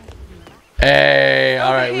 Hey,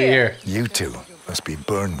 alright, we're here. You two must be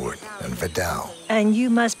Burnwood and Vidal. And you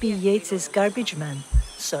must be Yates's garbage man.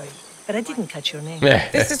 Sorry, but I didn't catch your name.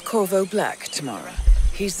 This is Corvo Black, Tamara.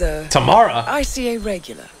 He's a... Tamara? ICA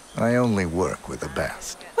regular. I only work with the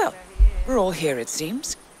best. Well, we're all here, it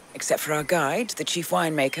seems. Except for our guide, the chief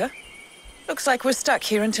winemaker. Looks like we're stuck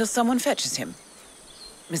here until someone fetches him.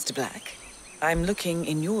 Mr. Black, I'm looking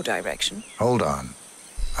in your direction. Hold on.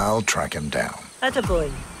 I'll track him down.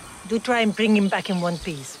 Attaboy. Do try and bring him back in one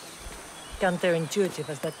piece. Counterintuitive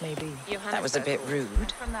as that may be. That was a bit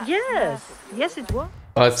rude. Yes. Yes, it was.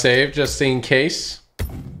 Let's save just in case.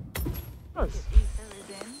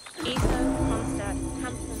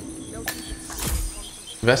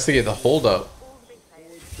 Investigate the holdup.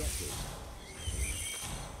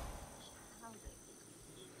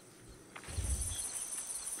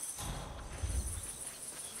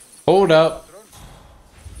 Hold up.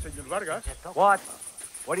 Senor Vargas? What?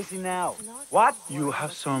 What is he now? What? You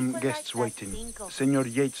have some guests waiting. Senor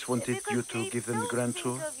Yates wanted you to give them the grand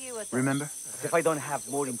tour. Remember? If I don't have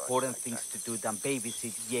more important things to do than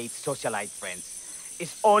babysit Yates' socialite friends.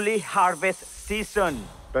 It's only harvest season.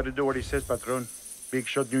 Better do what he says, Patron. Big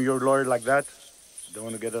shot New York lawyer like that. Don't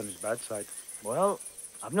want to get on his bad side. Well,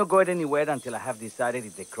 I'm not going anywhere until I have decided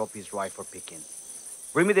if the crop is right for picking.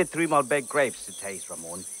 Bring me the 3 Malbec grapes to taste,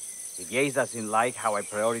 Ramon. If Yates doesn't like how I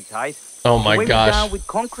prioritize... Oh my gosh. With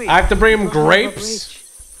concrete. I have to bring him grapes?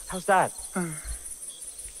 How's that?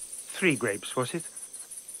 3 grapes, was it?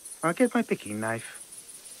 I'll get my picking knife.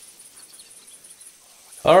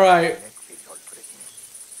 Alright.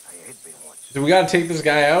 Do we gotta take this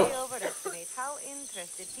guy out? How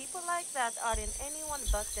interested people like that are in anyone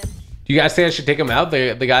but them. Do you guys think I should take him out?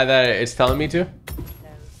 The guy that it's telling me to?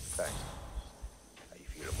 Thanks. I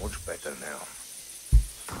feel much better now.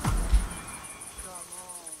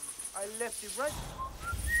 I left it right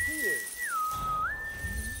here.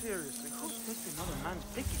 Seriously, who takes another man's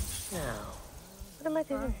pickings? Now, what am I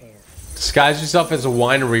doing here? Disguise yourself as a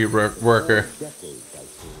winery worker.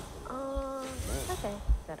 Okay.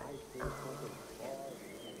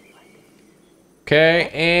 Okay,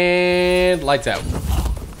 and lights out.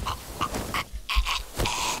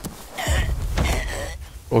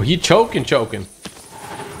 Oh, he choking. Now,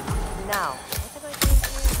 what am I doing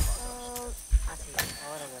here?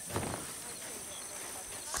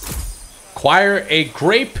 Acquire a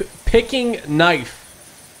grape picking knife.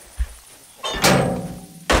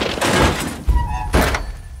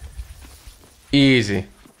 Easy.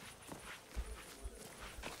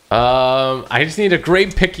 I just need a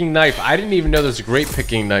grape picking knife. I didn't even know there's a grape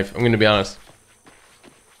picking knife. I'm gonna be honest.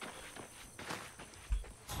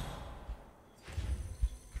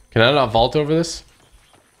 Can I not vault over this?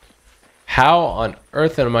 How on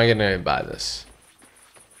earth am I gonna buy this?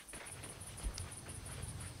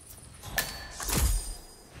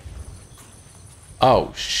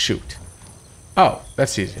 Oh shoot. Oh,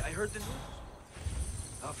 that's easy. I heard the news.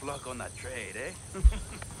 Tough luck on that trade, eh?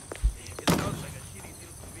 It sounds like a shitty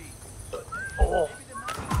deal to me. Oh.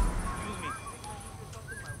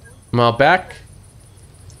 Malbec,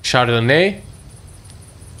 Chardonnay,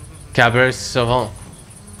 Cabernet Sauvignon.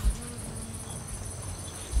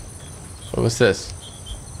 What was this?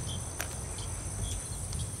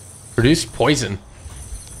 Produce poison.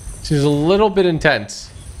 Seems a little bit intense.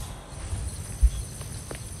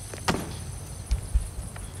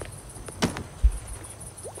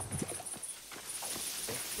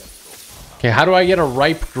 Okay, how do I get a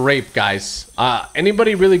ripe grape, guys?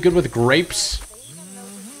 Anybody really good with grapes?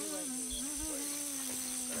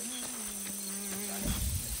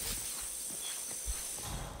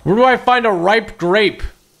 Where do I find a ripe grape?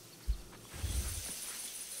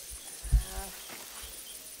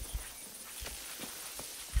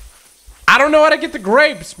 I don't know how to get the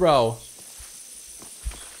grapes, bro.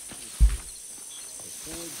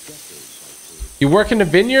 You work in the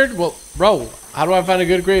vineyard? Well, bro, how do I find a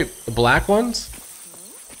good grape? The black ones?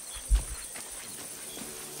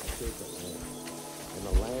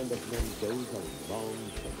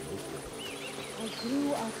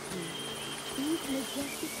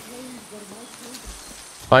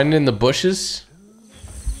 Find it in the bushes?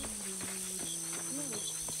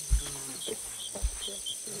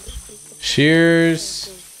 Cheers.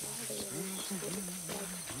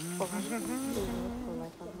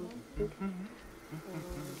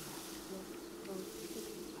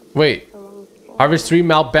 Wait. Harvest 3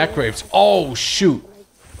 Malbec grapes. Oh, shoot.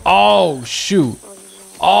 Oh, shoot.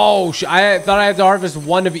 Oh, I thought I had to harvest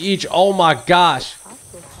 1 of each. Oh, my gosh.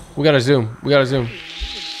 We gotta zoom. We gotta zoom.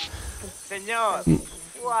 Senor,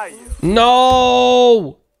 who are you?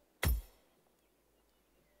 No!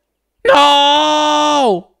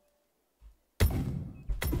 No!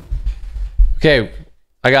 Okay.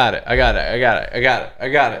 I got it. I got it. I got it. I got it. I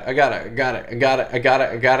got it. I got it. I got it. I got it. I got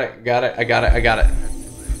it. I got it. I got it. I got it. I got it.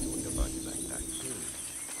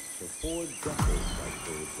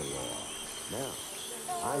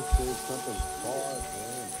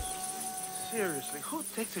 Seriously, who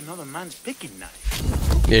takes another man's picking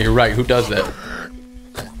knife? Yeah, you're right. Who does that?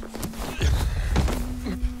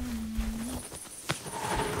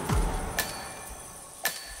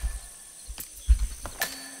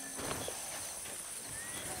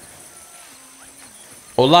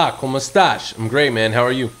 Hola, ¿cómo estás? I'm great, man. How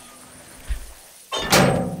are you?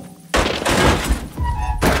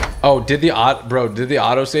 Oh, did the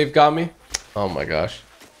autosave got me? Oh my gosh.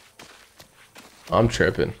 I'm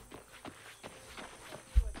tripping.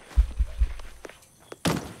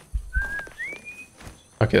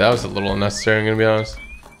 Okay, that was a little unnecessary, I'm gonna be honest.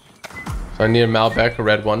 So I need a Malbec, a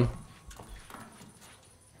red one.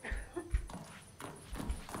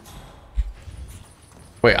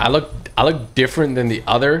 Wait, I look different than the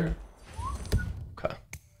other? Okay.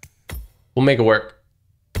 We'll make it work.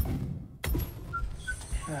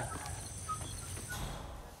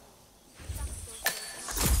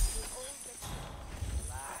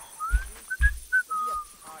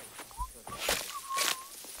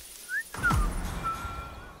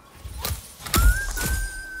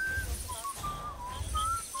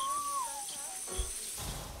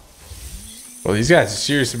 Well, these guys are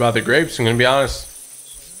serious about the grapes, I'm gonna be honest.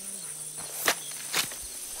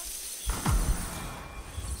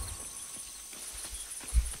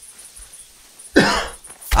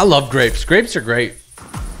 I love grapes. Grapes are great.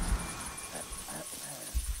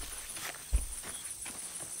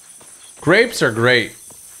 Grapes are great.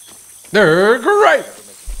 They're great.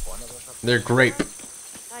 They're grape.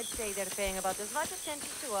 I'd say they're paying about as much attention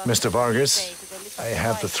to us. Mr. Vargas, I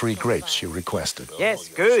have the 3 grapes you requested. Yes,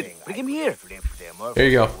 good. Bring him here. Here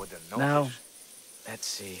you go. Now, let's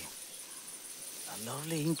see. A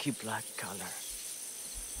lovely inky black color.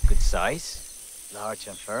 Good size, large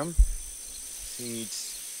and firm. Seeds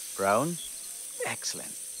brown, excellent.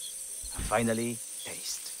 And finally,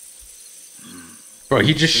 taste. Bro,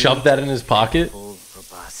 he just shoved that in his pocket? Full,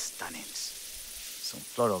 robust tannins. Some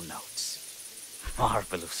floral notes.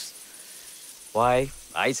 Marvelous. Why,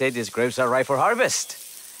 I say these grapes are ripe for harvest.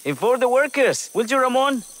 Inform the workers, will you,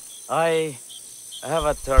 Ramon? I have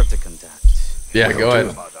a third to conduct. Yeah, go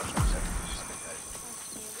ahead.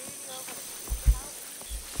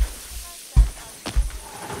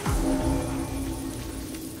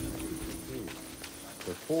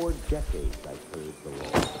 For 4 decades, I paved the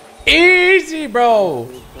law. Easy, bro.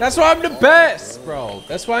 That's why I'm the best, bro.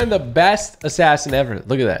 That's why I'm the best assassin ever.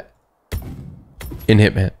 Look at that. In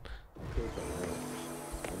Hitman.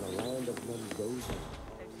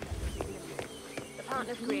 The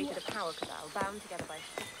partners created a power cabal bound together by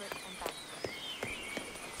secret and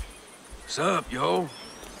What's up, yo?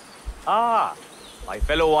 Ah, my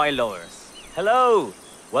fellow wine lovers. Hello.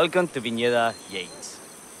 Welcome to Viñeda Yates.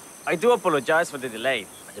 I do apologize for the delay.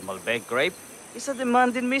 The Malbec grape is a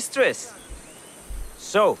demanding mistress.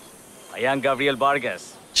 So, I am Gabriel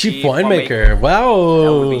Vargas, Chief winemaker. Wow. I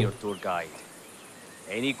will be your tour guide.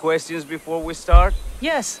 Any questions before we start?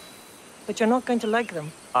 Yes, but you're not going to like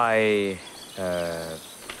them. We're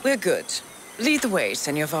good. Lead the way,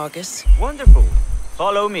 Senor Vargas. Wonderful.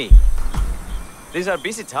 Follow me. These are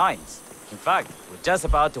busy times. In fact, we're just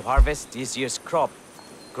about to harvest this year's crop.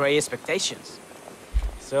 Great expectations.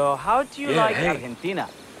 So, how do you like Argentina?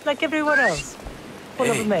 Like everywhere else.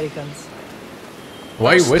 Full of Americans.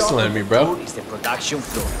 Why are you whistling at me, bro? Is the production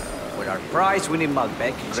floor, where our prize-winning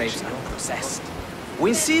Malbec grapes are processed.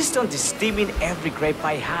 We insist on steaming every grape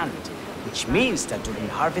by hand, which means that during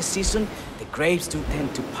harvest season, the grapes do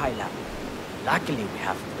tend to pile up. Luckily, we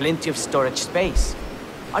have plenty of storage space.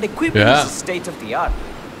 Our equipment is state-of-the-art,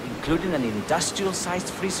 including an industrial-sized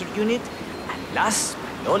freezer unit, and last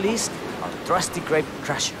but not least, our trusty grape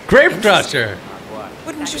crusher. Grape crusher.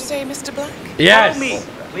 Wouldn't you say, Mr. Black? Yes. Show me,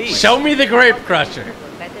 please. Show me the grape crusher.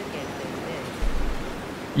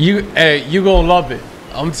 You gonna love it.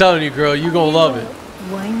 I'm telling you, girl, you gonna love it.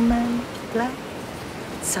 Wine man, Black?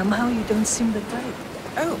 Somehow you don't seem the type.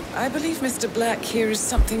 Oh, I believe Mr. Black here is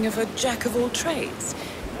something of a jack of all trades.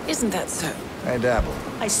 Isn't that so? I dabble.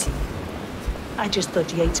 I see. I just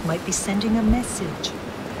thought Yates might be sending a message.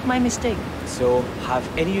 My mistake. So, have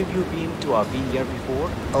any of you been to a vineyard before?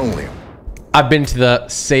 Only I've been to the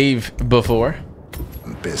save before.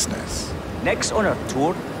 business. Next on our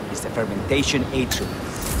tour is the fermentation atrium,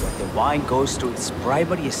 where the wine goes through its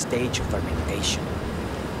primary stage of fermentation.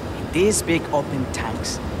 In these big open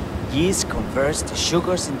tanks, yeast converts the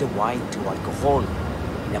sugars in the wine to alcohol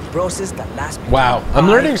in a process that lasts. Wow, I'm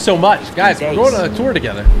learning so much. Guys, we're going on a tour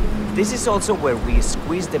together. This is also where we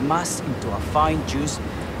squeeze the mass into a fine juice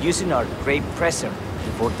using our grape presser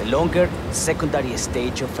before the longer secondary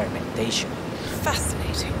stage of fermentation.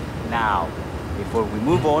 Fascinating. Now, before we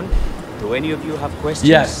move on, do any of you have questions?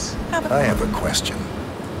 Yes. I have a question.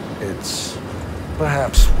 It's...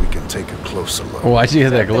 Perhaps we can take a closer look. Why'd you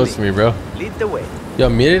get that close to me, bro? Lead the way. You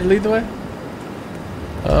want me to lead the way?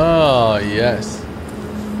 Oh, yes.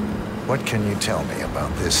 What can you tell me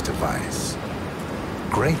about this device?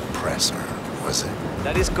 Grape presser, was it?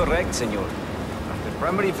 That is correct, senor. After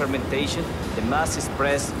primary fermentation, the mass is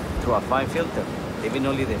pressed through a fine filter, leaving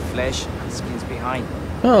only the flesh and skins behind.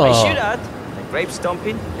 Oh. I should add, the grape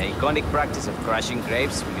stomping, the iconic practice of crushing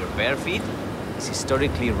grapes with your bare feet, is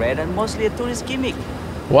historically rare and mostly a tourist gimmick.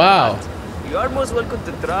 Wow. But you are most welcome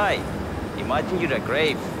to try. Imagine you're a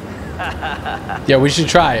grape. Yeah, we should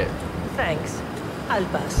try it. Thanks. I'll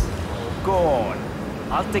pass. Go on.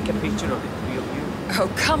 I'll take a picture of the three of you. Oh,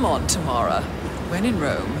 come on, Tamara. When in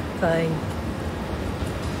Rome. Fine.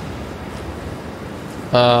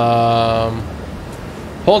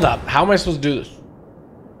 Hold up. How am I supposed to do this?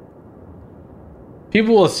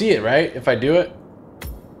 People will see it, right? If I do it?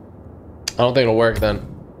 I don't think it'll work then.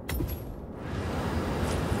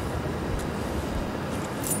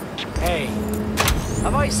 Hey,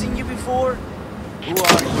 have I seen you before? Who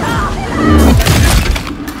are you?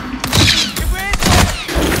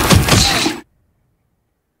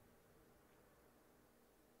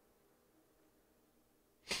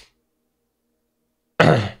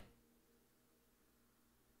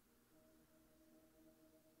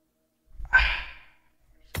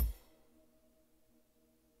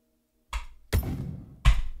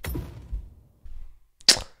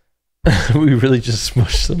 We really just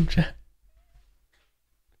smushed them, chat.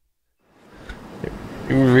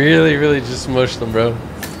 We really just smushed them, bro.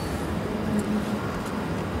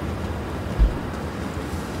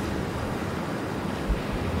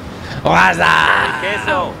 What's that?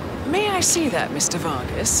 Oh, may I see that, Mr.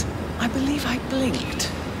 Vargas? I believe I blinked.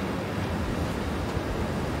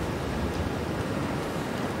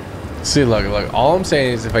 See, look. All I'm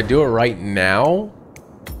saying is if I do it right now,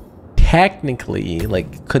 technically,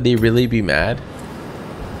 like, could they really be mad?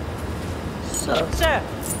 So, sir.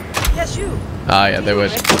 Yes, you. Ah, yeah, they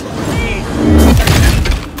would.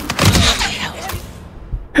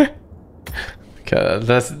 Okay,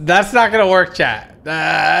 that's not gonna work, chat.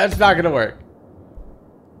 That's not gonna work.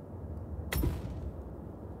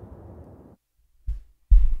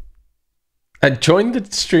 I joined the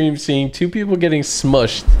stream seeing two people getting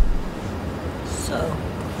smushed. So,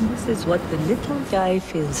 this is what the little guy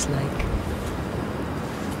feels like.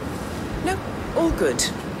 No, all good.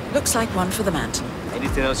 Looks like one for the mantle.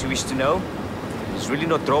 Anything else you wish to know? There's really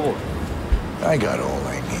no trouble. I got all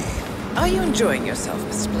I need. Are you enjoying yourself,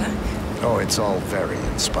 Mr. Black? Oh, it's all very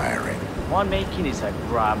inspiring. Winemaking is a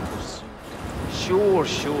grand pursuit.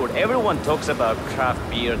 Sure. Everyone talks about craft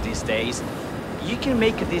beer these days. You can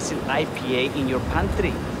make a decent IPA in your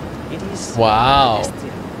pantry. It is... Wow.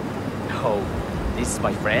 No, this,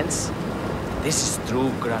 my friends, this is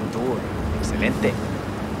true grandeur. Excelente.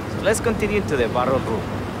 So let's continue to the barrel room.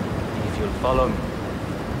 If you'll follow me.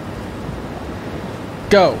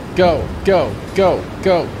 Go.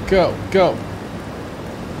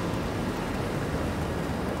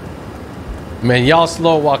 Man, y'all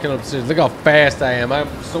slow walking upstairs. Look how fast I am. I'm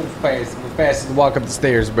so fast. I'm the fastest to walk up the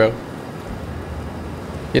stairs, bro.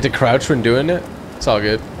 You have to crouch when doing it? It's all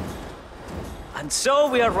good. And so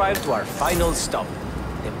we arrive to our final stop,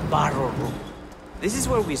 the barrel room. This is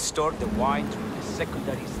where we store the wine through the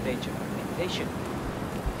secondary stage of fermentation.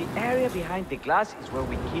 The area behind the glass is where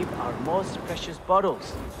we keep our most precious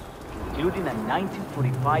bottles, including a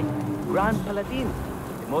 1945 Grand Paladin,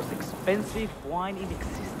 the most expensive wine in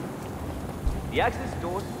existence. The access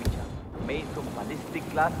doors, which made from ballistic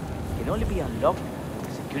glass can only be unlocked in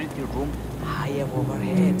a security room high above our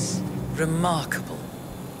heads. Remarkable.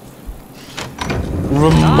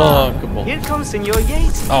 Remarkable. Here comes Senor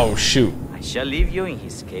Yates. Oh, shoot. I shall leave you in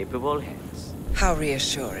his capable hands. How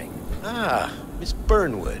reassuring. Ah, Miss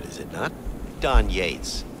Burnwood, is it not? Don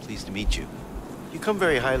Yates. Pleased to meet you. You come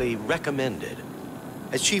very highly recommended.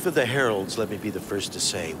 As Chief of the Heralds, let me be the first to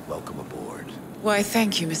say welcome aboard. Why,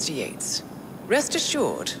 thank you, Mr. Yates. Rest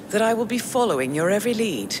assured that I will be following your every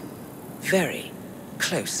lead. Very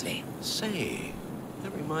closely. Say,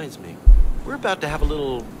 that reminds me. We're about to have a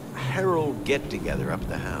little Herald get-together up at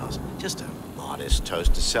the house. Just a modest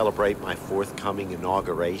toast to celebrate my forthcoming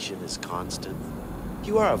inauguration as Constant.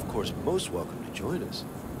 You are, of course, most welcome to join us.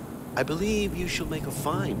 I believe you shall make a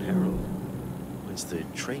fine Herald, once the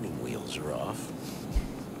training wheels are off.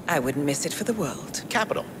 I wouldn't miss it for the world.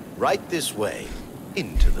 Capital. Right this way,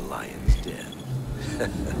 into the lion's den.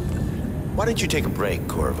 Why don't you take a break,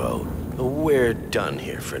 Corvo? We're done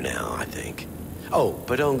here for now, I think. Oh,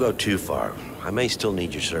 but don't go too far. I may still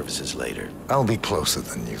need your services later. I'll be closer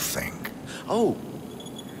than you think. Oh,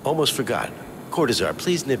 almost forgot. Cortazar,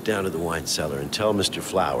 please nip down to the wine cellar and tell Mr.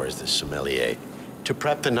 Flowers, the sommelier, to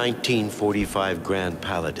prep the 1945 Grand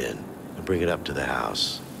Paladin and bring it up to the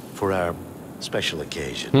house for our special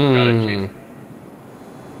occasion. Got it, Chief.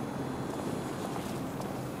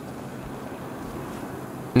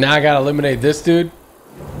 Now I gotta eliminate this dude.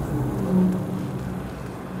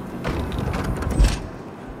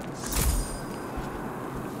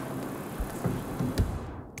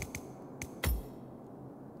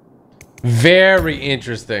 Very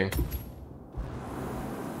interesting.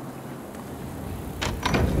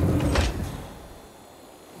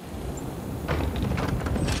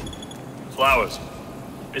 Flowers.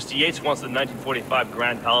 Mr. Yates wants the 1945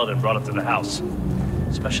 Grand Paladin brought up to the house.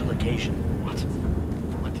 Special occasion. What?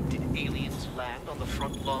 Did aliens land on the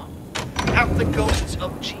front lawn? Have the ghosts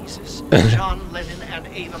of Jesus, John Lennon and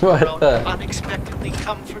Ava Perón unexpectedly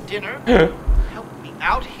come for dinner? Help me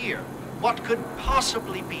out here. What could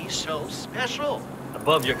possibly be so special?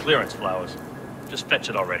 Above your clearance, Flowers. Just fetch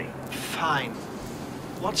it already. Fine.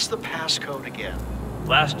 What's the passcode again?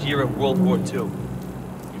 Last year of World War II.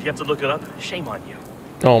 If you have to look it up, shame on you.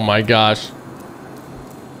 Oh my gosh.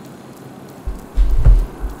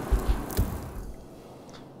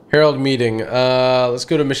 Herald meeting. Let's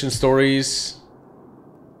go to mission stories.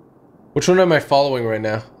 Which one am I following right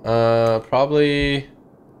now? Probably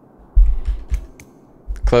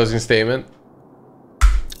closing statement.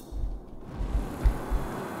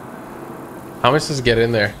 How much does it get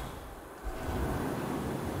in there?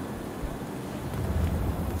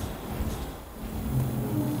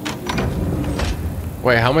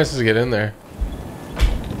 Wait, how much does it get in there?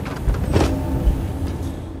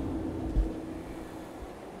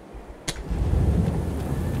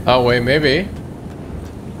 Oh wait, maybe.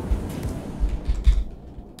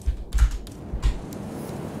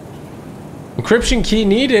 Encryption key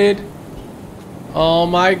needed. Oh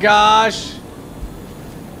my gosh.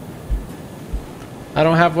 I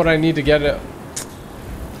don't have what I need to get it.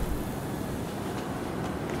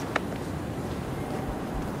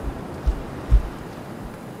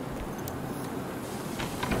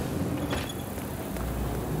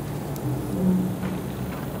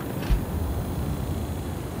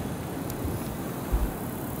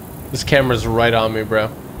 This camera's right on me, bro.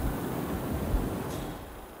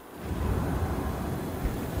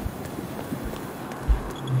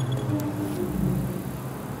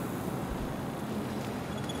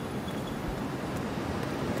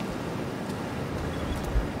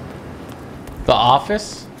 The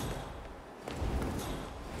office?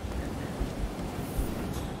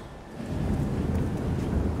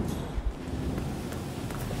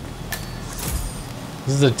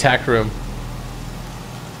 This is the tech room.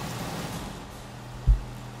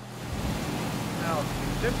 Now, the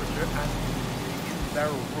temperature and humidity in the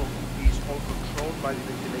barrel room is all controlled by the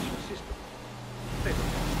ventilation system.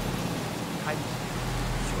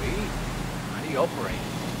 Sweet. How do you operate?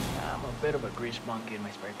 I'm a bit of a grease monkey in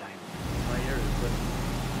my spare time. My ear is good.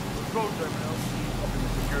 Control terminal is up in the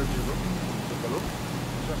security room. Take a look.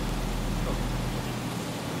 Sir. Look.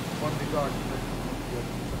 One of the guards.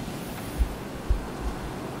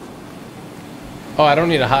 Oh, I don't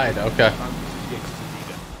need to hide. Okay.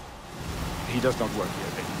 He does not work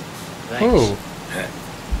here. Ooh.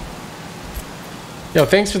 Yo,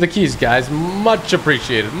 thanks for the keys, guys. Much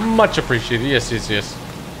appreciated. Much appreciated. Yes, yes, yes.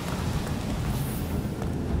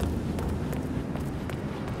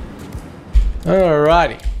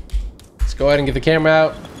 Alrighty. Let's go ahead and get the camera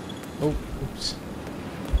out. Oh, oops.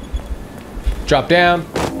 Drop down.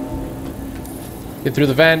 Get through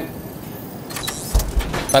the vent.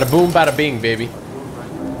 Bada boom, bada bing, baby.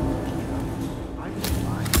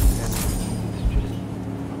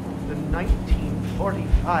 The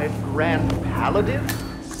 1945 Grand Paladin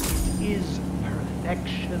is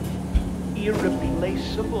perfection,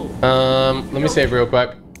 irreplaceable. Let me save real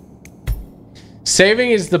quick.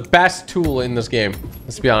 Saving is the best tool in this game.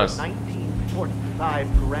 Let's be honest.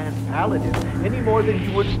 1945 Grand Paladin, any more than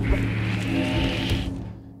you would.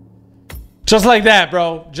 Just like that,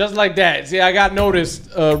 bro. Just like that. See, I got noticed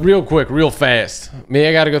real quick, real fast. Maybe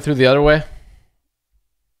I gotta go through the other way.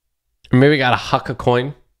 Or maybe I gotta huck a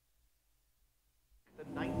coin. The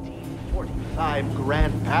 1945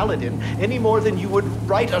 Grand Paladin, any more than you would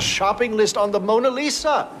write a shopping list on the Mona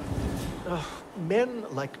Lisa. Men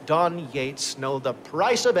like Don Yates know the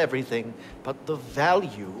price of everything, but the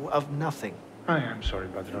value of nothing. I am sorry,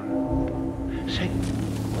 Padron. Say,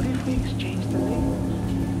 what if we exchange the labels?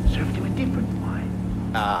 Served you a different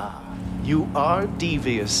wine? Ah, you are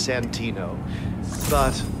devious, Santino.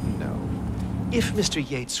 But no. If Mr.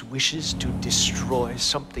 Yates wishes to destroy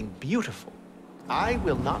something beautiful, I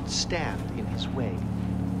will not stand in his way.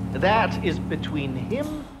 That is between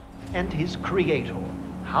him and his creator.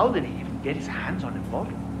 How did he even get his hands on a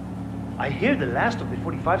bottle? I hear the last of the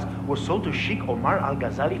 45s was sold to Sheikh Omar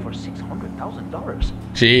Al-Ghazali for $600,000.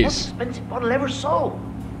 Jeez. Most expensive bottle ever sold.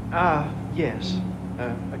 Yes.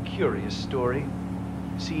 A curious story.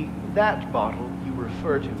 See, that bottle you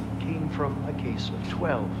refer to came from a case of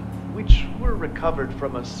 12, which were recovered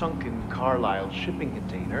from a sunken Carlisle shipping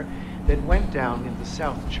container that went down in the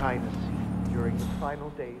South China Sea during the final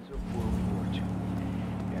days of World War II.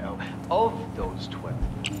 Of those 12,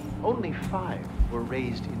 only 5 were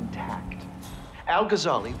raised intact.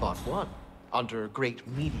 Al-Ghazali bought one under great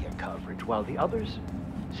media coverage, while the others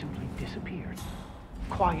simply disappeared,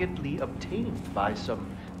 quietly obtained by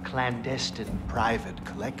some clandestine private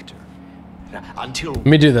collector. Until Let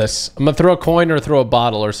me do this. I'm gonna throw a coin or throw a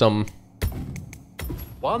bottle or something.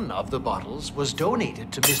 one of the bottles was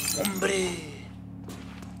donated to Miss Hombre.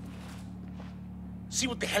 See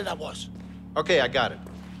what the hell that was. Okay, I got it.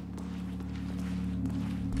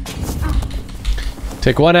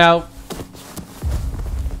 Take one out.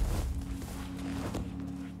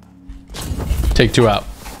 Take 2 out.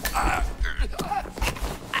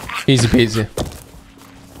 Easy peasy.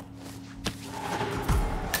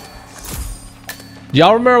 Do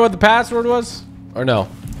y'all remember what the password was? Or no?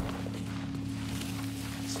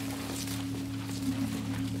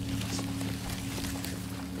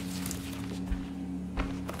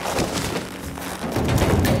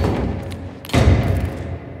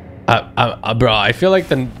 Bro, I feel like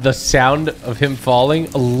the sound of him falling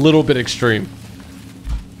a little bit extreme.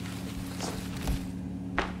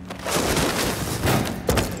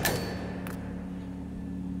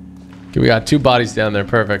 Okay, we got 2 bodies down there.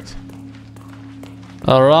 Perfect.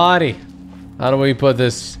 Alrighty. How do we put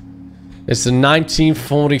this? It's a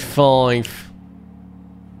 1945.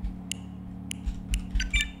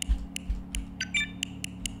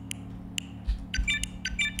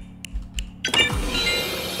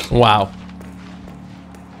 Wow.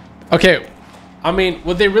 Okay. I mean,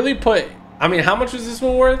 would they really put... I mean, how much was this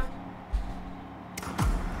one worth?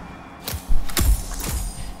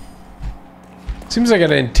 Seems like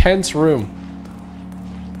an intense room.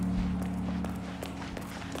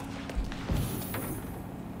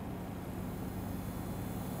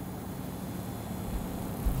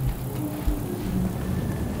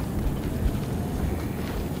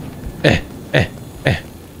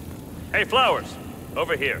 Hey, Flowers.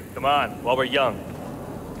 Over here. Come on, while we're young.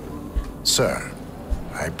 Sir,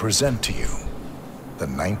 I present to you the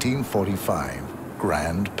 1945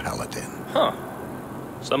 Grand Paladin. Huh.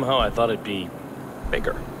 Somehow I thought it'd be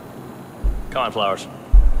bigger. Come on, Flowers.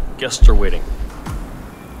 Guests are waiting.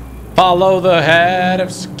 Follow the head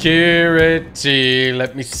of security.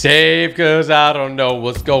 Let me save, cause I don't know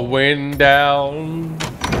what's going down.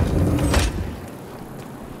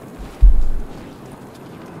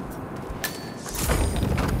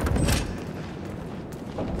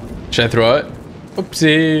 Should I throw it?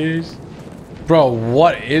 Oopsies. Bro,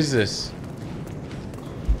 what is this?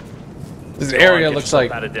 This area looks like...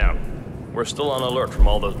 Pat it down. We're still on alert from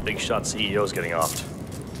all those big shot CEOs getting offed.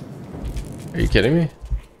 Are you kidding me?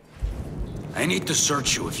 I need to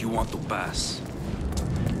search you if you want to pass.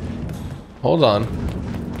 Hold on.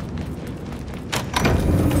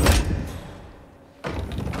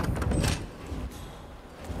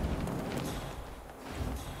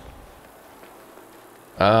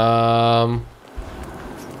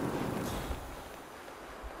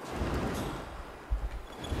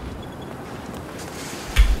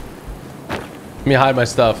 Let me hide my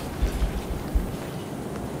stuff.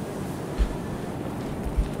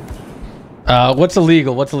 What's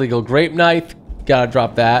illegal? What's illegal? Grape knife. Gotta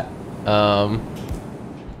drop that.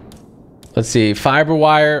 Let's see. Fiber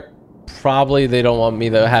wire. Probably they don't want me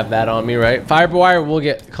to have that on me, right? Fiber wire will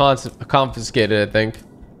get confiscated, I think.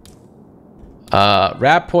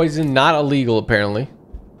 Rat poison, not illegal, apparently.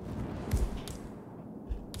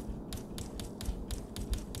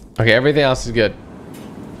 Okay, everything else is good.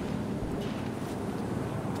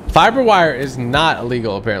 Fiber wire is not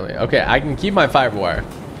illegal, apparently. Okay, I can keep my fiber wire.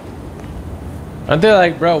 Aren't they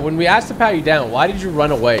like, bro, when we asked to pat you down, why did you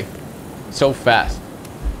run away so fast?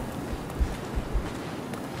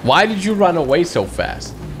 Why did you run away so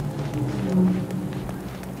fast?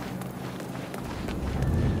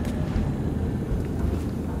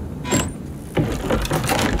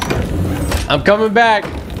 I'm coming back.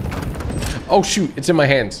 Oh shoot, it's in my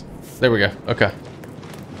hands. There we go. Okay.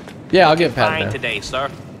 Yeah, I'll get patted down today, sir.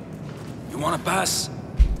 You want to pass?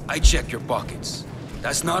 I check your pockets.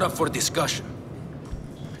 That's not up for discussion.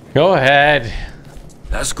 Go ahead.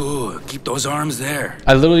 That's good. Keep those arms there.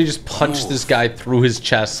 I literally just punched this guy through his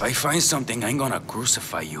chest. If I find something, I'm gonna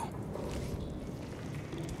crucify you.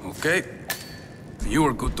 Okay? You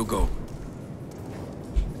are good to go.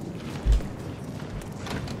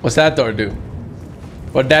 What's that door do?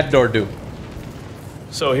 What'd that door do?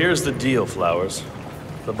 So here's the deal, Flowers.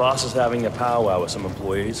 The boss is having a powwow with some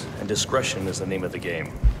employees, and discretion is the name of the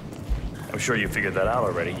game. I'm sure you figured that out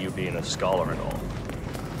already, you being a scholar and all.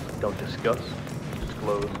 Don't discuss,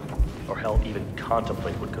 disclose, or hell, even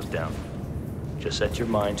contemplate what goes down. Just set your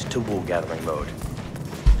mind to wool-gathering mode.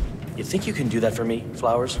 You think you can do that for me,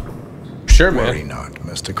 Flowers? Sure, man. Worry not,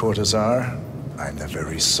 Mr. Cortazar. I'm the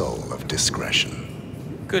very soul of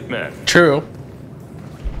discretion. Good man. True.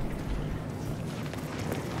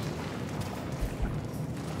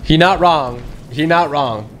 He not wrong. He not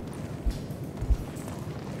wrong.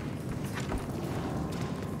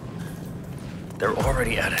 They're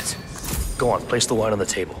already at it. Go on, place the wine on the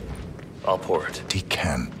table. I'll pour it.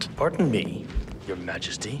 Decant. Pardon me, Your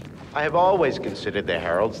Majesty. I have always considered the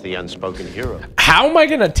heralds the unspoken hero. How am I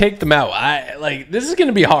gonna take them out? This is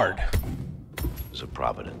gonna be hard. It's a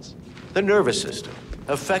providence. The nervous system.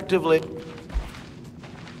 Effectively.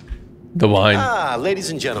 The wine. Ah, ladies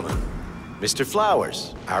and gentlemen. Mr.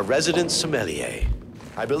 Flowers, our resident sommelier.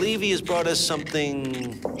 I believe he has brought us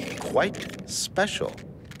something quite special.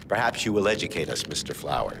 Perhaps you will educate us, Mr.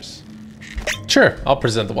 Flowers. Sure, I'll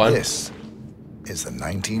present the wine. This is the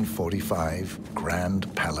 1945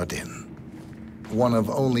 Grand Paladin. One of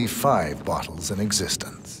only 5 bottles in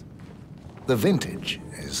existence. The vintage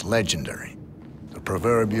is legendary. The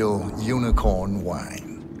proverbial unicorn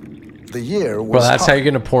wine. The year was Well, that's hot. how you're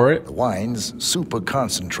gonna pour it? The wine's super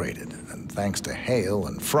concentrated, and thanks to hail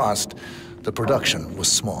and frost, the production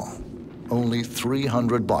was small. Only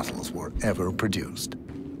 300 bottles were ever produced.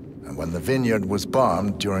 And when the vineyard was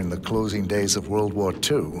bombed during the closing days of World War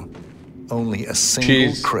II, only a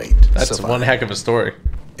single crate That's survived. one heck of a story.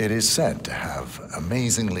 It is said to have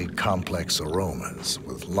amazingly complex aromas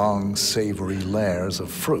with long, savory layers of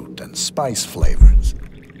fruit and spice flavors,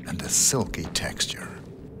 and a silky texture.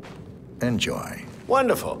 Enjoy.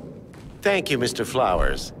 Wonderful. Thank you, Mr.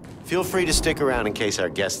 Flowers. Feel free to stick around in case our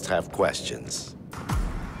guests have questions.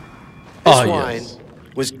 This wine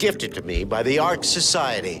was gifted to me by the Ark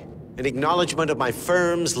Society in acknowledgement of my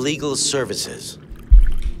firm's legal services.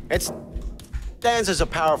 It stands as a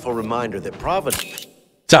powerful reminder that Providence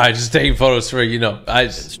Sorry, just taking photos for, you know, I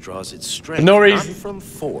just draws its strength no not reason. from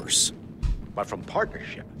force, but from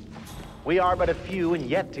partnership. We are but a few, and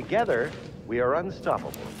yet together we are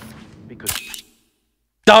unstoppable. Because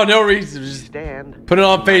Oh, no reason. Just stand. Put it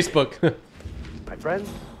on Facebook. My friends,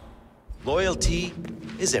 loyalty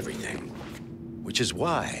is everything. Which is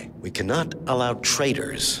why we cannot allow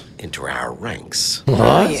traitors into our ranks.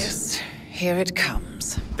 Oh, yes. Here it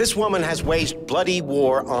comes. This woman has waged bloody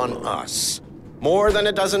war on us. More than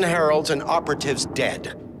a dozen heralds and operatives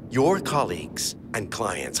dead. Your colleagues and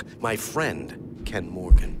clients. My friend, Ken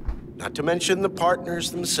Morgan. Not to mention the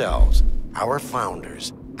partners themselves. Our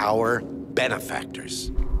founders. Our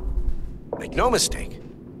benefactors. Make no mistake.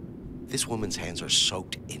 This woman's hands are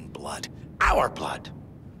soaked in blood. Our blood.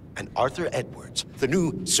 And Arthur Edwards, the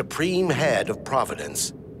new supreme head of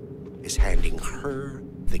Providence, is handing her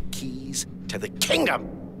the keys to the kingdom.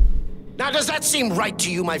 Now, does that seem right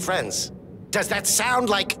to you, my friends? Does that sound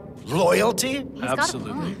like loyalty?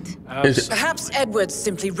 Absolutely. Perhaps Edwards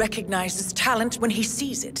simply recognizes talent when he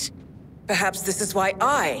sees it. Perhaps this is why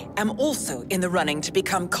I am also in the running to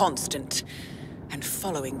become constant. And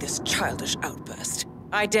following this childish outburst,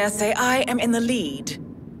 I dare say I am in the lead.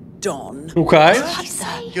 Dawn. Okay.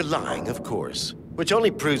 You're lying, of course. Which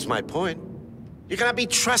only proves my point. You cannot be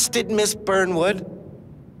trusted, Miss Burnwood.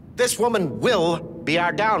 This woman will be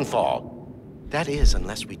our downfall. That is,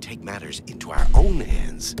 unless we take matters into our own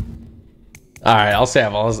hands. All right, I'll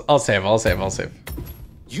save.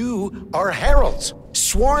 You are heralds,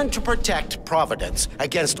 sworn to protect Providence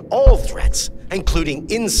against all threats, including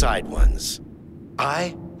inside ones.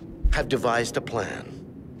 I have devised a plan.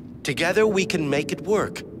 Together we can make it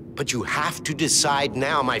work, but you have to decide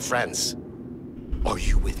now, my friends. Are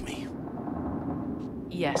you with me?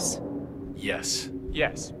 Yes. Yes.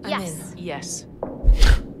 Yes. I'm in. Yes.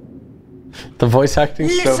 The voice acting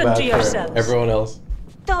so Listen bad to for yourselves. everyone else.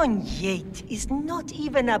 Don Yates is not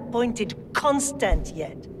even appointed constant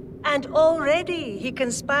yet. And already he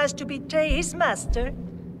conspires to betray his master.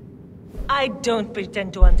 I don't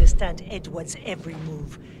pretend to understand Edward's every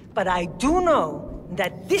move, but I do know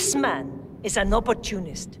that this man is an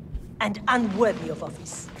opportunist and unworthy of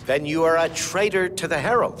office. Then you are a traitor to the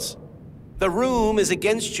heralds. The room is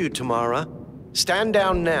against you, Tamara. Stand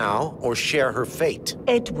down now or share her fate.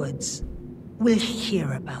 Edwards will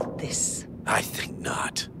hear about this. I think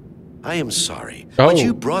not. I am sorry, Oh. but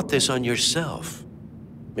you brought this on yourself.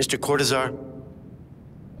 Mr. Cortazar?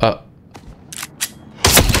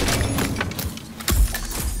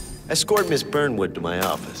 Escort Miss Burnwood to my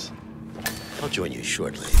office. I'll join you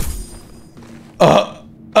shortly. Oh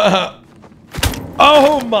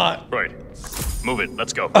my! Right. Move it.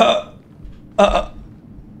 Let's go.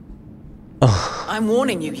 I'm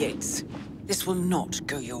warning you, Yates. This will not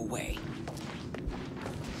go your way.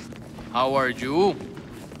 How are you?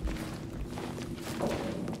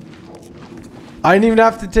 I didn't even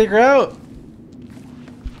have to take her out.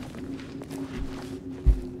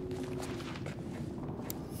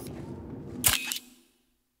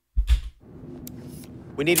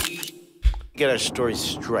 We need to get our story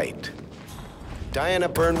straight. Diana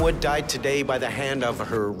Burnwood died today by the hand of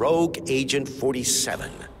her rogue Agent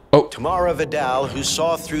 47. Oh. Tamara Vidal, who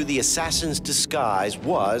saw through the assassin's disguise,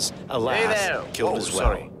 was, alas, Hey there. killed Oh, as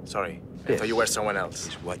well. Sorry. I thought you were someone else.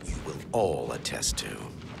 Is what you will all attest to.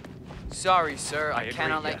 Sorry, sir. I agree,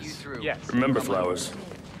 cannot let yes. you through. Yes. Remember, Flowers,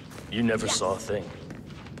 you never saw a thing.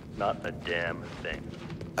 Not a damn thing.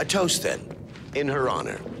 A toast, then, in her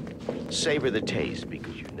honor. Savor the taste,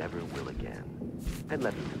 because you never will again. And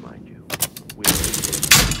let me remind you, we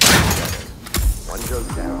together. One goes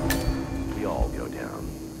down, we all go down.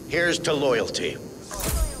 Here's to loyalty.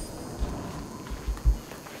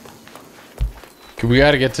 We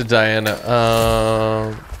gotta get to Diana.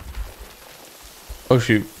 Oh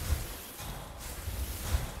shoot.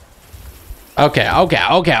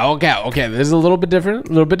 Okay. This is a little bit different,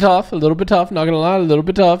 a little bit tough. Not gonna lie, a little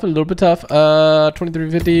bit tough.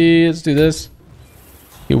 2350. Let's do this.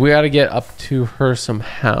 Okay, we gotta get up to her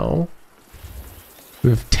somehow.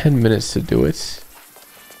 We have 10 minutes to do it.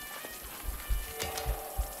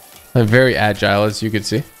 I'm very agile, as you can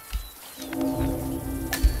see.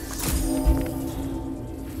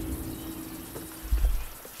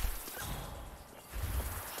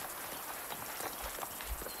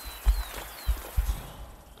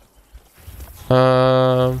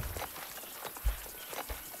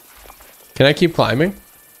 Can I keep climbing?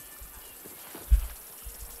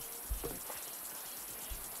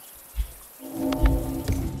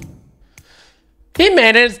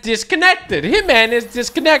 Hitman is disconnected.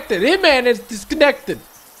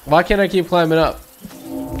 Why can't I keep climbing up?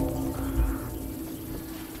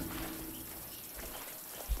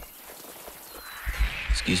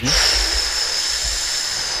 Excuse me?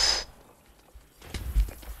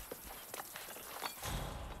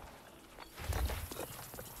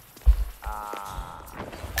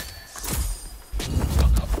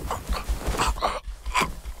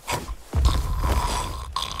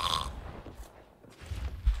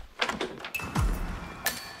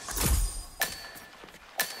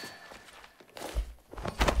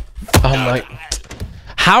 Oh my.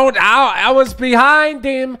 How I was behind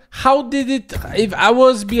him. How did it, if I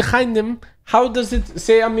was behind him, how does it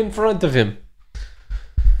say I'm in front of him?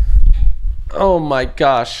 Oh my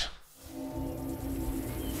gosh.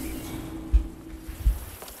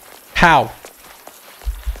 How?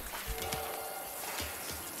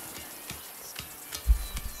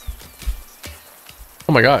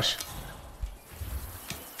 Oh my gosh.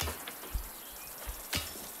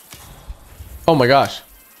 Oh my gosh.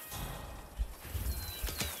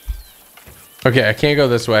 Okay, I can't go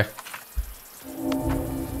this way.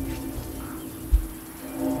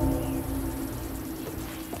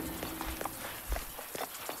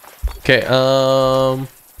 Okay,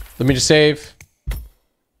 let me just save.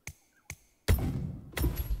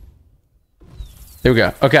 Here we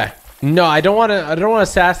go. Okay. No, I don't want to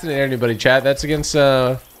assassinate anybody, chat. That's against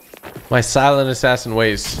My silent assassin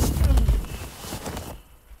ways.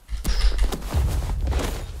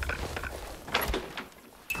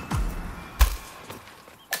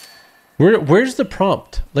 Where's the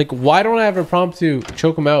prompt? Like, why don't I have a prompt to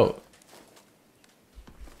choke him out?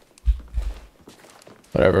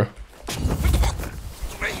 Whatever.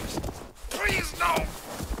 Please, no.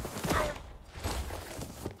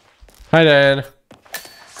 Hi, Dad.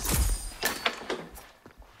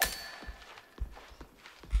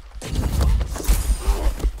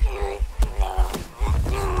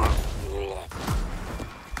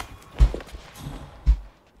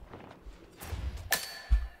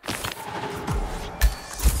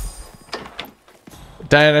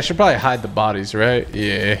 Diane, I should probably hide the bodies, right?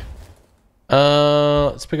 Yeah.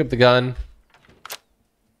 Let's pick up the gun.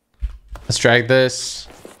 Let's drag this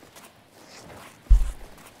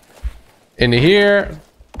into here.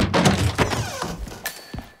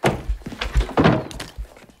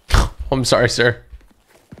 I'm sorry, sir.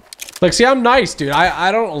 Like, see, I'm nice, dude.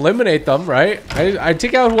 I don't eliminate them, right? I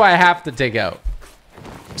take out who I have to take out.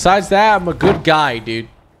 Besides that, I'm a good guy, dude.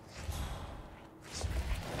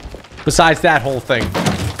 Besides that whole thing.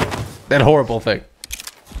 That horrible thing.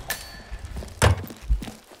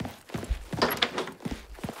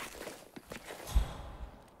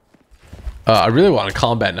 I really want a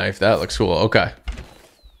combat knife. That looks cool. Okay.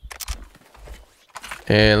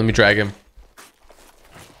 And let me drag him.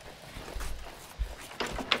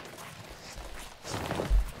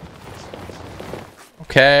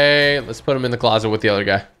 Okay, let's put him in the closet with the other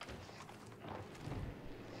guy.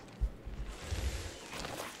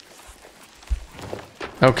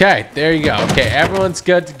 Okay, there you go. Okay, everyone's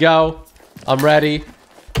good to go. I'm ready.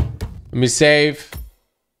 Let me save.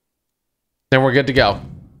 Then we're good to go.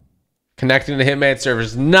 Connecting to Hitman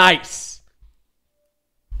servers. Nice!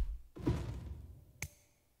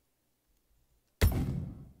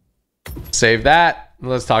 Save that.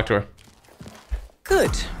 Let's talk to her.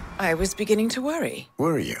 Good. I was beginning to worry.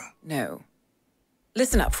 Were you? No.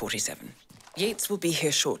 Listen up, 47. Yates will be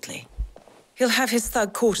here shortly. He'll have his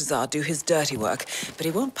thug Cortazar do his dirty work, but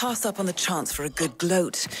he won't pass up on the chance for a good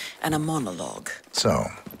gloat and a monologue. So,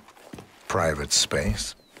 private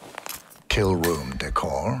space? Kill room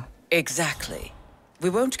decor? Exactly.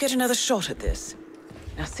 We won't get another shot at this.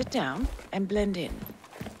 Now sit down and blend in.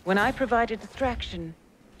 When I provide a distraction,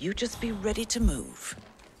 you just be ready to move.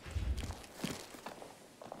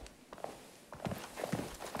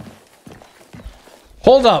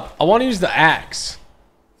 Hold up. I want to use the axe.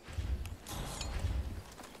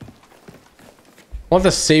 I want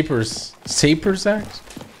the Saper's axe?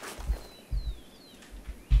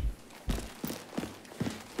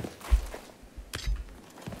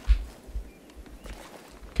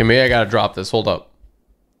 Okay, maybe I gotta drop this. Hold up.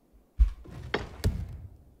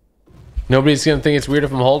 Nobody's gonna think it's weird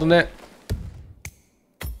if I'm holding it?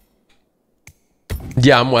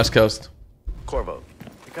 Yeah, I'm West Coast. Corvo,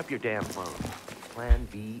 pick up your damn phone. Plan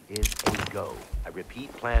B is a go. I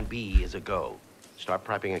repeat, Plan B is a go. Start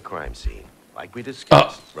prepping a crime scene. Like we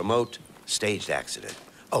discussed, remote, staged accident.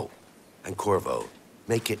 Oh, and Corvo,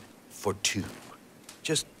 make it for two.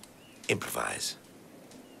 Just improvise.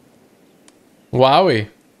 Wowie.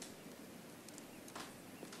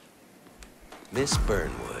 Miss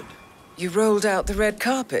Burnwood. You rolled out the red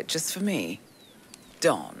carpet just for me.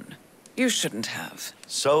 Don, you shouldn't have.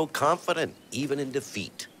 So confident, even in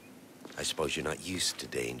defeat. I suppose you're not used to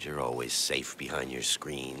danger, always safe behind your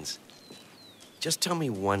screens. Just tell me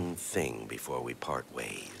one thing before we part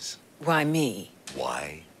ways. Why me?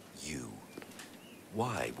 Why you?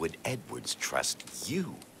 Why would Edwards trust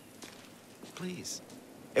you? Please.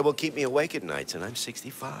 It will keep me awake at nights, and I'm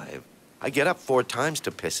 65. I get up 4 times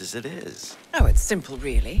to piss as it is. Oh, it's simple,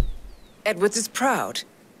 really. Edwards is proud.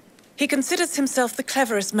 He considers himself the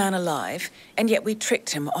cleverest man alive, and yet we tricked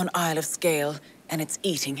him on Isle of Scale, and it's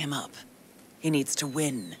eating him up. He needs to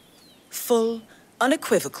win. Full,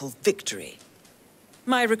 unequivocal victory.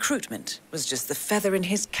 My recruitment was just the feather in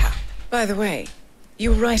his cap. By the way, you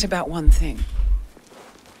were right about one thing.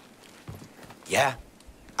 Yeah?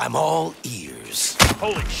 I'm all ears.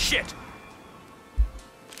 Holy shit!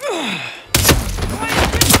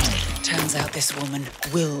 Turns out this woman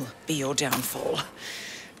will be your downfall.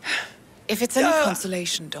 If it's any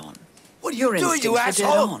consolation, Don, what are your you doing, instincts you were dead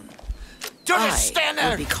asshole? on. Don't stand there!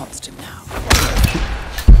 Will be constant now.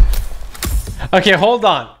 Okay, hold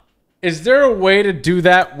on. Is there a way to do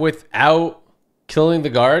that without killing the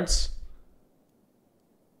guards?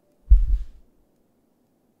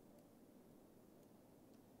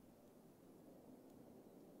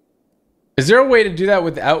 Is there a way to do that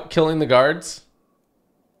without killing the guards?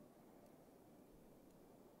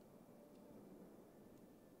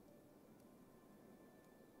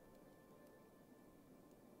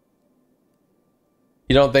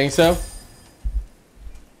 You don't think so?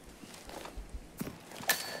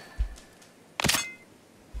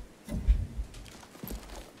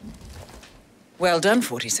 Well done,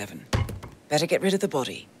 47. Better get rid of the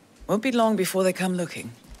body. Won't be long before they come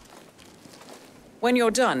looking. When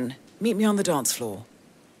you're done, meet me on the dance floor.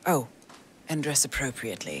 Oh, and dress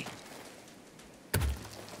appropriately.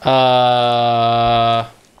 Should I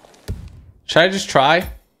just try?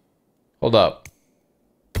 Hold up.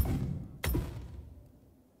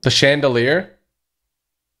 The chandelier?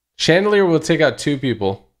 Chandelier will take out 2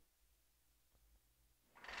 people.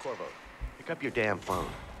 Corvo, pick up your damn phone.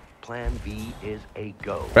 Plan B is a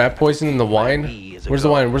go. Rat poison in the wine? Where's the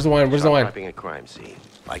wine? Where's the wine? Where's the wine? Stopping a crime scene,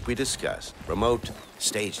 like we discussed. Remote,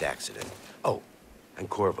 staged accident. Oh, and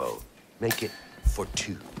Corvo, make it for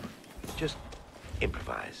 2. Just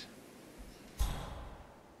improvise.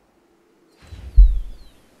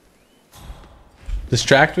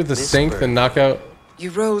 Distract with the sink, then knock out. You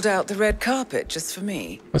rolled out the red carpet just for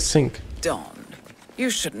me. A sink. Don, you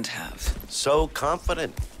shouldn't have. So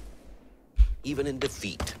confident, even in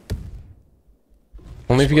defeat.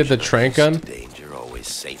 Only if you get the trank gun. Danger, always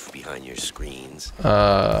safe behind your screens.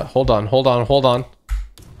 Hold on.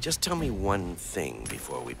 Just tell me one thing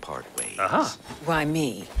before we part ways. Why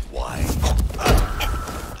me? Why?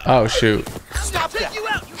 Oh shoot. Stop that! You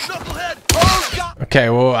out, you knucklehead! Oh God! Okay,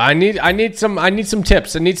 well I need some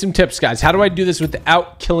tips. I need some tips, guys. How do I do this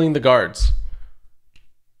without killing the guards?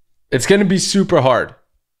 It's gonna be super hard.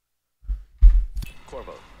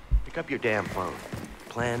 Corvo, pick up your damn phone.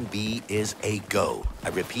 Plan B is a go. I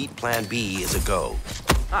repeat, Plan B is a go.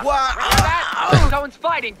 What? Someone's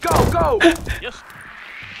fighting. Go! Yes.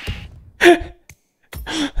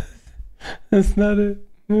 That's not it.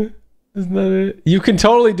 That's not it. You can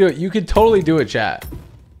totally do it. You can totally do it, chat.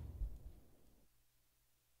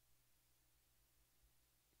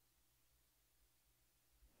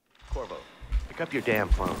 Corvo, pick up your damn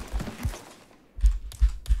phone.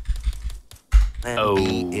 Plan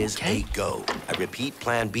B is a go. I repeat,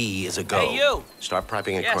 Plan B is a go. Hey, you! Start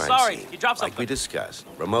prepping a Yeah, crime sorry, scene. you dropped like something. we discussed.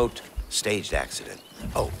 Remote, staged accident.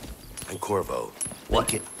 Oh, and Corvo,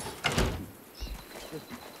 make it.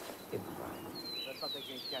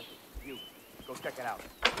 You, go check it out.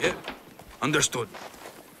 Yeah, understood.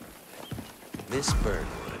 Miss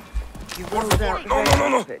Burnwood. You rolled out the red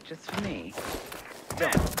carpet just for me.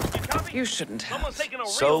 Don, you shouldn't have. Someone's taking a real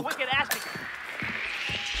So- wicked ass.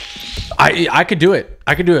 I could do it.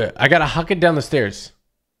 I could do it. I gotta huck it down the stairs.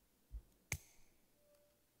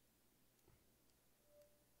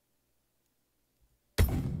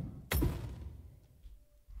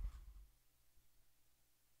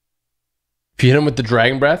 If you hit him with the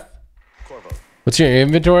dragon breath. What's your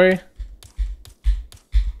inventory?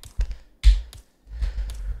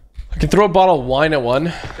 I can throw a bottle of wine at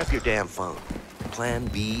one. Pick up your damn phone. Plan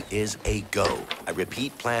B is a go. I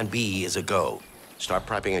repeat, Plan B is a go. Start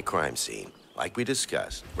prepping a crime scene. Like we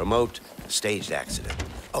discussed. Remote, staged accident.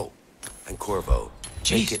 Oh, and Corvo,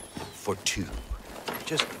 make it for 2.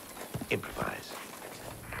 Just improvise.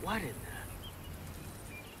 What in the...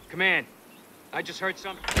 Command, I just heard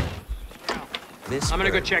something. Miss I'm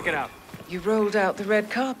gonna go Burnwood. check it out. You rolled out the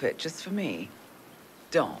red carpet just for me.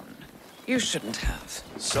 Don, you shouldn't have.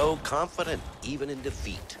 So confident, even in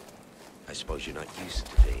defeat. I suppose you're not used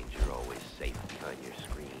to danger, always safe behind your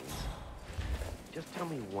screens. Just tell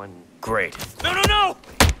me one... Great. No!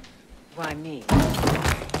 Why me?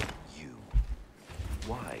 You.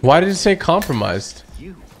 Why? Why did it say compromised?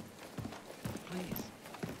 You. Please.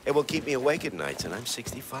 It will keep me awake at nights, and I'm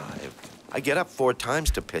 65. I get up 4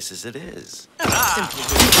 times to piss as it is.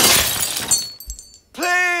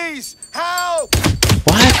 Please, help!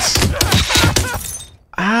 What?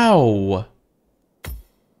 Ow.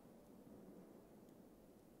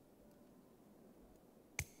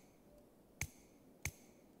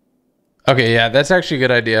 Okay, yeah, that's actually a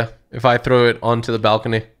good idea. If I throw it onto the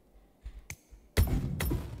balcony.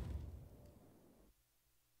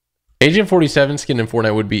 Agent 47 skin in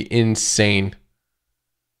Fortnite would be insane.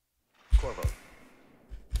 Corvo.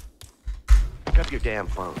 Pick up your damn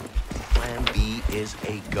phone. Plan B is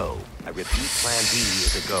a go. I repeat, Plan B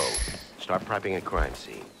is a go. Start prepping a crime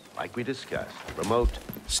scene. Like we discussed. Remote,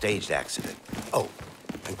 staged accident. Oh,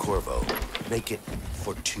 and Corvo, make it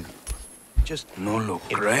for 2. Just No lo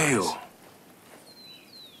improvise. creo.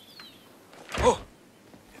 Oh,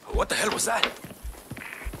 what the hell was that?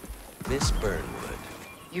 Miss Burnwood.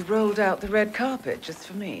 You rolled out the red carpet just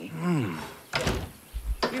for me. Hmm.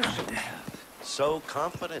 You shouldn't have. So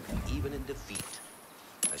confident, even in defeat.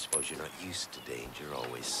 I suppose you're not used to danger,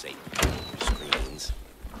 always safe behind your screens.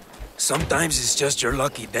 Sometimes it's just your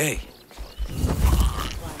lucky day.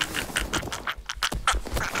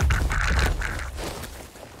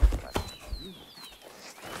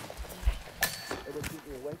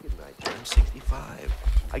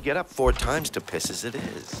 get up 4 times to piss as it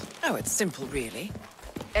is. Oh, it's simple, really.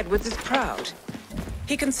 Edwards is proud.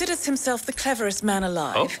 He considers himself the cleverest man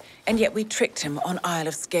alive, and yet we tricked him on Isle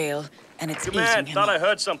of Scale, and it's eating Command, him thought I up.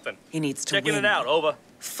 heard something. He needs to Checking win. it out, over.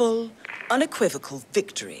 Full, unequivocal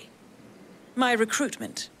victory. My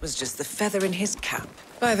recruitment was just the feather in his cap.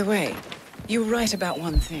 By the way, you were right about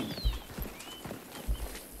one thing.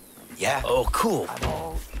 Yeah? Oh, cool.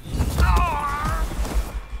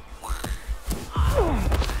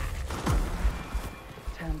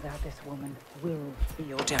 Turns out this woman will be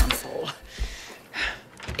your downfall.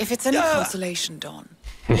 If it's any consolation, Don,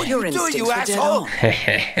 your instincts you were dead asshole? on. Do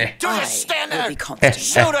you I stand will there? be constant.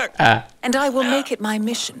 Shoot her! And I will make it my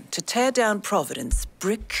mission to tear down Providence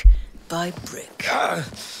brick by brick.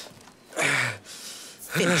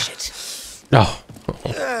 Finish it. No.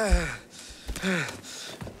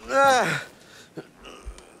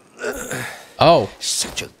 Oh.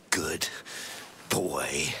 Such a good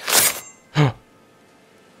boy.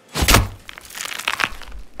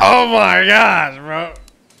 Oh my gosh, bro.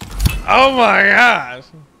 Oh my gosh.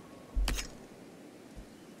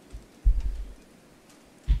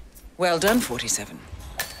 Well done, 47.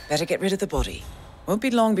 Better get rid of the body. Won't be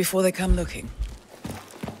long before they come looking.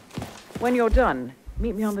 When you're done,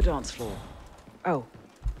 meet me on the dance floor. Oh,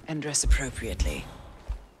 and dress appropriately.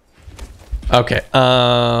 Okay.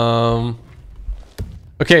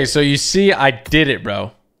 Okay, so you see I did it,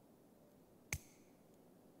 bro.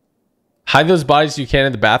 Hide those bodies you can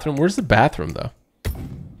in the bathroom. Where's the bathroom, though?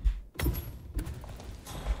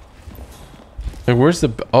 Like, where's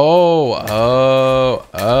the... Oh.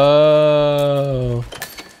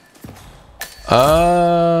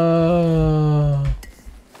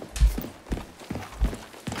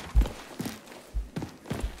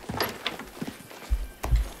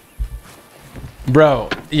 Bro,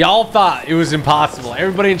 y'all thought it was impossible.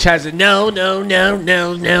 Everybody in chat said, no.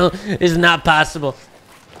 It's not possible.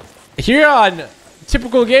 Here on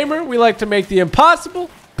Typical Gamer, we like to make the impossible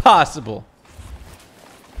possible.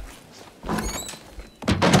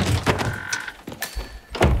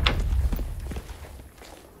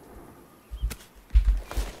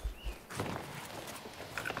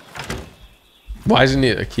 Why isn't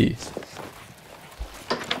it a key?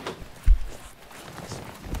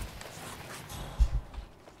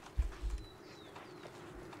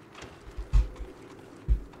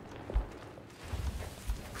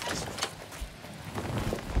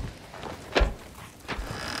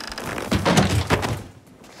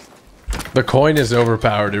 The coin is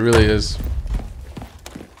overpowered. It really is.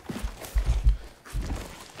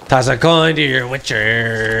 Toss a coin to your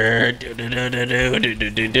witcher.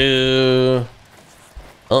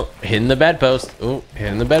 Oh, hitting the bedpost. Oh,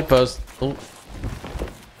 hitting the bedpost. Oh.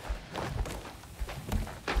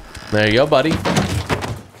 There you go, buddy.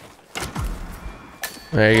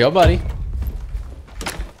 There you go, buddy.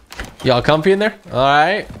 Y'all comfy in there? All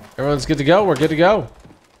right. Everyone's good to go. We're good to go.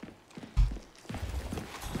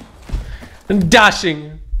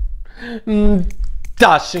 Dashing.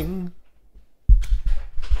 Dashing.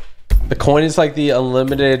 The coin is like the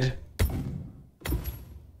unlimited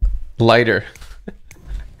lighter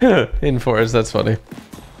in Forest. That's funny.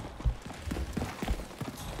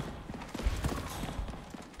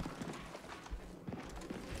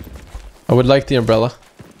 I would like the umbrella.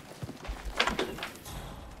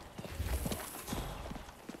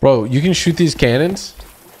 Bro, you can shoot these cannons?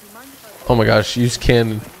 Oh my gosh, use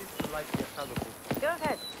cannon. Go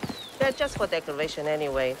ahead. They're just for decoration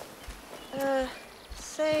anyway.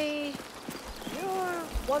 Say you're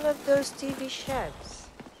one of those TV chefs.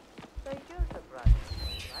 So you're the brother,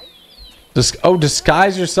 right? Oh,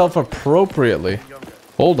 disguise yourself appropriately.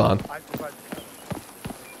 Hold on.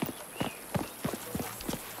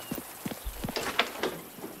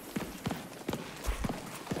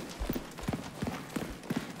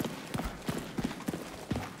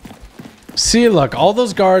 See, look, all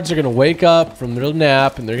those guards are gonna wake up from their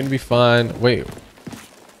nap and they're gonna be fine. Wait.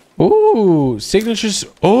 Ooh, signatures.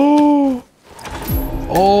 Oh,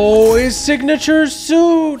 his signature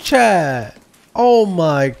suit, chat. Oh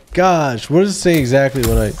my gosh. What does it say exactly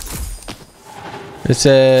when I... It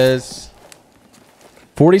says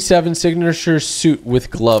 47 signature suit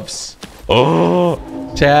with gloves.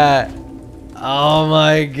 Oh, chat. Oh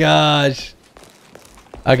my gosh.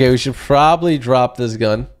 Okay, we should probably drop this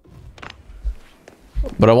gun.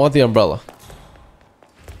 But I want the umbrella.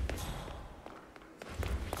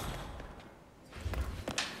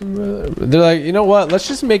 They're like, you know what? Let's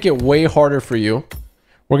just make it way harder for you.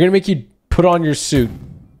 We're gonna make you put on your suit.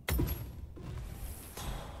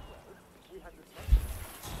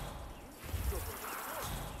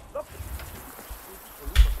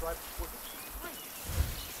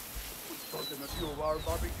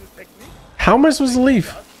 How am I supposed to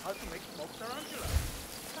leave?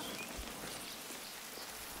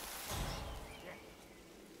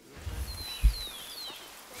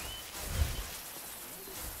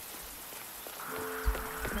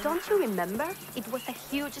 Don't you remember? It was a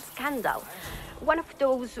huge scandal. One of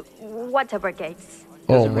those whatever gates.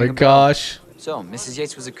 Oh my gosh. So, Mrs.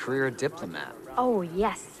 Yates was a career diplomat. Oh,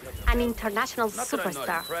 yes. An international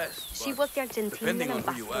superstar. She was the Argentinian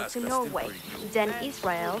ambassador to Norway, then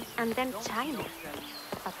Israel, and then China.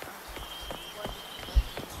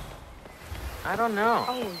 I don't know.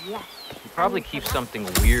 Oh, yes. You probably keep something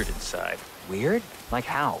weird inside. Weird? Like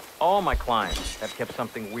how? All my clients have kept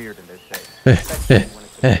something weird in their safe.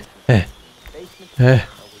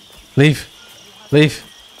 Leave. Leave.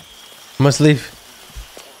 I must leave.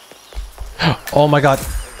 Oh my god.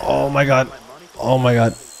 Oh my god. Oh my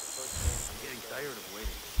god.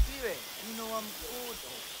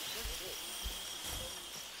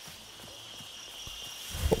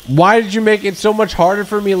 Why did you make it so much harder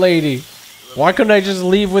for me, lady? Why couldn't I just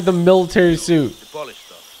leave with a military suit? The polish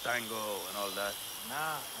stuff, tango and all that.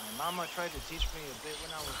 Nah, my mama tried to teach me a bit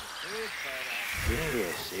when I was a kid, but... ¿Qué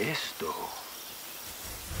es esto?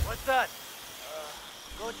 What's that?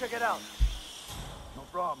 Go check it out. No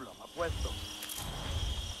problem, apuesto.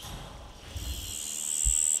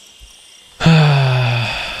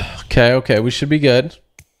 Okay, we should be good.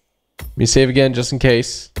 Let me save again just in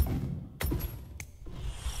case.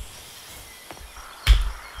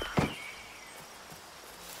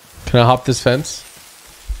 Can I hop this fence?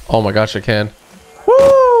 Oh my gosh, I can.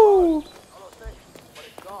 Woo!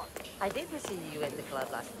 I did see you at the club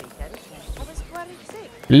last weekend. I was quite sick.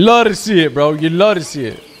 You love to see it, bro. You love to see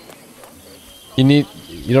it.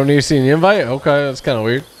 You don't need to see an invite? Okay, that's kind of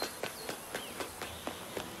weird.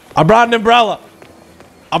 I brought an umbrella.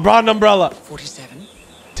 47.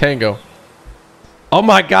 Tango. Oh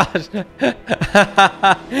my gosh.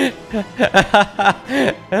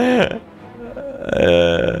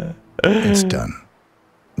 It's done.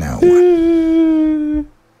 Now what?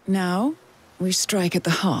 Now, we strike at the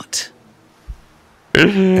heart.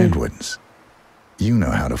 Edwards. You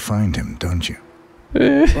know how to find him, don't you?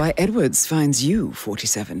 Why, Edwards finds you,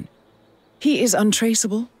 47. He is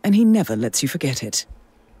untraceable, and he never lets you forget it.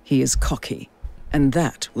 He is cocky, and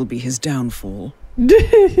that will be his downfall.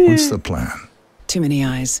 What's the plan? Too many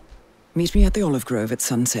eyes. Meet me at the Olive Grove at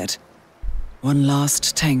sunset. One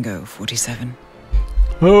last tango, 47.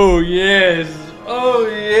 Oh yes. Oh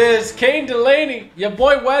yes. Kane Delaney, your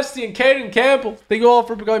boy Westy, and Caden Campbell. Thank you all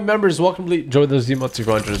for becoming members. Welcome to enjoy those emotes if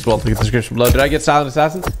you're interested as well. Look at the description below. Did I get Silent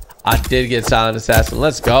Assassin? I did get Silent Assassin.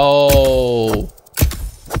 Let's go.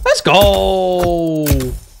 Let's go.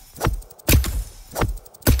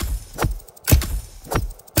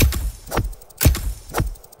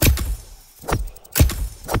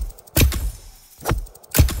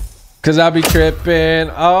 Cause I be tripping,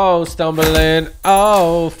 oh, stumbling,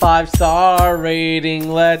 oh, 5-star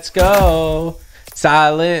rating, let's go.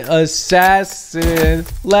 Silent Assassin,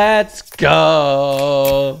 let's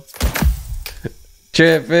go.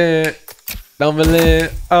 Tripping, stumbling,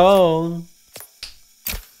 oh.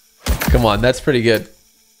 Come on, that's pretty good.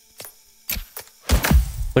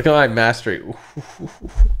 Look at my mastery.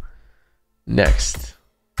 Next.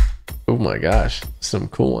 Oh my gosh, some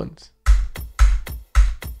cool ones.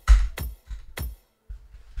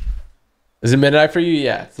 Is it midnight for you?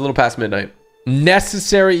 Yeah, it's a little past midnight.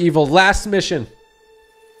 Necessary Evil, last mission.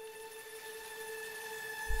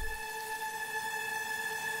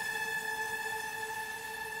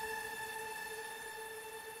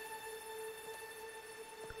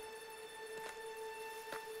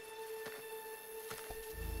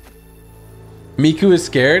 Miku is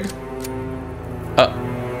scared?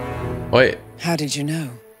 Wait. How did you know?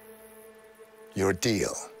 Your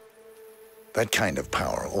deal. That kind of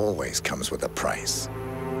power always comes with a price.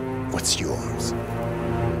 What's yours?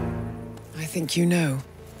 I think you know.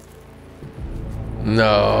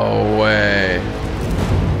 No way.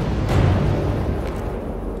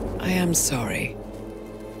 I am sorry.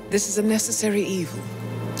 This is a necessary evil.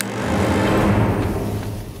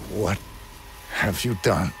 What have you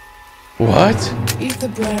done? What? Ether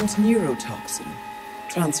brand neurotoxin.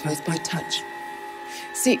 Transfers by touch.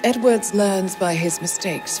 See, Edwards learns by his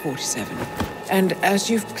mistakes, 47. And as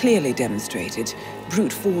you've clearly demonstrated,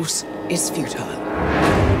 brute force is futile.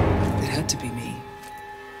 It had to be me.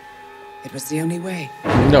 It was the only way.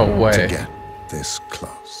 No way. To get this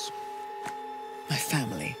close. My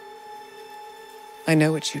family. I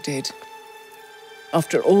know what you did.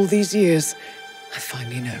 After all these years, I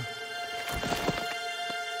finally know.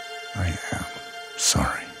 I am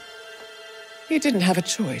sorry. You didn't have a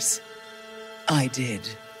choice. I did.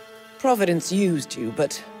 Providence used you,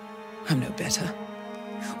 but I'm no better.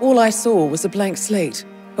 All I saw was a blank slate,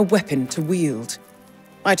 a weapon to wield.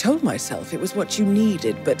 I told myself it was what you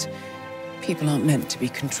needed, but people aren't meant to be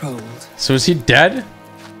controlled. So is he dead?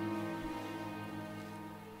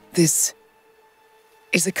 This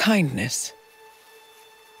is a kindness.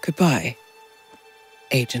 Goodbye,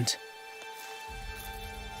 Agent.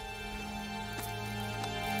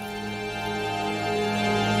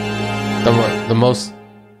 The most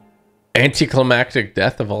anticlimactic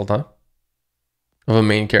death of all time of a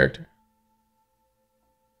main character.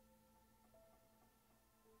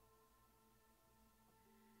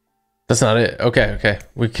 That's not it. Okay, okay.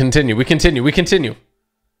 We continue. We continue. We continue.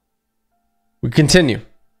 We continue.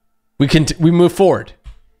 We move forward.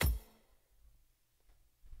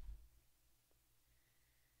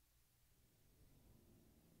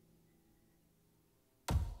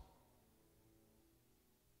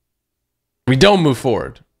 We don't move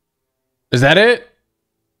forward. Is that it?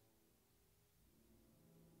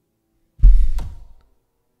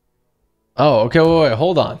 Oh, okay, wait,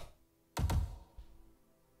 hold on.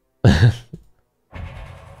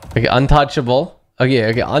 Okay, untouchable. Okay,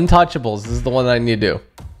 untouchables. This is the one that I need to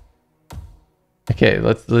do. Okay,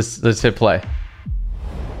 let's hit play.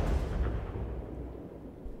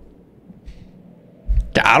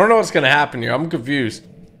 I don't know what's gonna happen here. I'm confused.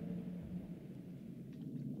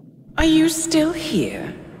 Are you still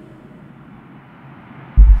here?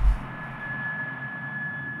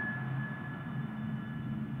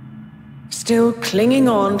 Still clinging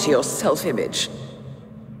on to your self-image?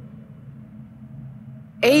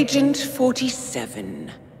 Agent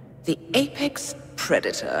 47, the apex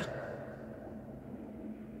predator.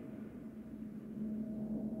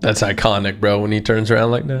 That's iconic, bro, when he turns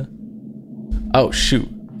around like that. Oh, shoot.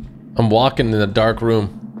 I'm walking in a dark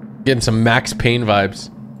room. Getting some Max Payne vibes.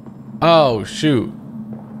 Oh, shoot.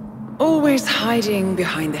 Always hiding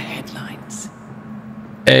behind the headlines.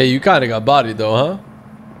 Hey, you kind of got bodied, though, huh?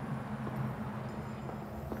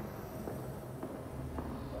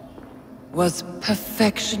 Was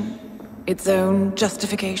perfection its own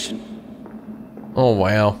justification? Oh,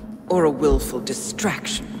 wow. Or a willful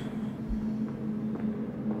distraction?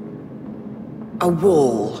 A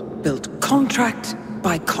wall built contract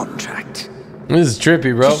by contract. This is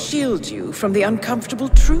trippy, bro. To shield you from the uncomfortable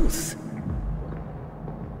truth.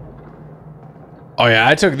 Oh, yeah,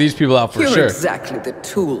 I took these people out for You're sure. exactly the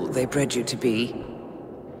tool they bred you to be.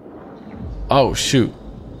 Oh, shoot.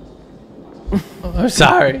 I'm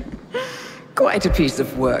sorry. Quite a piece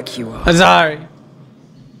of work you are. I'm sorry.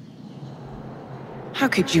 How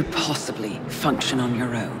could you possibly function on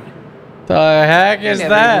your own? The heck is you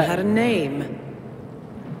never that? even had a name.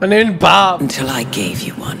 My name's Bob. Until I gave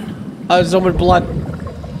you one. So much blood.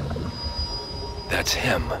 That's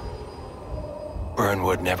him.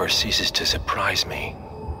 Burnwood never ceases to surprise me.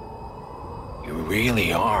 You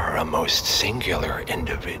really are a most singular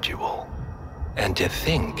individual. And to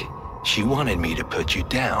think she wanted me to put you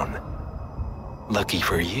down. Lucky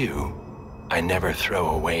for you, I never throw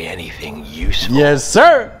away anything useful. Yes,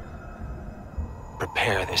 sir.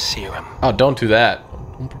 Prepare the serum. Oh, don't do that.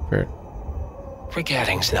 Don't prepare.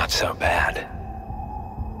 Forgetting's not so bad.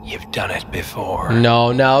 You've done it before.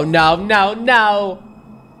 No, no, no, no, no.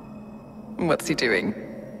 What's he doing?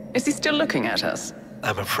 Is he still looking at us?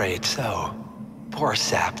 I'm afraid so. Poor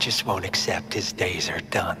sap just won't accept his days are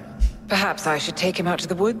done. Perhaps I should take him out to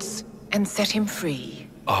the woods and set him free.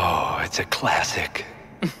 Oh, it's a classic.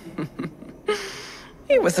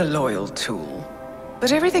 He was a loyal tool.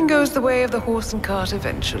 But everything goes the way of the horse and cart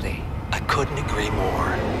eventually. I couldn't agree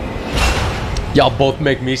more. Y'all both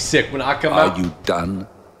make me sick when I come out. Are you done?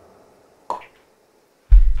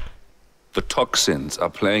 The toxins are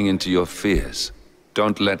playing into your fears.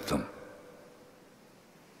 Don't let them.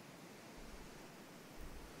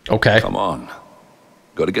 Okay. Come on.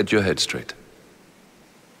 Gotta get your head straight.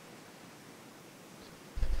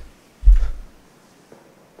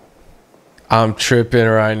 I'm tripping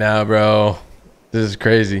right now, bro. This is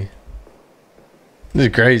crazy. This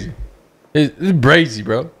is crazy. This is crazy,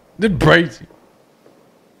 bro. This is crazy.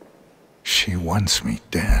 She wants me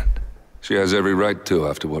dead. She has every right to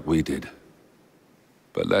after what we did.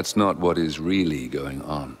 But that's not what is really going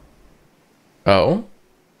on. Oh?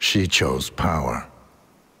 She chose power.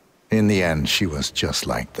 In the end, she was just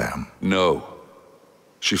like them. No.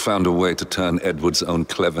 She found a way to turn Edward's own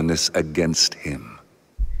cleverness against him.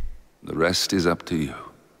 The rest is up to you.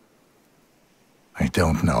 I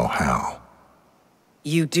don't know how.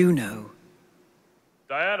 You do know.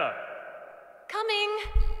 Diana! Coming!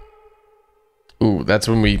 Ooh, that's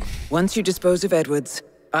when we... Once you dispose of Edwards,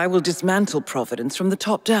 I will dismantle Providence from the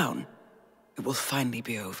top down. It will finally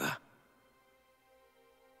be over.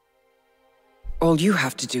 All you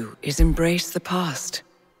have to do is embrace the past.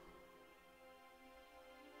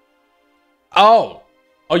 Oh,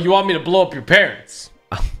 you want me to blow up your parents?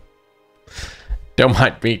 Don't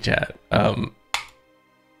mind me, chat.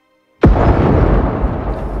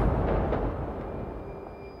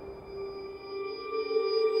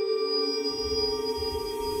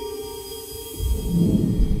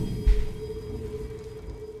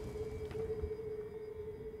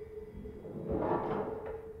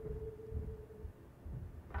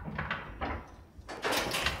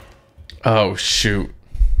 Oh, shoot.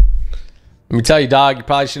 Let me tell you, dog, you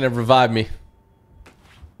probably shouldn't have revived me.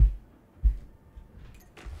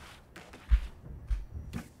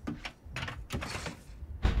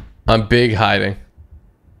 I'm big hiding.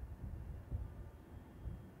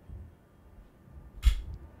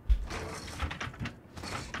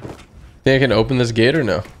 Think I can open this gate or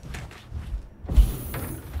no?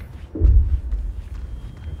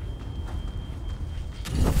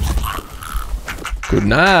 Good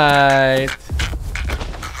night.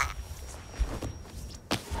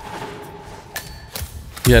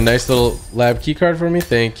 Yeah, nice little lab key card for me.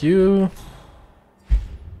 Thank you.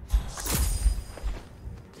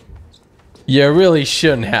 You really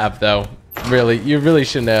shouldn't have, though. Really, you really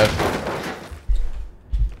shouldn't have.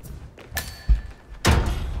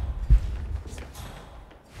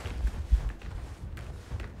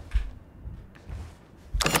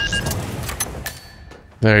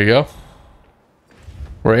 There you go.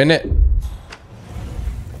 We're in it.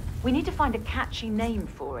 We need to find a catchy name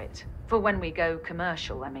for it. For when we go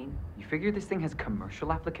commercial, I mean. You figure this thing has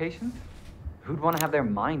commercial applications? Who'd want to have their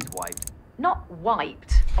minds wiped? Not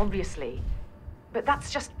wiped, obviously. But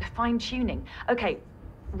that's just fine-tuning. Okay,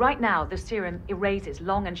 right now the serum erases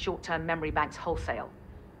long and short-term memory banks wholesale.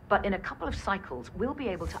 But in a couple of cycles, we'll be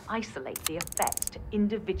able to isolate the effects to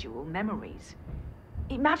individual memories.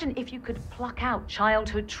 Imagine if you could pluck out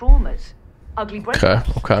childhood traumas, ugly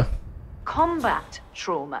breakups, Okay. combat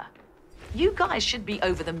trauma. You guys should be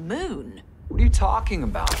over the moon. What are you talking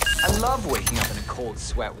about? I love waking up in a cold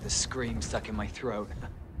sweat with a scream stuck in my throat.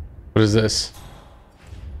 What is this?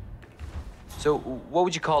 So, what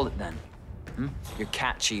would you call it then? Your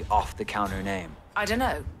catchy, off-the-counter name. I don't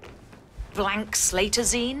know. Blank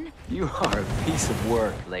Slaterzine? You are a piece of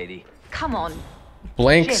work, lady. Come on.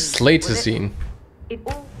 Blank Jim, Slaterzine. It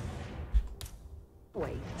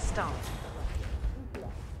always starts.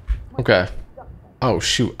 Okay. Oh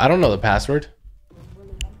shoot, I don't know the password.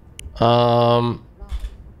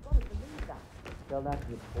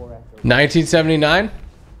 1979.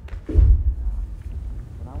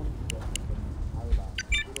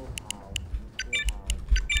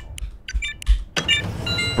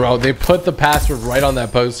 Bro, they put the password right on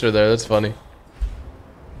that poster there. That's funny.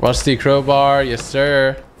 Rusty crowbar, yes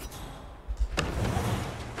sir.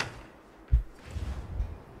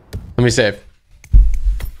 Let me save.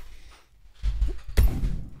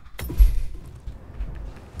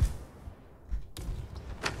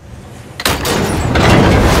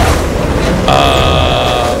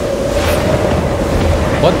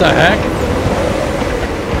 What the heck?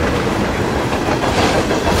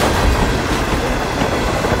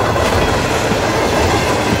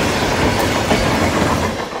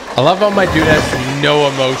 I love how my dude has no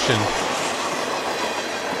emotion.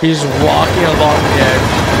 He's walking along the edge.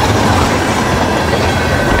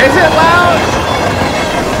 Is it loud?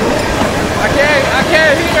 I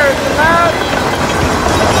can't hear. Is it loud?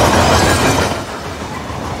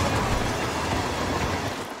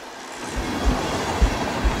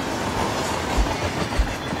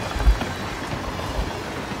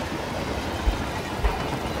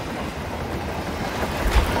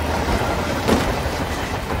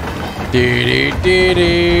 Dee dee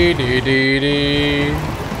dee dee dee dee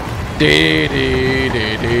dee dee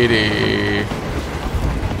dee dee dee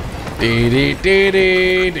dee dee dee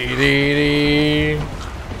dee dee dee.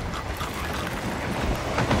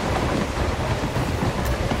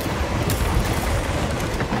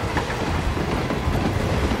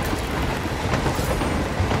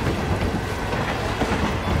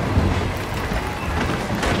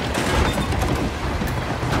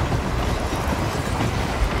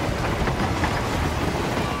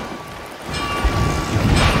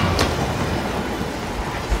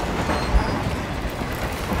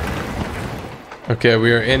 Okay,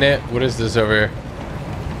 we are in it. What is this over here?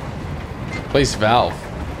 Place valve.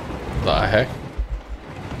 The heck?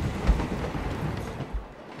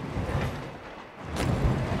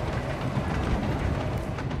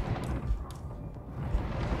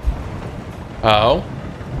 Oh.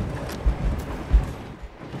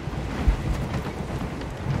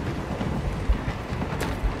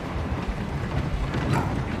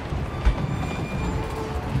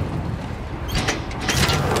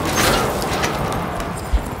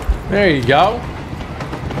 There you go.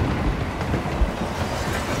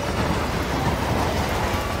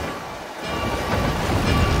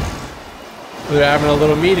 They're having a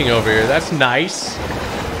little meeting over here. That's nice.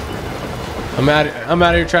 I'm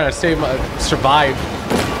out here trying to survive.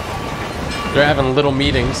 They're having little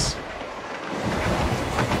meetings.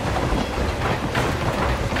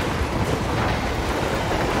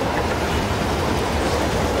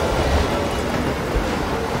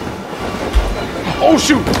 Oh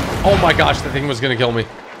shoot! Oh my gosh, the thing was gonna kill me.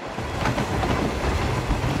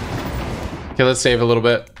 Okay, let's save a little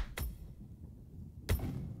bit.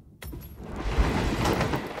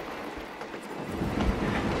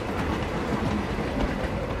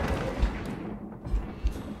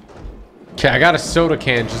 Okay, I got a soda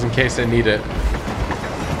can just in case I need it.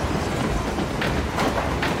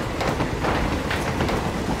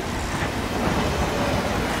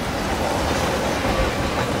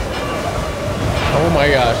 Oh my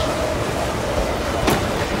gosh.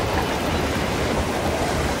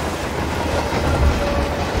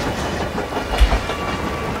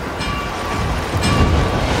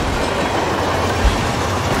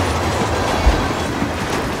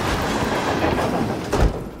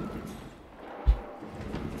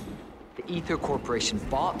 Ether Corporation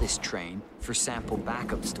bought this train for sample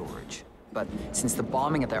backup storage. But since the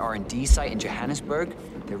bombing at their R&D site in Johannesburg,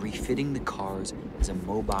 they're refitting the cars as a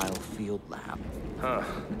mobile field lab. Huh.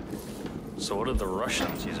 So what did the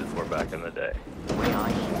Russians use it for back in the day? The way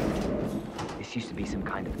I hear it, this used to be some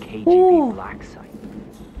kind of KGB black site.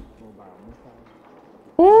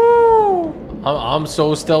 Woo! I'm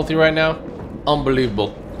so stealthy right now.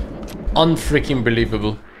 Unbelievable. Unfreaking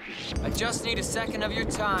believable. I just need a second of your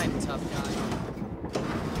time, tough guy.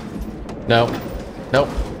 No. Nope.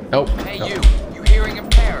 Nope. Hey, nope. you hearing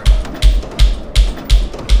impaired?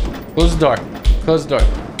 Close the door. Close the door.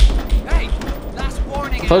 Hey, last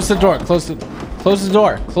warning. Close the door. Close the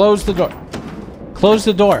door. Close the door. Close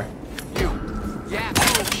the door.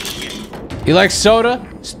 Yeah. You like soda?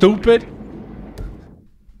 Stupid.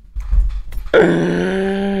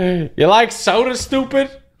 You like soda, stupid?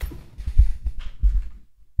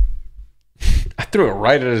 I threw it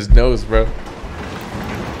right at his nose, bro.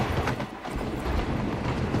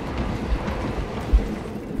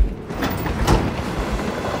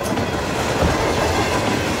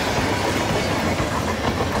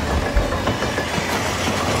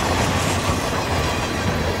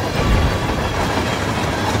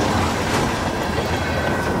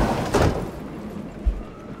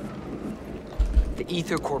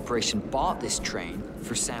 Ether Corporation bought this train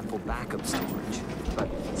for sample backup storage. But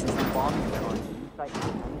since the bombing of their R&D site in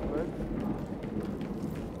Johannesburg...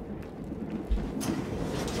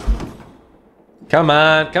 Come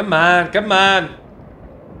on, come on, come on.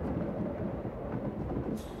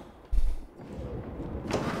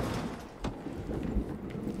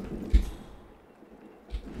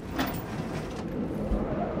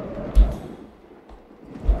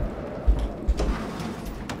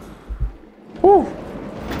 Woo.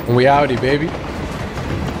 We outie, baby.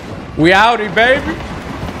 We outie, baby.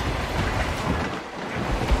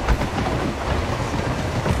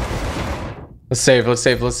 Let's save, let's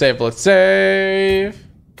save, let's save, let's save.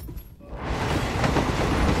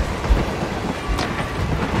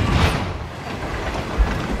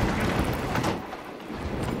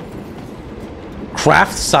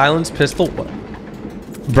 Craft silence pistol? What?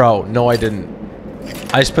 Bro, no I didn't.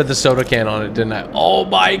 I just put the soda can on it, didn't I? Oh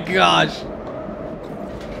my gosh.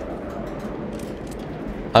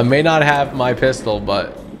 I may not have my pistol,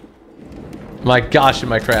 but my gosh,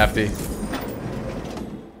 am I crafty.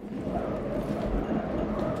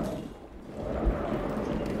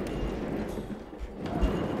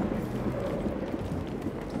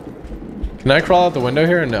 Can I crawl out the window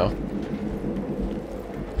here or no?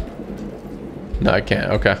 No, I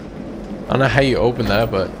can't. Okay. I don't know how you open that,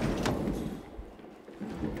 but...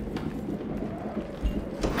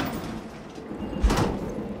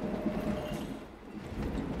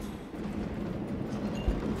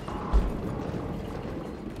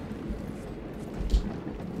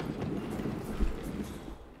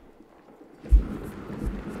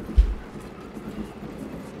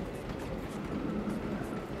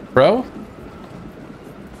 Bro?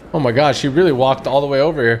 Oh my gosh, he really walked all the way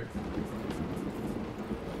over here.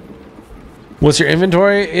 What's your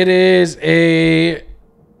inventory? It is a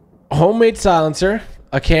homemade silencer,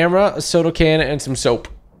 a camera, a soda can, and some soap.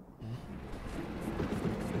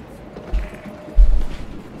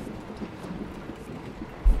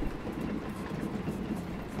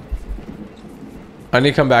 I need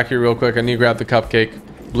to come back here real quick. I need to grab the cupcake,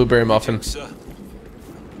 blueberry muffin.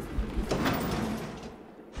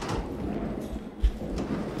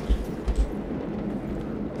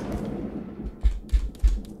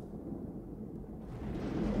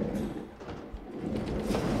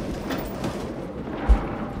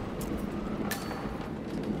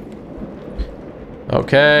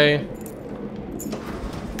 Okay.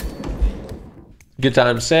 Good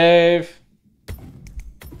time save.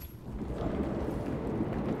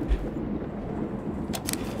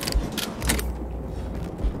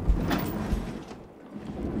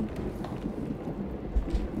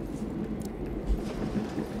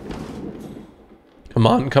 Come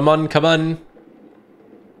on, come on, come on.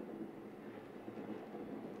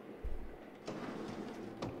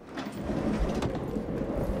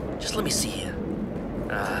 Just let me see here.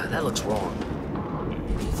 That looks wrong.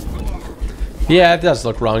 Yeah, it does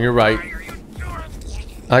look wrong. You're right.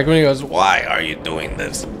 I like when he goes, "Why are you doing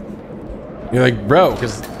this?" You're like, "Bro,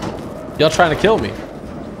 because y'all trying to kill me."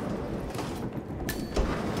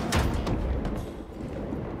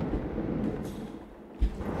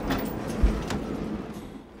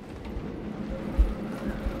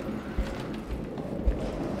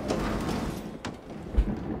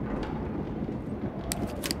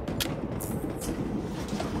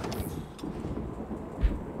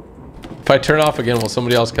 If I turn off again, will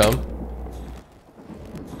somebody else come?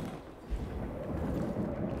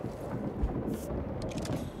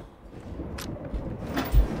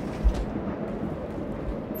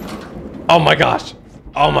 Oh my gosh.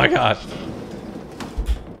 Oh my gosh.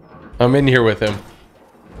 I'm in here with him.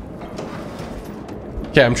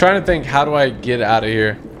 Okay, I'm trying to think, how do I get out of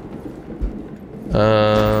here?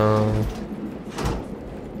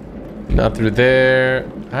 Not through there.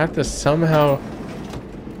 I have to somehow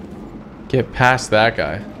get past that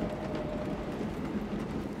guy.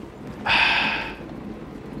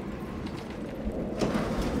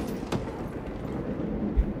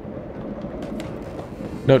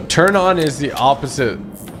 No, turn on is the opposite.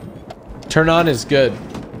 Turn on is good.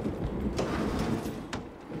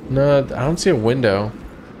 No, I don't see a window.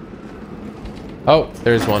 Oh,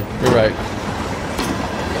 there's one. You're right.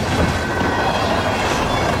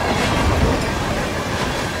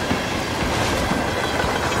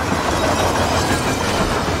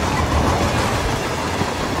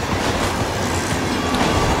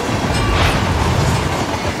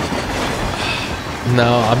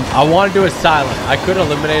 No, I want to do it silent. I could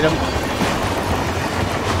eliminate him.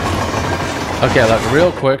 Okay, look,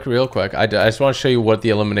 real quick. I just want to show you what the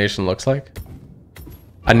elimination looks like.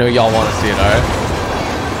 I know y'all want to see it, alright?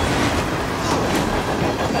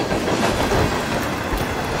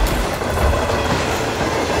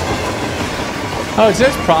 Oh, it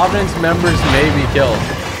says Providence members may be killed.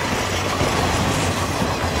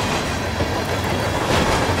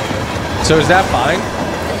 So is that fine?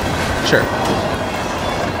 Sure.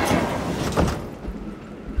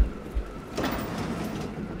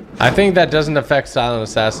 I think that doesn't affect Silent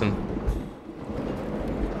Assassin.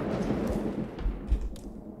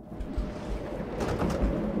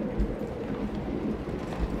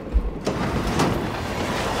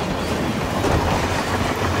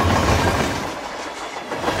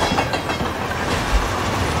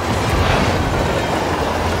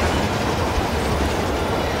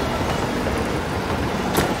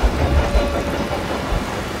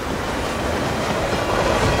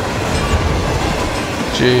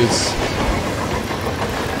 Jeez.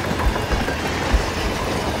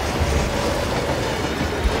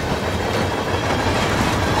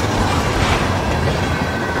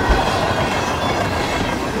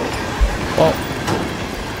 Oh.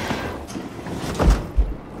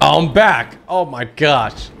 I'm back. Oh my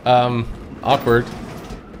gosh. Awkward.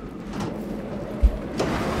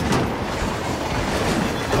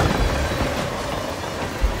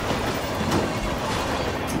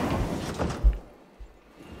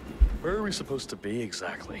 Where are we supposed to be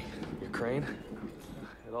exactly? Ukraine?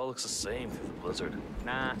 It all looks the same through the blizzard.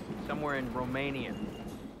 Nah, somewhere in Romania.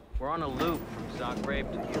 We're on a loop from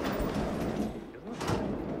Zagreb to here.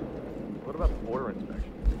 What about the border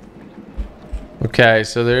inspection? Okay,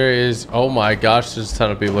 so there is... Oh my gosh, there's a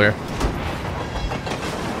ton of people here.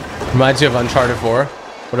 Reminds you of Uncharted 4.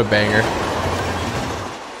 What a banger.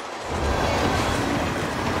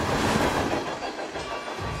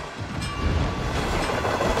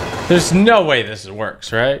 There's no way this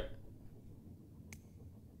works, right?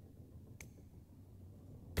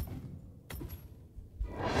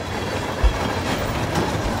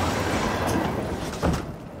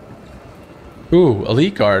 Ooh,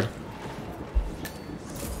 elite card.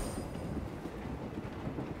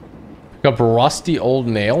 Pick up a rusty old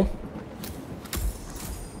nail.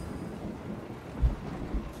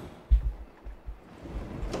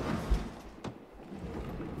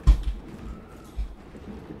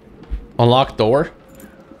 Unlock door.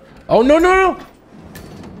 Oh, no, no, no.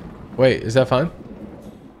 Wait, is that fine?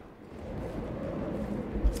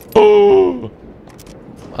 Oh,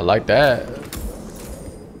 I like that.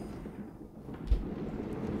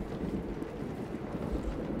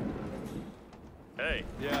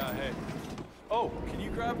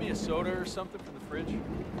 a soda or something from the fridge?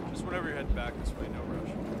 Just whenever you're heading back this way, no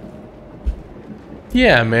rush.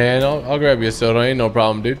 Yeah, man. I'll grab you a soda. Ain't no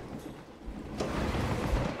problem, dude.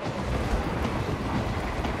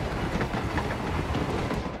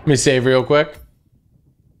 Let me save real quick.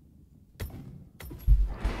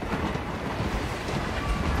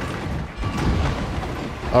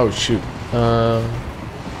 Oh, shoot.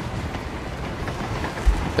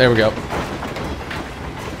 There we go.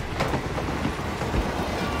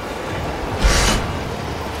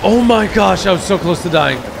 Oh my gosh, I was so close to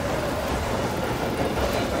dying.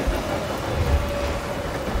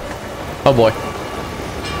 Oh boy.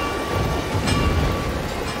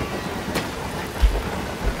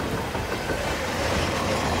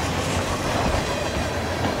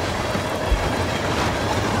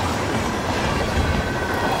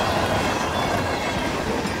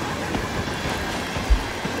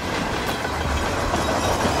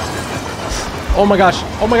 Oh my gosh.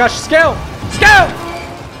 Oh my gosh. Scale. Scale.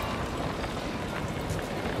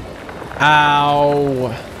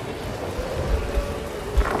 Ow.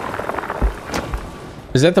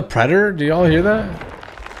 Is that the Predator? Do y'all hear that?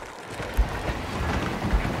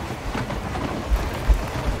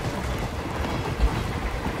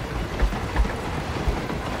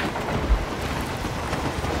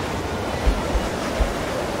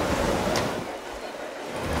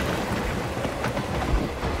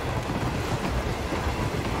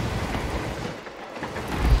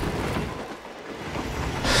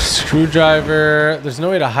 Screwdriver. There's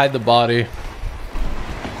no way to hide the body.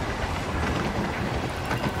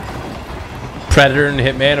 Predator and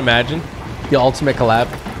Hitman, imagine. The ultimate collab.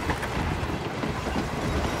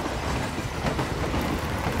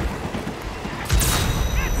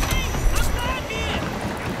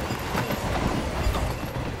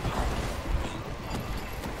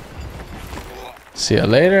 See ya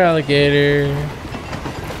later, alligator.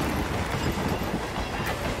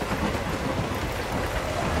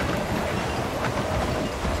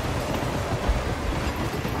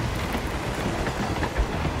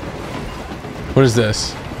 What is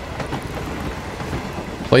this?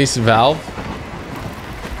 Place valve?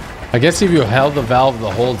 I guess if you held the valve the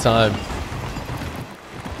whole time.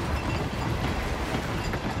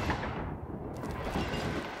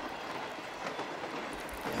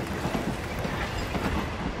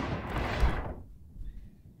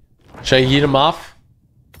 Should I heat him off?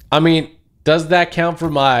 I mean, does that count for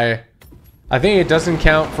my... I think it doesn't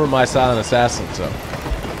count for my silent assassin, so...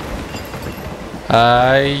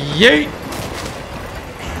 yeet!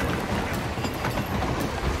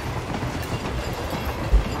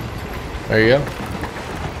 There you go.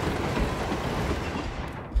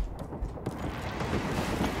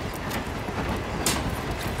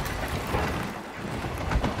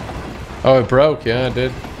 Oh, it broke. Yeah, it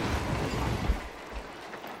did.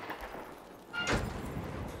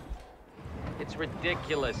 It's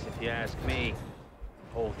ridiculous if you ask me.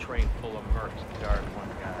 Whole train full of mercs to guard one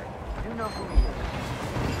guy. You know who he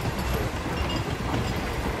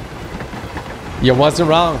is. You wasn't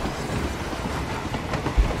wrong.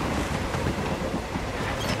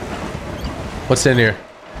 What's in here?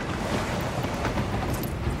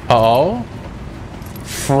 Oh,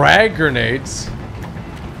 frag grenades.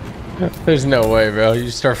 There's no way, bro.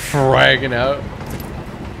 You start fragging out.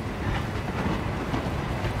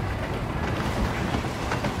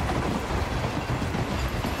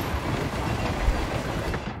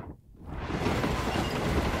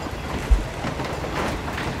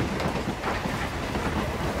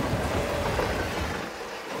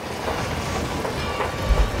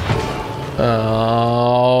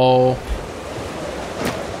 Oh.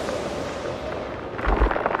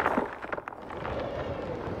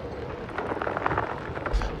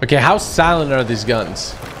 Okay, how silent are these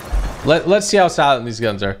guns? Let's see how silent these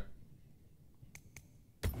guns are.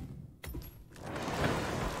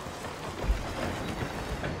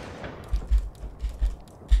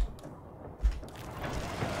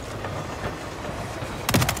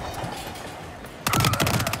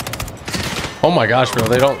 Oh my gosh, bro,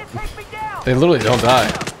 they literally don't die.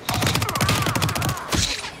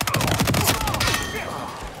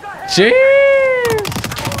 Jeez!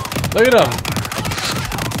 Look at them.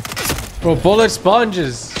 Bro, bullet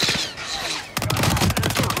sponges.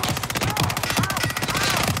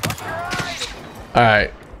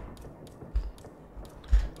 Alright.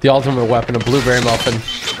 The ultimate weapon, a blueberry muffin.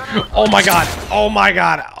 Oh my god! Oh my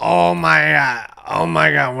god! Oh my god! Oh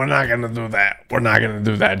my god! We're not gonna do that. We're not gonna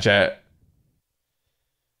do that, chat.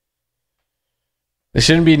 They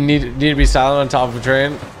shouldn't be need to be silent on top of a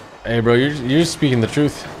train. Hey, bro, you're speaking the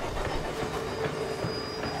truth.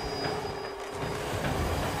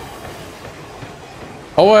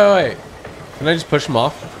 Oh, wait. Can I just push him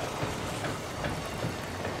off?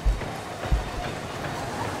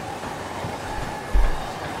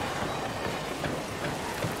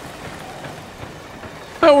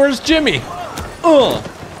 Oh, where's Jimmy? Ugh.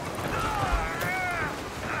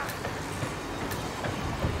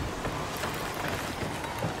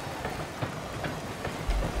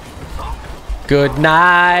 Good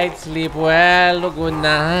night, sleep well, good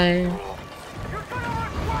night.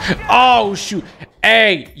 Oh, shoot.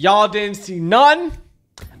 Hey, y'all didn't see nothing.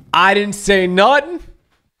 I didn't say nothing.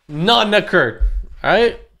 Nothing occurred. All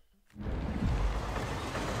right?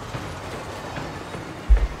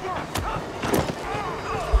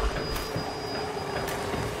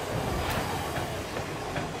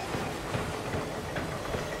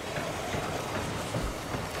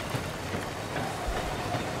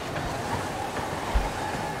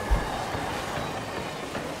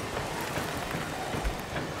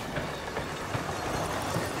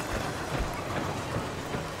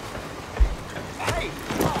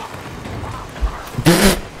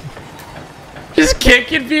 Just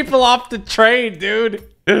kicking people off the train, dude.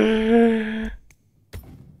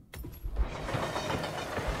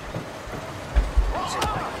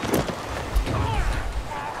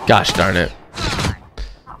 Gosh darn it.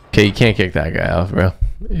 Okay, you can't kick that guy off, bro.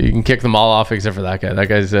 You can kick them all off except for that guy. That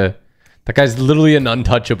guy's literally an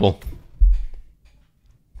untouchable.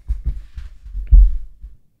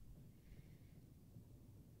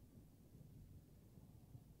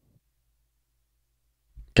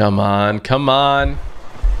 Come on, come on.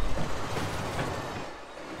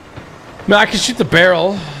 Man, I can shoot the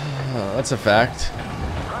barrel. Oh, that's a fact.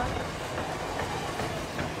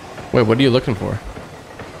 Wait, what are you looking for?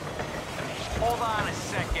 Hold on a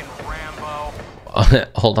second, Rambo.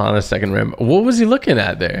 Hold on a second, Rambo. What was he looking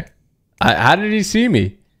at there? How did he see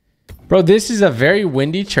me? Bro, this is a very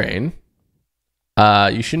windy train.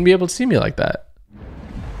 You shouldn't be able to see me like that.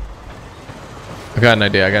 I got an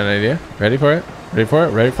idea. Ready for it? Ready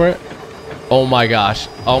for it? Oh my gosh,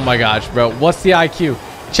 bro. What's the IQ?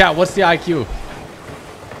 Chat, what's the IQ?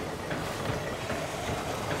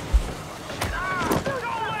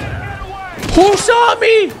 Who saw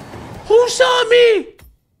me? Who saw me?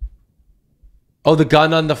 Oh, the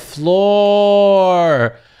gun on the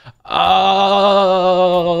floor. Oh,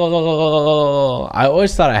 I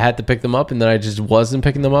always thought I had to pick them up, and then I just wasn't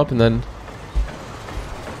picking them up, and then...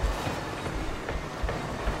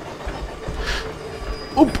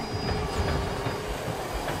 Oop.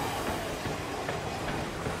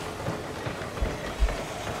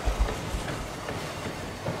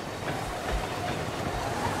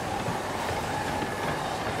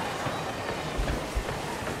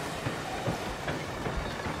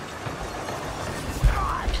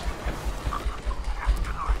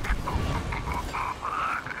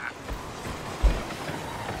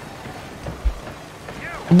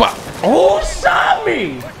 Who saw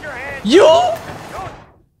me? You?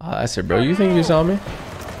 I said, bro, you think you saw me?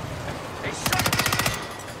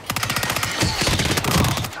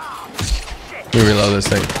 Let me reload this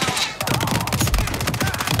thing.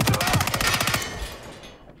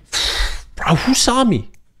 Bro, who saw me?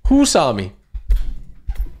 Who saw me?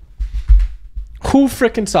 Who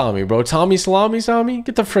freaking saw me, bro? Tommy Salami saw me?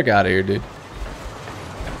 Get the frick out of here, dude.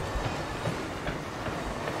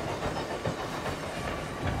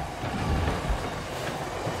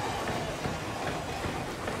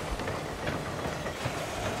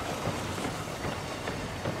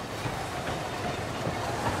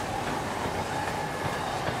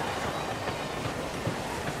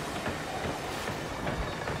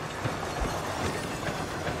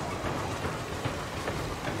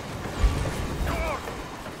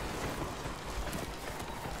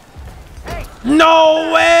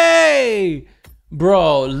 No way!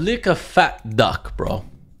 Bro, lick a fat duck, bro.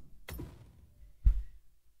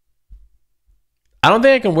 I don't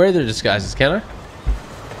think I can wear their disguises, can I?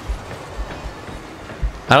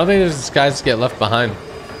 I don't think there's disguises get left behind.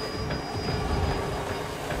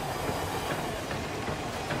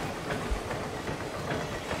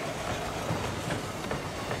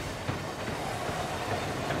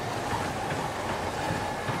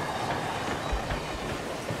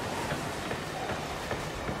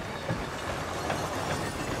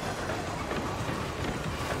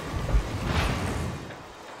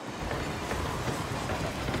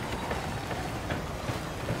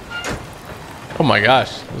 Oh my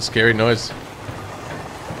gosh, what a scary noise.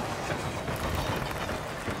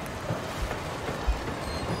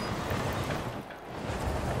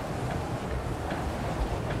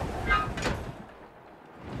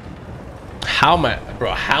 How am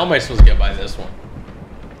I supposed to get by this one?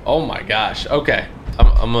 Oh my gosh. Okay.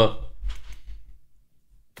 I'm a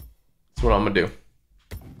That's what I'm gonna do.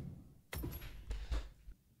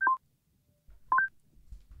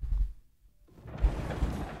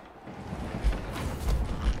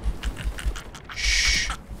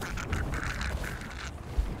 Shh.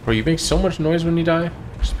 Bro, you make so much noise when you die.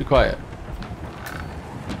 Just be quiet.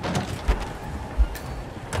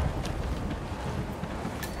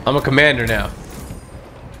 I'm a commander now.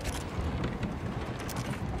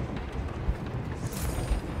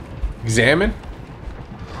 Examine?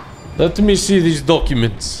 Let me see these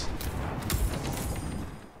documents.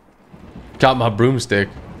 Got my broomstick.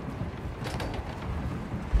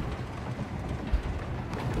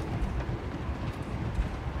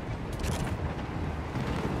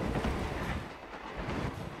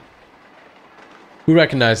 Who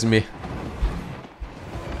recognizes me?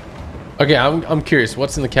 Okay, I'm curious.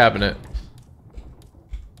 What's in the cabinet?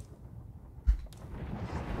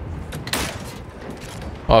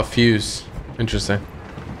 Oh, a fuse. Interesting.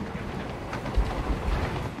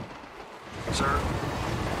 Sir.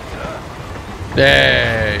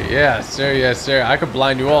 Hey, yes, sir, yes, sir. I could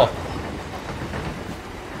blind you all.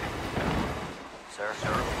 Sir.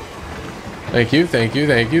 Thank you, thank you,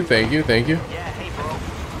 thank you, thank you, thank you. Yeah, hey, bro.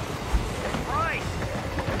 Christ!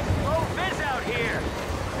 Oh, Viz out here!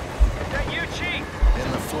 Is that you, Chief?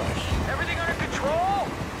 In the flesh. Everything under control?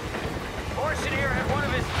 Orson here had one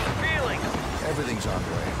of his feelings. Everything's on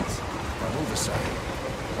rails. Now move aside.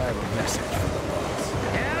 I have a message for the boss.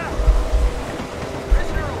 Yeah?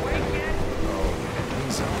 Prisoner awake yet? Oh,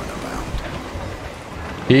 he's up and about.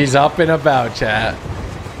 He's up and about, chat.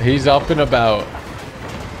 He's up and about.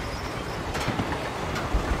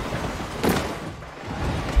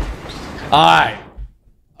 Alright.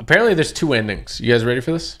 Apparently there's 2 endings. You guys ready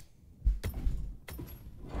for this?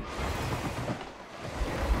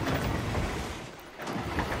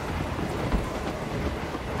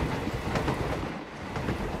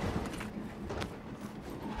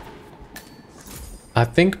 I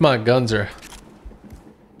think my guns are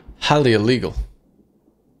highly illegal.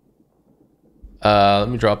 Let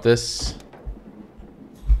me drop this.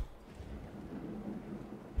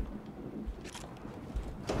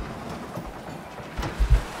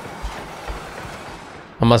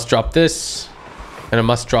 I must drop this, and I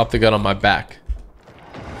must drop the gun on my back.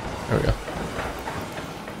 There we go.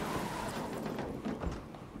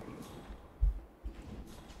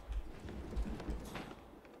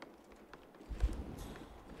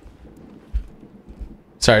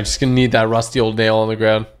 Sorry, just gonna need that rusty old nail on the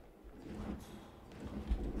ground.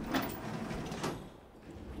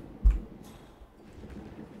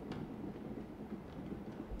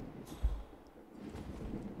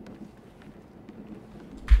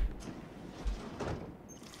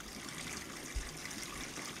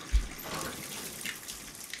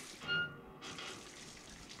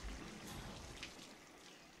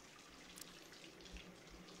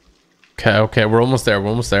 Okay, okay, we're almost there. We're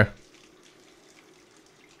almost there.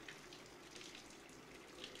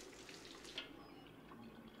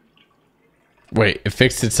 Wait, it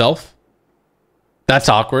fixed itself? That's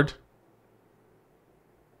awkward.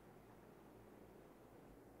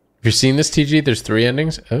 Have you seen this, TG? There's 3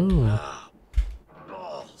 endings. Oh.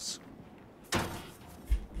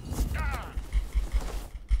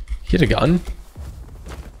 Get a gun.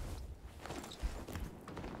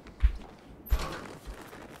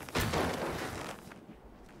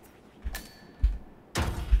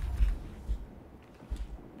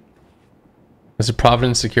 Is it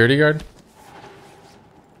Providence security guard?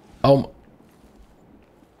 Oh.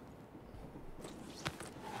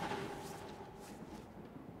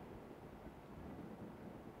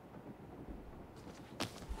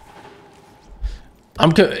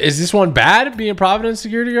 Is this one bad, being Providence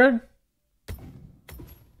security guard?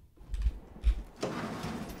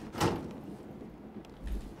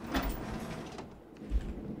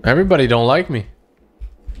 Everybody don't like me.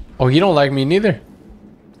 Oh, you don't like me neither.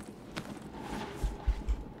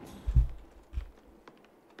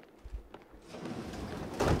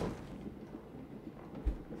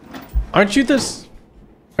 Aren't you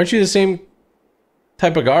the same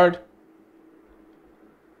type of guard?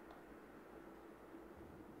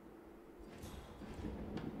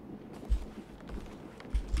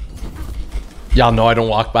 Y'all know I don't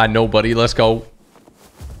walk by nobody. Let's go.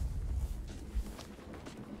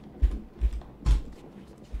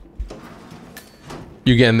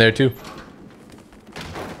 You getting there too?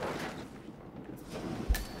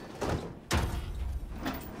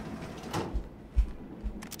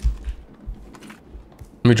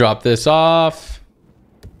 Let me drop this off.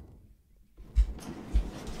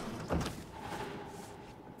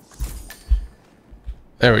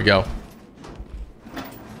 There we go.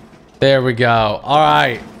 There we go. All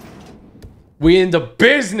right. We into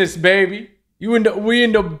business, baby. We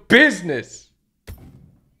into business.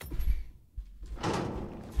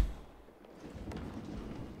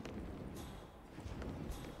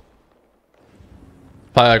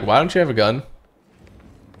 Probably like, why don't you have a gun?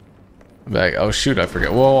 I'm like, oh shoot, I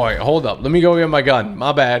forget. Whoa, wait, hold up. Let me go get my gun.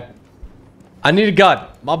 My bad. I need a gun.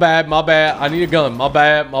 My bad, my bad. I need a gun. My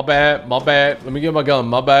bad, my bad, my bad. Let me get my gun.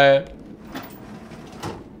 My bad.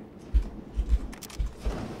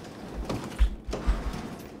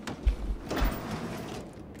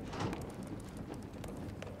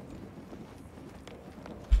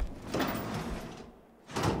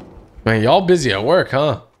 Man, y'all busy at work,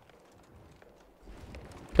 huh?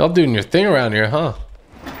 Y'all doing your thing around here, huh?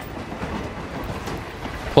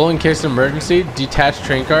 Pull in case of emergency. Detached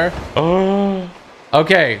train car. Oh.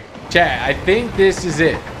 Okay, chat. I think this is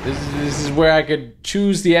it. This is where I could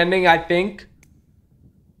choose the ending, I think.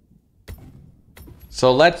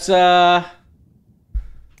 So let's save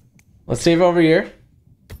over here.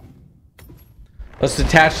 Let's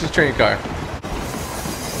detach the train car.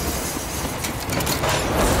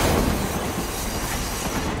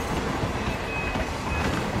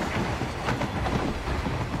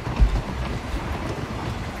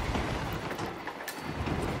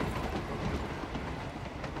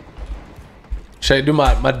 Should I do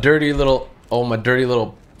my dirty little, oh, my dirty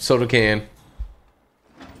little soda can?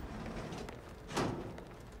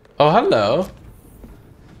 Oh, hello.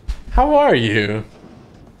 How are you?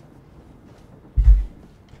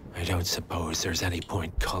 I don't suppose there's any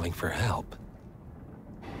point calling for help.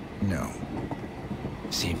 No.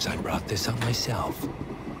 Seems I brought this on myself.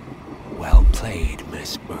 Well played,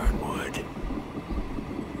 Miss Burnwood.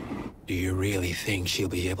 Do you really think she'll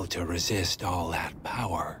be able to resist all that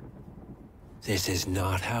power? This is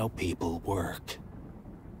not how people work.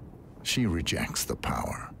 She rejects the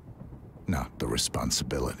power, not the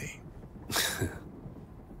responsibility.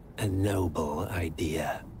 A noble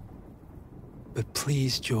idea. But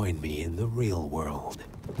please join me in the real world.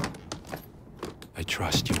 I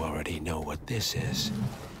trust you already know what this is.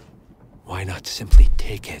 Why not simply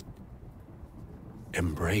take it?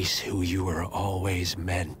 Embrace who you were always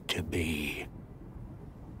meant to be.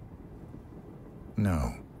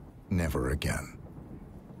 No. Never again.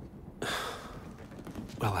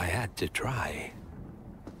 Well, I had to try.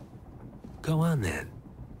 Go on then.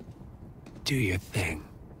 Do your thing.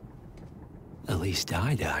 At least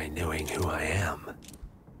I die knowing who I am.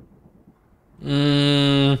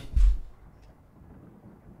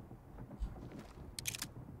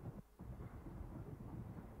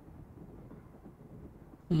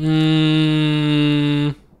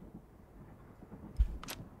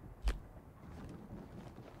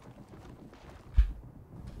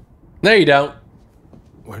 No, you don't.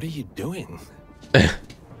 What are you doing?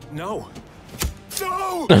 No.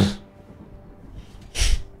 No!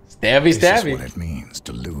 Stabby, This stabby. is what it means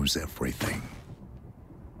to lose everything.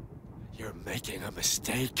 You're making a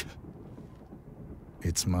mistake.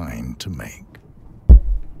 It's mine to make.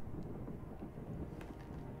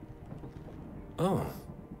 Oh.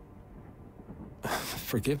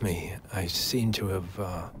 Forgive me. I seem to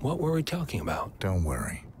have, what were we talking about? Don't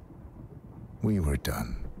worry. We were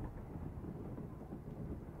done.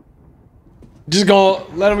 Just go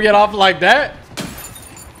let him get off like that?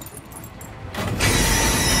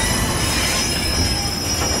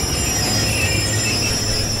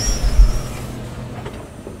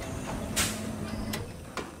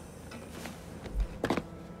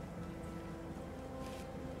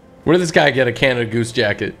 Where did this guy get a Canada Goose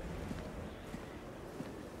jacket?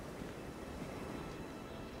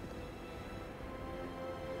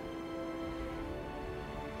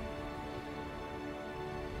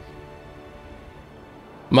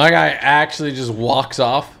 My guy actually just walks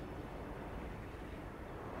off.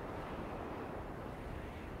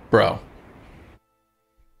 Bro.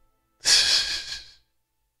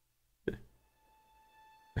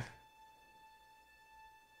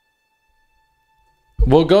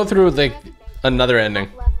 We'll go through like another ending.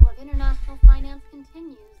 Level of international finance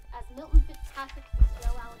continues as Milton Fitzpatrick CEO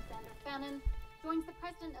Alexander Fannin joins the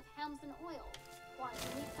president of Hamson Oil, Quantum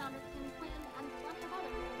Leap founder Kim Quinn, and plenty of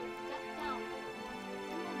others step down.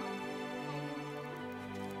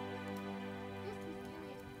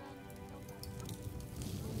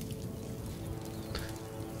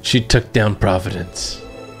 She took down Providence.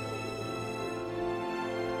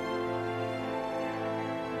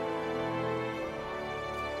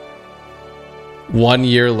 One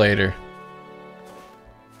year later.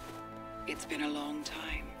 It's been a long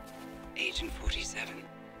time, Agent 47.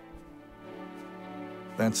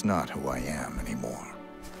 That's not who I am anymore.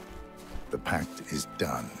 The pact is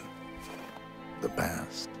done. The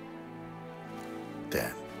past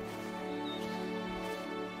dead.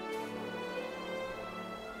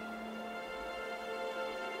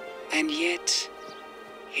 And yet,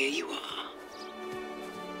 here you are.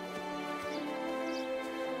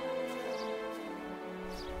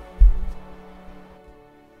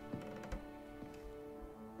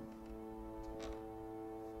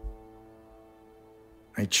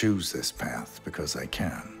 I choose this path because I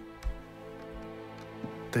can.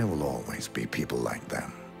 There will always be people like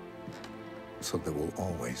them. So there will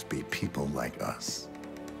always be people like us.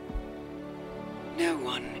 No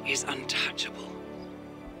one is untouchable.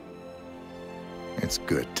 It's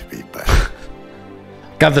good to be back.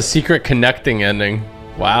 Got the secret connecting ending.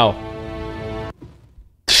 Wow.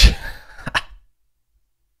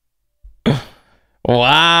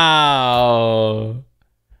 Wow.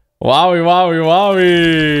 Wowie, wowie,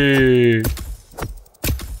 wowie.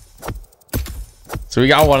 So we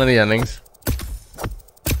got one of the endings.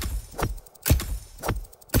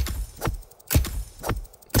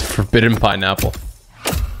 Forbidden pineapple.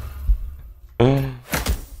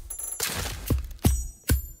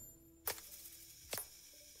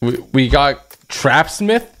 We got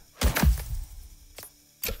Trapsmith.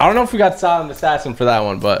 I don't know if we got Silent Assassin for that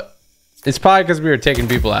one, but it's probably because we were taking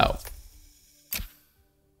people out.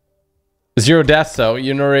 Zero deaths, though.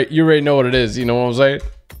 You already know what it is. You know what I'm saying?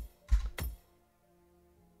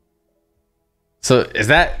 So is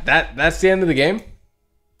that's the end of the game?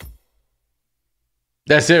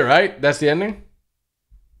 That's it, right? That's the ending?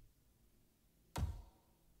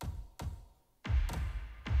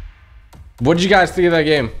 What did you guys think of that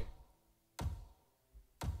game?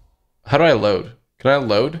 How do I load? Can I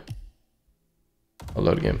load? I'll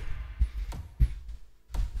load again.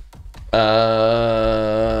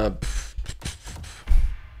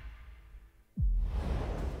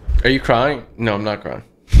 Are you crying? No, I'm not crying.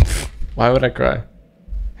 Why would I cry?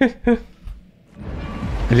 I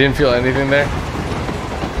didn't feel anything there.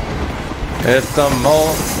 It's the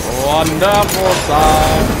most wonderful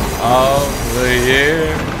time of the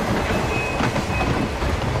year.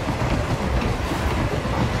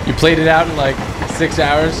 You played it out in like 6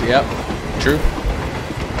 hours? Yep, true.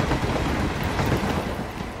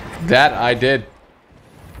 That I did.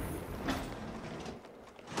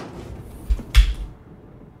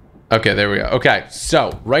 Okay, there we go. Okay,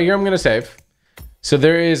 so right here I'm gonna save. So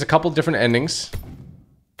there is a couple different endings.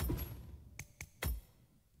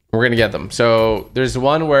 We're gonna get them. So there's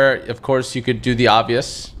one where, of course, you could do the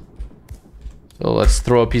obvious. So let's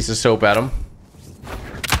throw a piece of soap at him.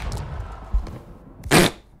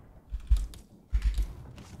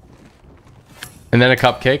 And then a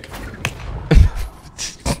cupcake.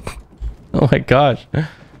 Oh my gosh.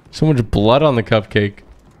 So much blood on the cupcake.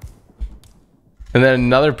 And then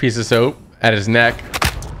another piece of soap at his neck.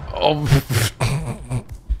 Oh.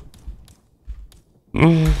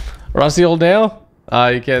 Rusty old nail? Ah,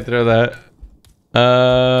 you can't throw that.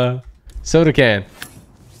 Soda can.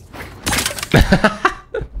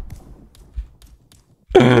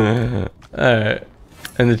 Alright.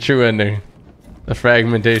 And the true ending. The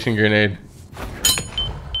fragmentation grenade.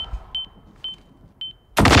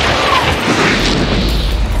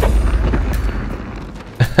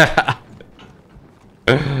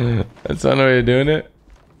 That's not the way of doing it.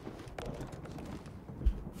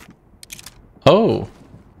 Oh.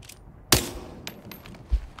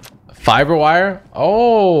 Fiber wire?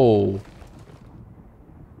 Oh.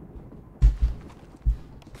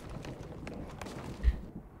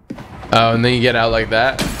 Oh, and then you get out like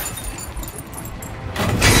that.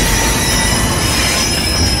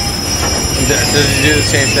 Does it do the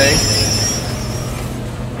same thing?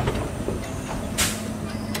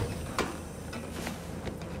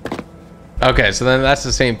 Okay, so then that's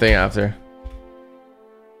the same thing after.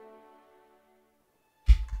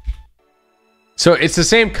 So it's the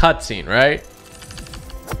same cutscene, right?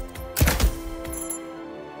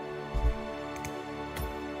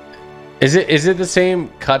 Is it the same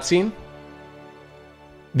cutscene?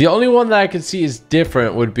 The only one that I could see is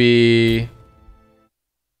different would be...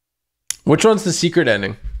 Which one's the secret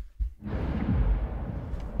ending?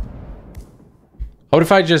 What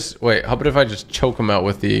if I just... Wait, how about if I just choke him out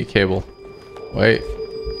with the cable? Wait.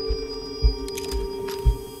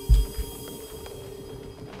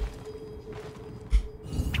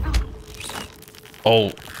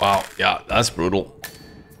 Oh, wow. Yeah, that's brutal.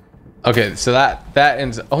 Okay, so that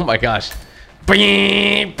ends... Oh my gosh.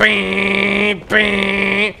 Bing, bing,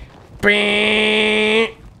 bing,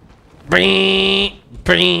 bing, bing,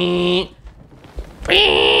 bing,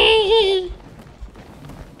 bing.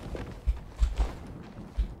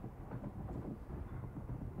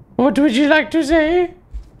 What would you like to say?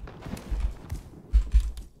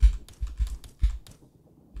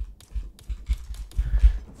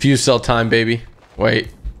 Fuse cell time, baby. Wait.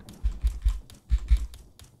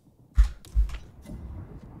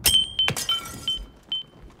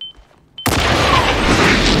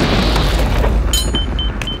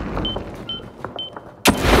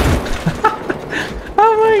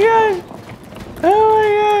 Oh my god! Oh my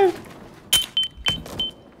god!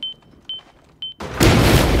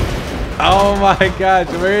 Oh my gosh,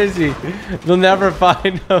 where is he? They'll never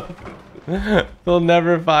find him. They'll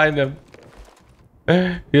never find him.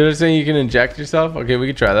 You're saying you can inject yourself? Okay, we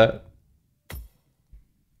can try that.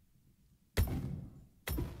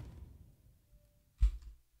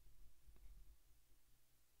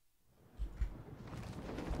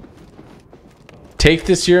 Take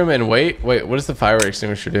the serum and wait. Wait, what does the fire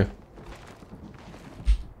extinguisher do?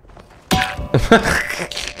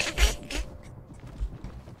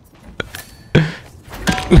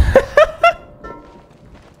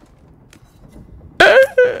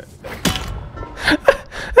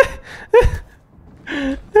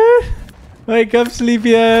 Wake up,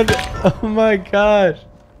 sleepyhead. Oh my gosh.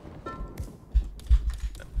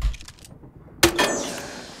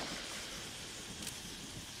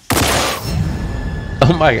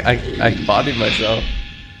 Oh my, I bodied myself.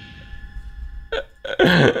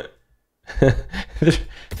 3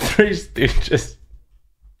 Stooges.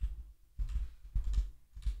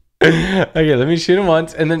 Okay, let me shoot him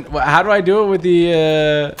once, and then how do I do it with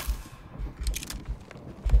the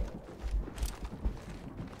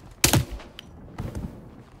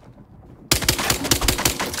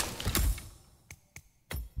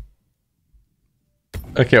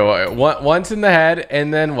Okay, well, once in the head,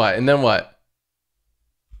 and then what? And then what?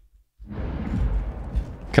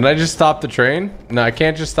 Can I just stop the train? No, I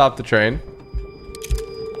can't just stop the train.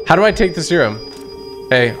 How do I take the serum?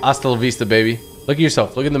 Hey, hasta la vista, baby. Look at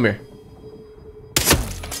yourself. Look in the mirror.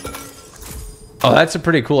 Oh, that's a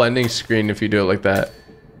pretty cool ending screen if you do it like that.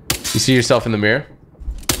 You see yourself in the mirror?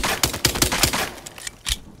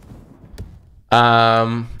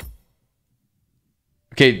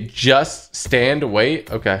 Okay, just stand,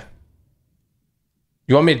 wait. Okay.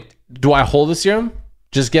 You want me... Do I hold the serum?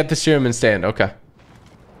 Just get the serum and stand. Okay.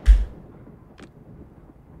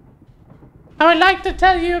 I would like to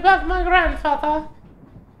tell you about my grandfather.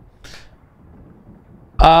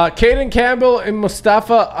 Caden Campbell and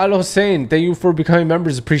Mustafa Al Hussein, thank you for becoming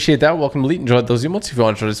members. Appreciate that. Welcome, Elite. Enjoyed those emotes. If you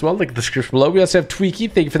want to enjoy as well, link in the description below. We also have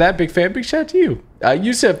Tweaky. Thank you for that. Big fan. Big shout out to you.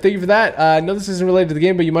 Yusuf, thank you for that. I know this isn't related to the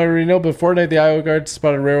game, but you might already know. But Fortnite, the IO guard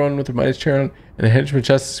spotted a rare one with her Midas chair on, and a henchman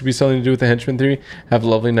chest. This could be something to do with the henchman theory. Have a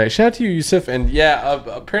lovely night. Shout out to you, Yusuf. And yeah,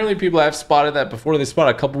 apparently people have spotted that before. They spot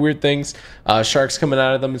a couple weird things, sharks coming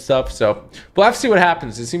out of them and stuff. So we'll have to see what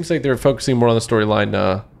happens. It seems like they're focusing more on the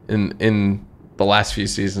storyline in the last few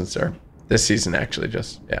seasons, or this season actually.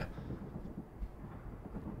 Just yeah.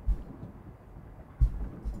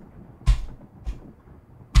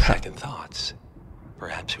 Second thoughts.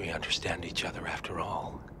 Perhaps we understand each other after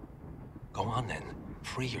all. Go on then,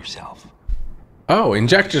 free yourself. Oh,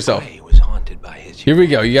 inject yourself. He was haunted by his Here we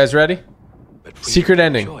go. You guys ready? But secret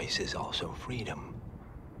ending. Choice is also freedom.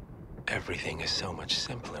 Everything is so much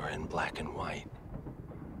simpler in black and white.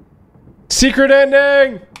 Secret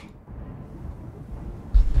ending.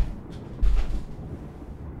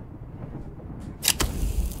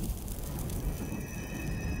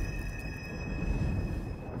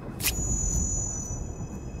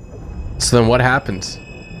 So then what happens?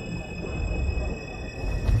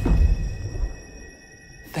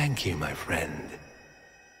 Thank you, my friend.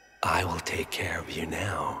 I will take care of you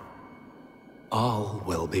now. All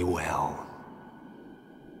will be well.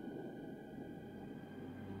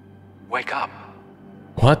 Wake up.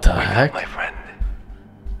 What the Wake heck? up, my friend.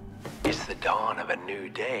 It's the dawn of a new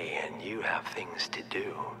day, and you have things to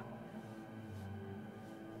do.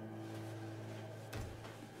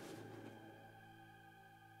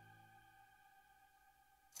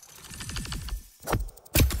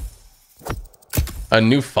 A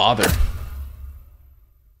new father.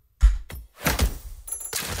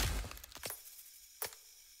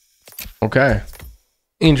 Okay.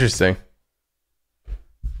 Interesting.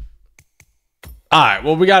 All right.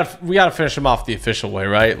 Well, we gotta finish him off the official way,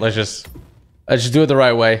 right? Let's just do it the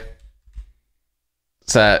right way.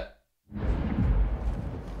 Set.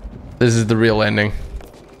 This is the real ending.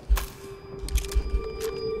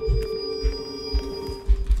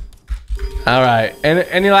 All right.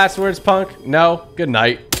 Any last words, Punk? No. Good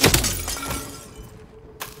night.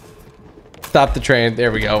 Stop the train.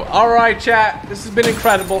 There we go. All right, chat. This has been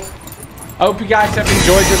incredible. I hope you guys have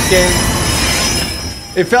enjoyed this game.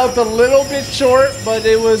 It felt a little bit short, but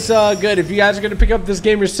it was good. If you guys are going to pick up this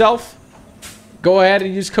game yourself, go ahead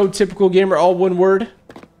and use code TypicalGamer, all one word,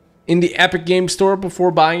 in the Epic Games Store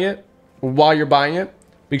before buying it, or while you're buying it.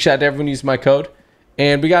 Big shout out to everyone who used my code.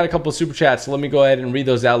 And we got a couple of super chats, so let me go ahead and read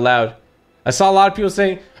those out loud. I saw a lot of people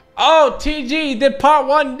saying, oh, TG did part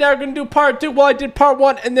 1, they're gonna do part 2. Well, I did part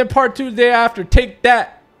 1 and then part 2 the day after. Take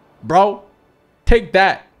that, bro. Take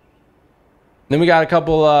that. Then we got a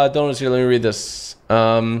couple donuts here. Let me read this.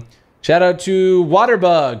 Shout out to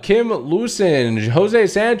Waterbug, Kim Lucen, Jose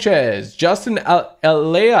Sanchez, Justin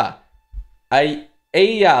Ayala. We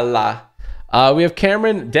have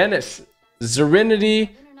Cameron Dennis,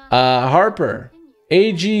 Serenity, Harper,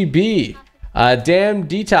 AGB, Damn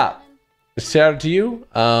D-Top. Shout out to you.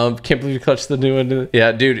 Can't believe you clutched the new one.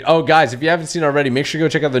 Yeah, dude. Oh, guys, if you haven't seen it already, make sure you go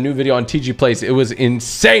check out the new video on TG Plays. It was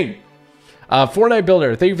insane. Fortnite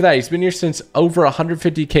Builder, thank you for that. He's been here since over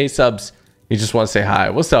 150k subs. You just want to say hi.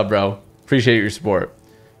 What's up, bro? Appreciate your support.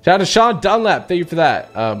 Shout out to Sean Dunlap. Thank you for that.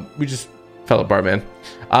 We just fell apart, man.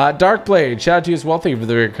 Darkblade, shout out to you as well. Thank you for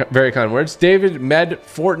the very, very kind words. David Med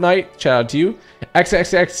Fortnite, shout out to you.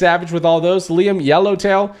 XXX Savage with all those. Liam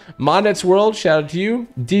Yellowtail, Monet's World, shout out to you.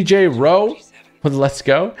 DJ Rowe with Let's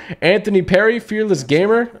Go. Anthony Perry, Fearless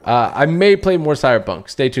Gamer. I may play more Cyberpunk.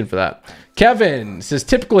 Stay tuned for that. Kevin says,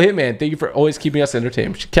 typical Hitman. Thank you for always keeping us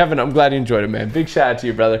entertained. Kevin, I'm glad you enjoyed it, man. Big shout out to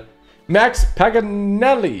you, brother. Max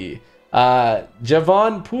Paganelli,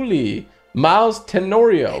 Javon Pooley, Miles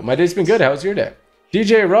Tenorio. My day's been good. How's your day?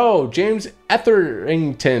 DJ Rowe, James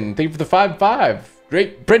Etherington. Thank you for the 5-5.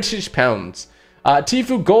 Great British pounds.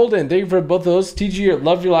 Tifu Golden. Thank you for both of those. TG,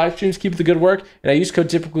 love your live streams. Keep up the good work. And I use code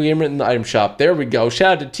Typical Gamer in the item shop. There we go.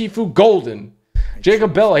 Shout out to Tifu Golden.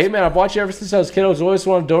 Jacob Bella, hey man, I've watched you ever since I was a kid. I was always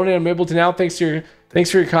wanted to donate. I'm able to now. Thanks for your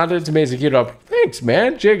content. It's amazing. Keep it up. Thanks,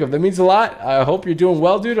 man. Jacob, that means a lot. I hope you're doing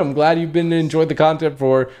well, dude. I'm glad you've been enjoying the content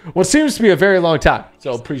for what seems to be a very long time.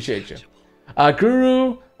 So appreciate you.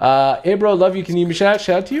 Guru, hey bro, love you. Can you give me a shout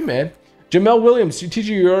out to you, man? Jamel Williams, you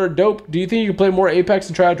teacher, you're dope. Do you think you can play more Apex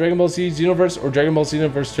and try out Dragon Ball Z Xenoverse or Dragon Ball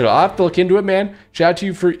Xenoverse 2? I'll have to look into it, man. Shout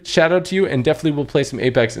out to you, and definitely we'll play some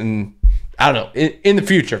Apex in, I don't know, in the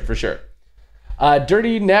future for sure.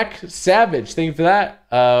 Dirty Neck Savage, thank you for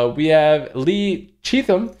that. We have Lee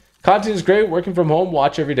Cheatham. Content is great. Working from home,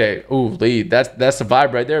 watch every day. Ooh, Lee, that's the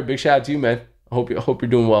vibe right there. Big shout out to you, man. I hope you're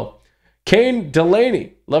doing well. Kane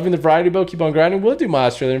Delaney, loving the variety boat. Keep on grinding. We'll do my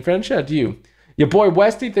Australian friend. Shout out to you. Your boy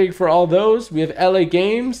Westy, thank you for all those. We have LA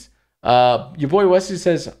Games. Your boy Westy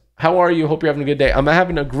says, how are you? Hope you're having a good day. I'm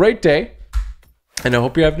having a great day. And I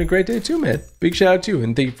hope you're having a great day too, man. Big shout out to you.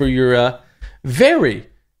 And thank you for your very,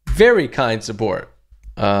 very kind support.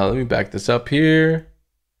 Let me back this up here.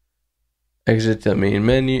 Exit the main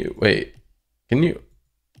menu. Wait, can you?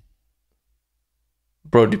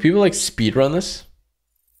 Bro, do people like speedrun this?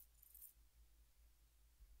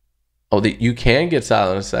 Oh, you can get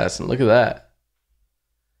Silent Assassin. Look at that.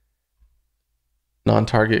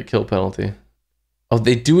 Non-target kill penalty. Oh,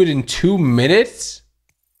 they do it in 2 minutes?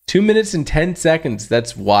 2 minutes and 10 seconds.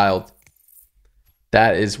 That's wild.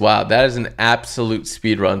 That is wild. That is an absolute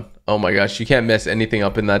speed run. Oh my gosh, you can't mess anything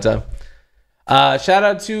up in that time. Shout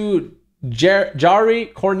out to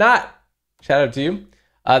Jari Cornat. Shout out to you.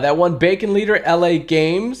 That one Bacon Leader, LA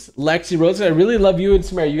Games, Lexi Rose. I really love you and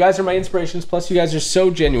Samara. You guys are my inspirations. Plus, you guys are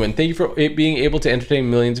so genuine. Thank you for being able to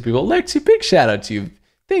entertain millions of people. Lexi, big shout out to you.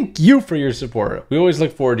 Thank you for your support. We always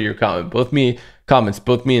look forward to your comments,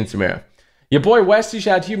 both me and Samara. Your boy Westy,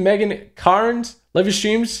 shout out to you. Megan Carnes, love your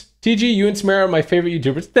streams. TG, you and Samara are my favorite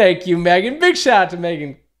YouTubers. Thank you, Megan. Big shout out to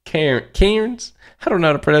Megan Cairns. I don't know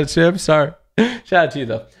how to pronounce it. I'm sorry. Shout out to you,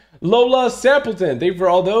 though. Lola Sampleton, thank you for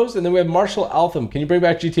all those. And then we have Marshall Altham. Can you bring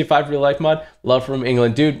back GTA 5 real life mod? Love from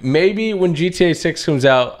England. Dude, maybe when GTA 6 comes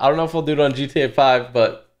out. I don't know if I'll do it on GTA 5,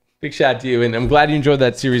 but big shout out to you. And I'm glad you enjoyed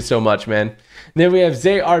that series so much, man. And then we have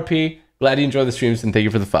ZayRP. Glad you enjoyed the streams, and thank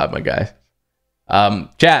you for the 5, my guy.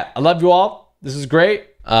 Chat, I love you all. This is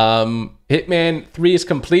great. Hitman 3 is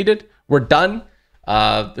completed. We're done.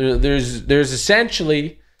 There's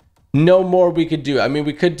essentially no more we could do. I mean,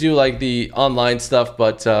 we could do like the online stuff,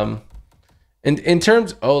 but in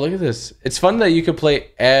terms, oh, look at this. It's fun that you could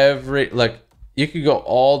play you could go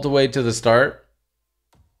all the way to the start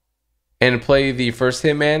and play the first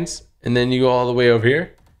Hitmans, and then you go all the way over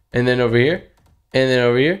here, and then over here, and then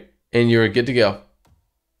over here, and you're good to go.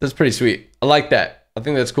 That's pretty sweet. I like that. I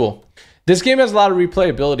think that's cool. This game has a lot of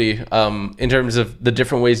replayability in terms of the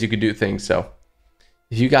different ways you could do things. So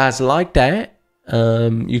if you guys like that,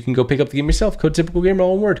 you can go pick up the game yourself. Code Typical Gamer,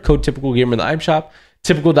 all one word. Code Typical Gamer in the item shop.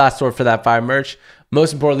 Typical.store for that fire merch.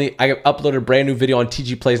 Most importantly, I uploaded a brand new video on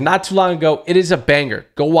TG Plays not too long ago. It is a banger.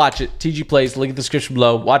 Go watch it. TG Plays, link in the description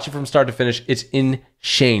below. Watch it from start to finish. It's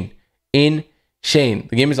insane. Insane.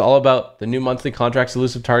 The game is all about the new monthly contracts,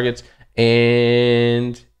 elusive targets,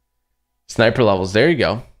 and Sniper levels. There you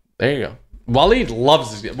go. There you go. Waleed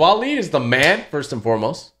loves this game. Waleed is the man, first and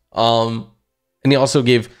foremost. And he also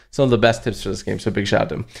gave some of the best tips for this game. So big shout out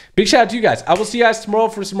to him. Big shout out to you guys. I will see you guys tomorrow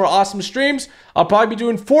for some more awesome streams. I'll probably be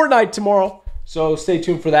doing Fortnite tomorrow. So stay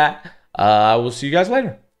tuned for that. I will see you guys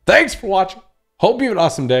later. Thanks for watching. Hope you have an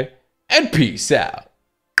awesome day. And peace out.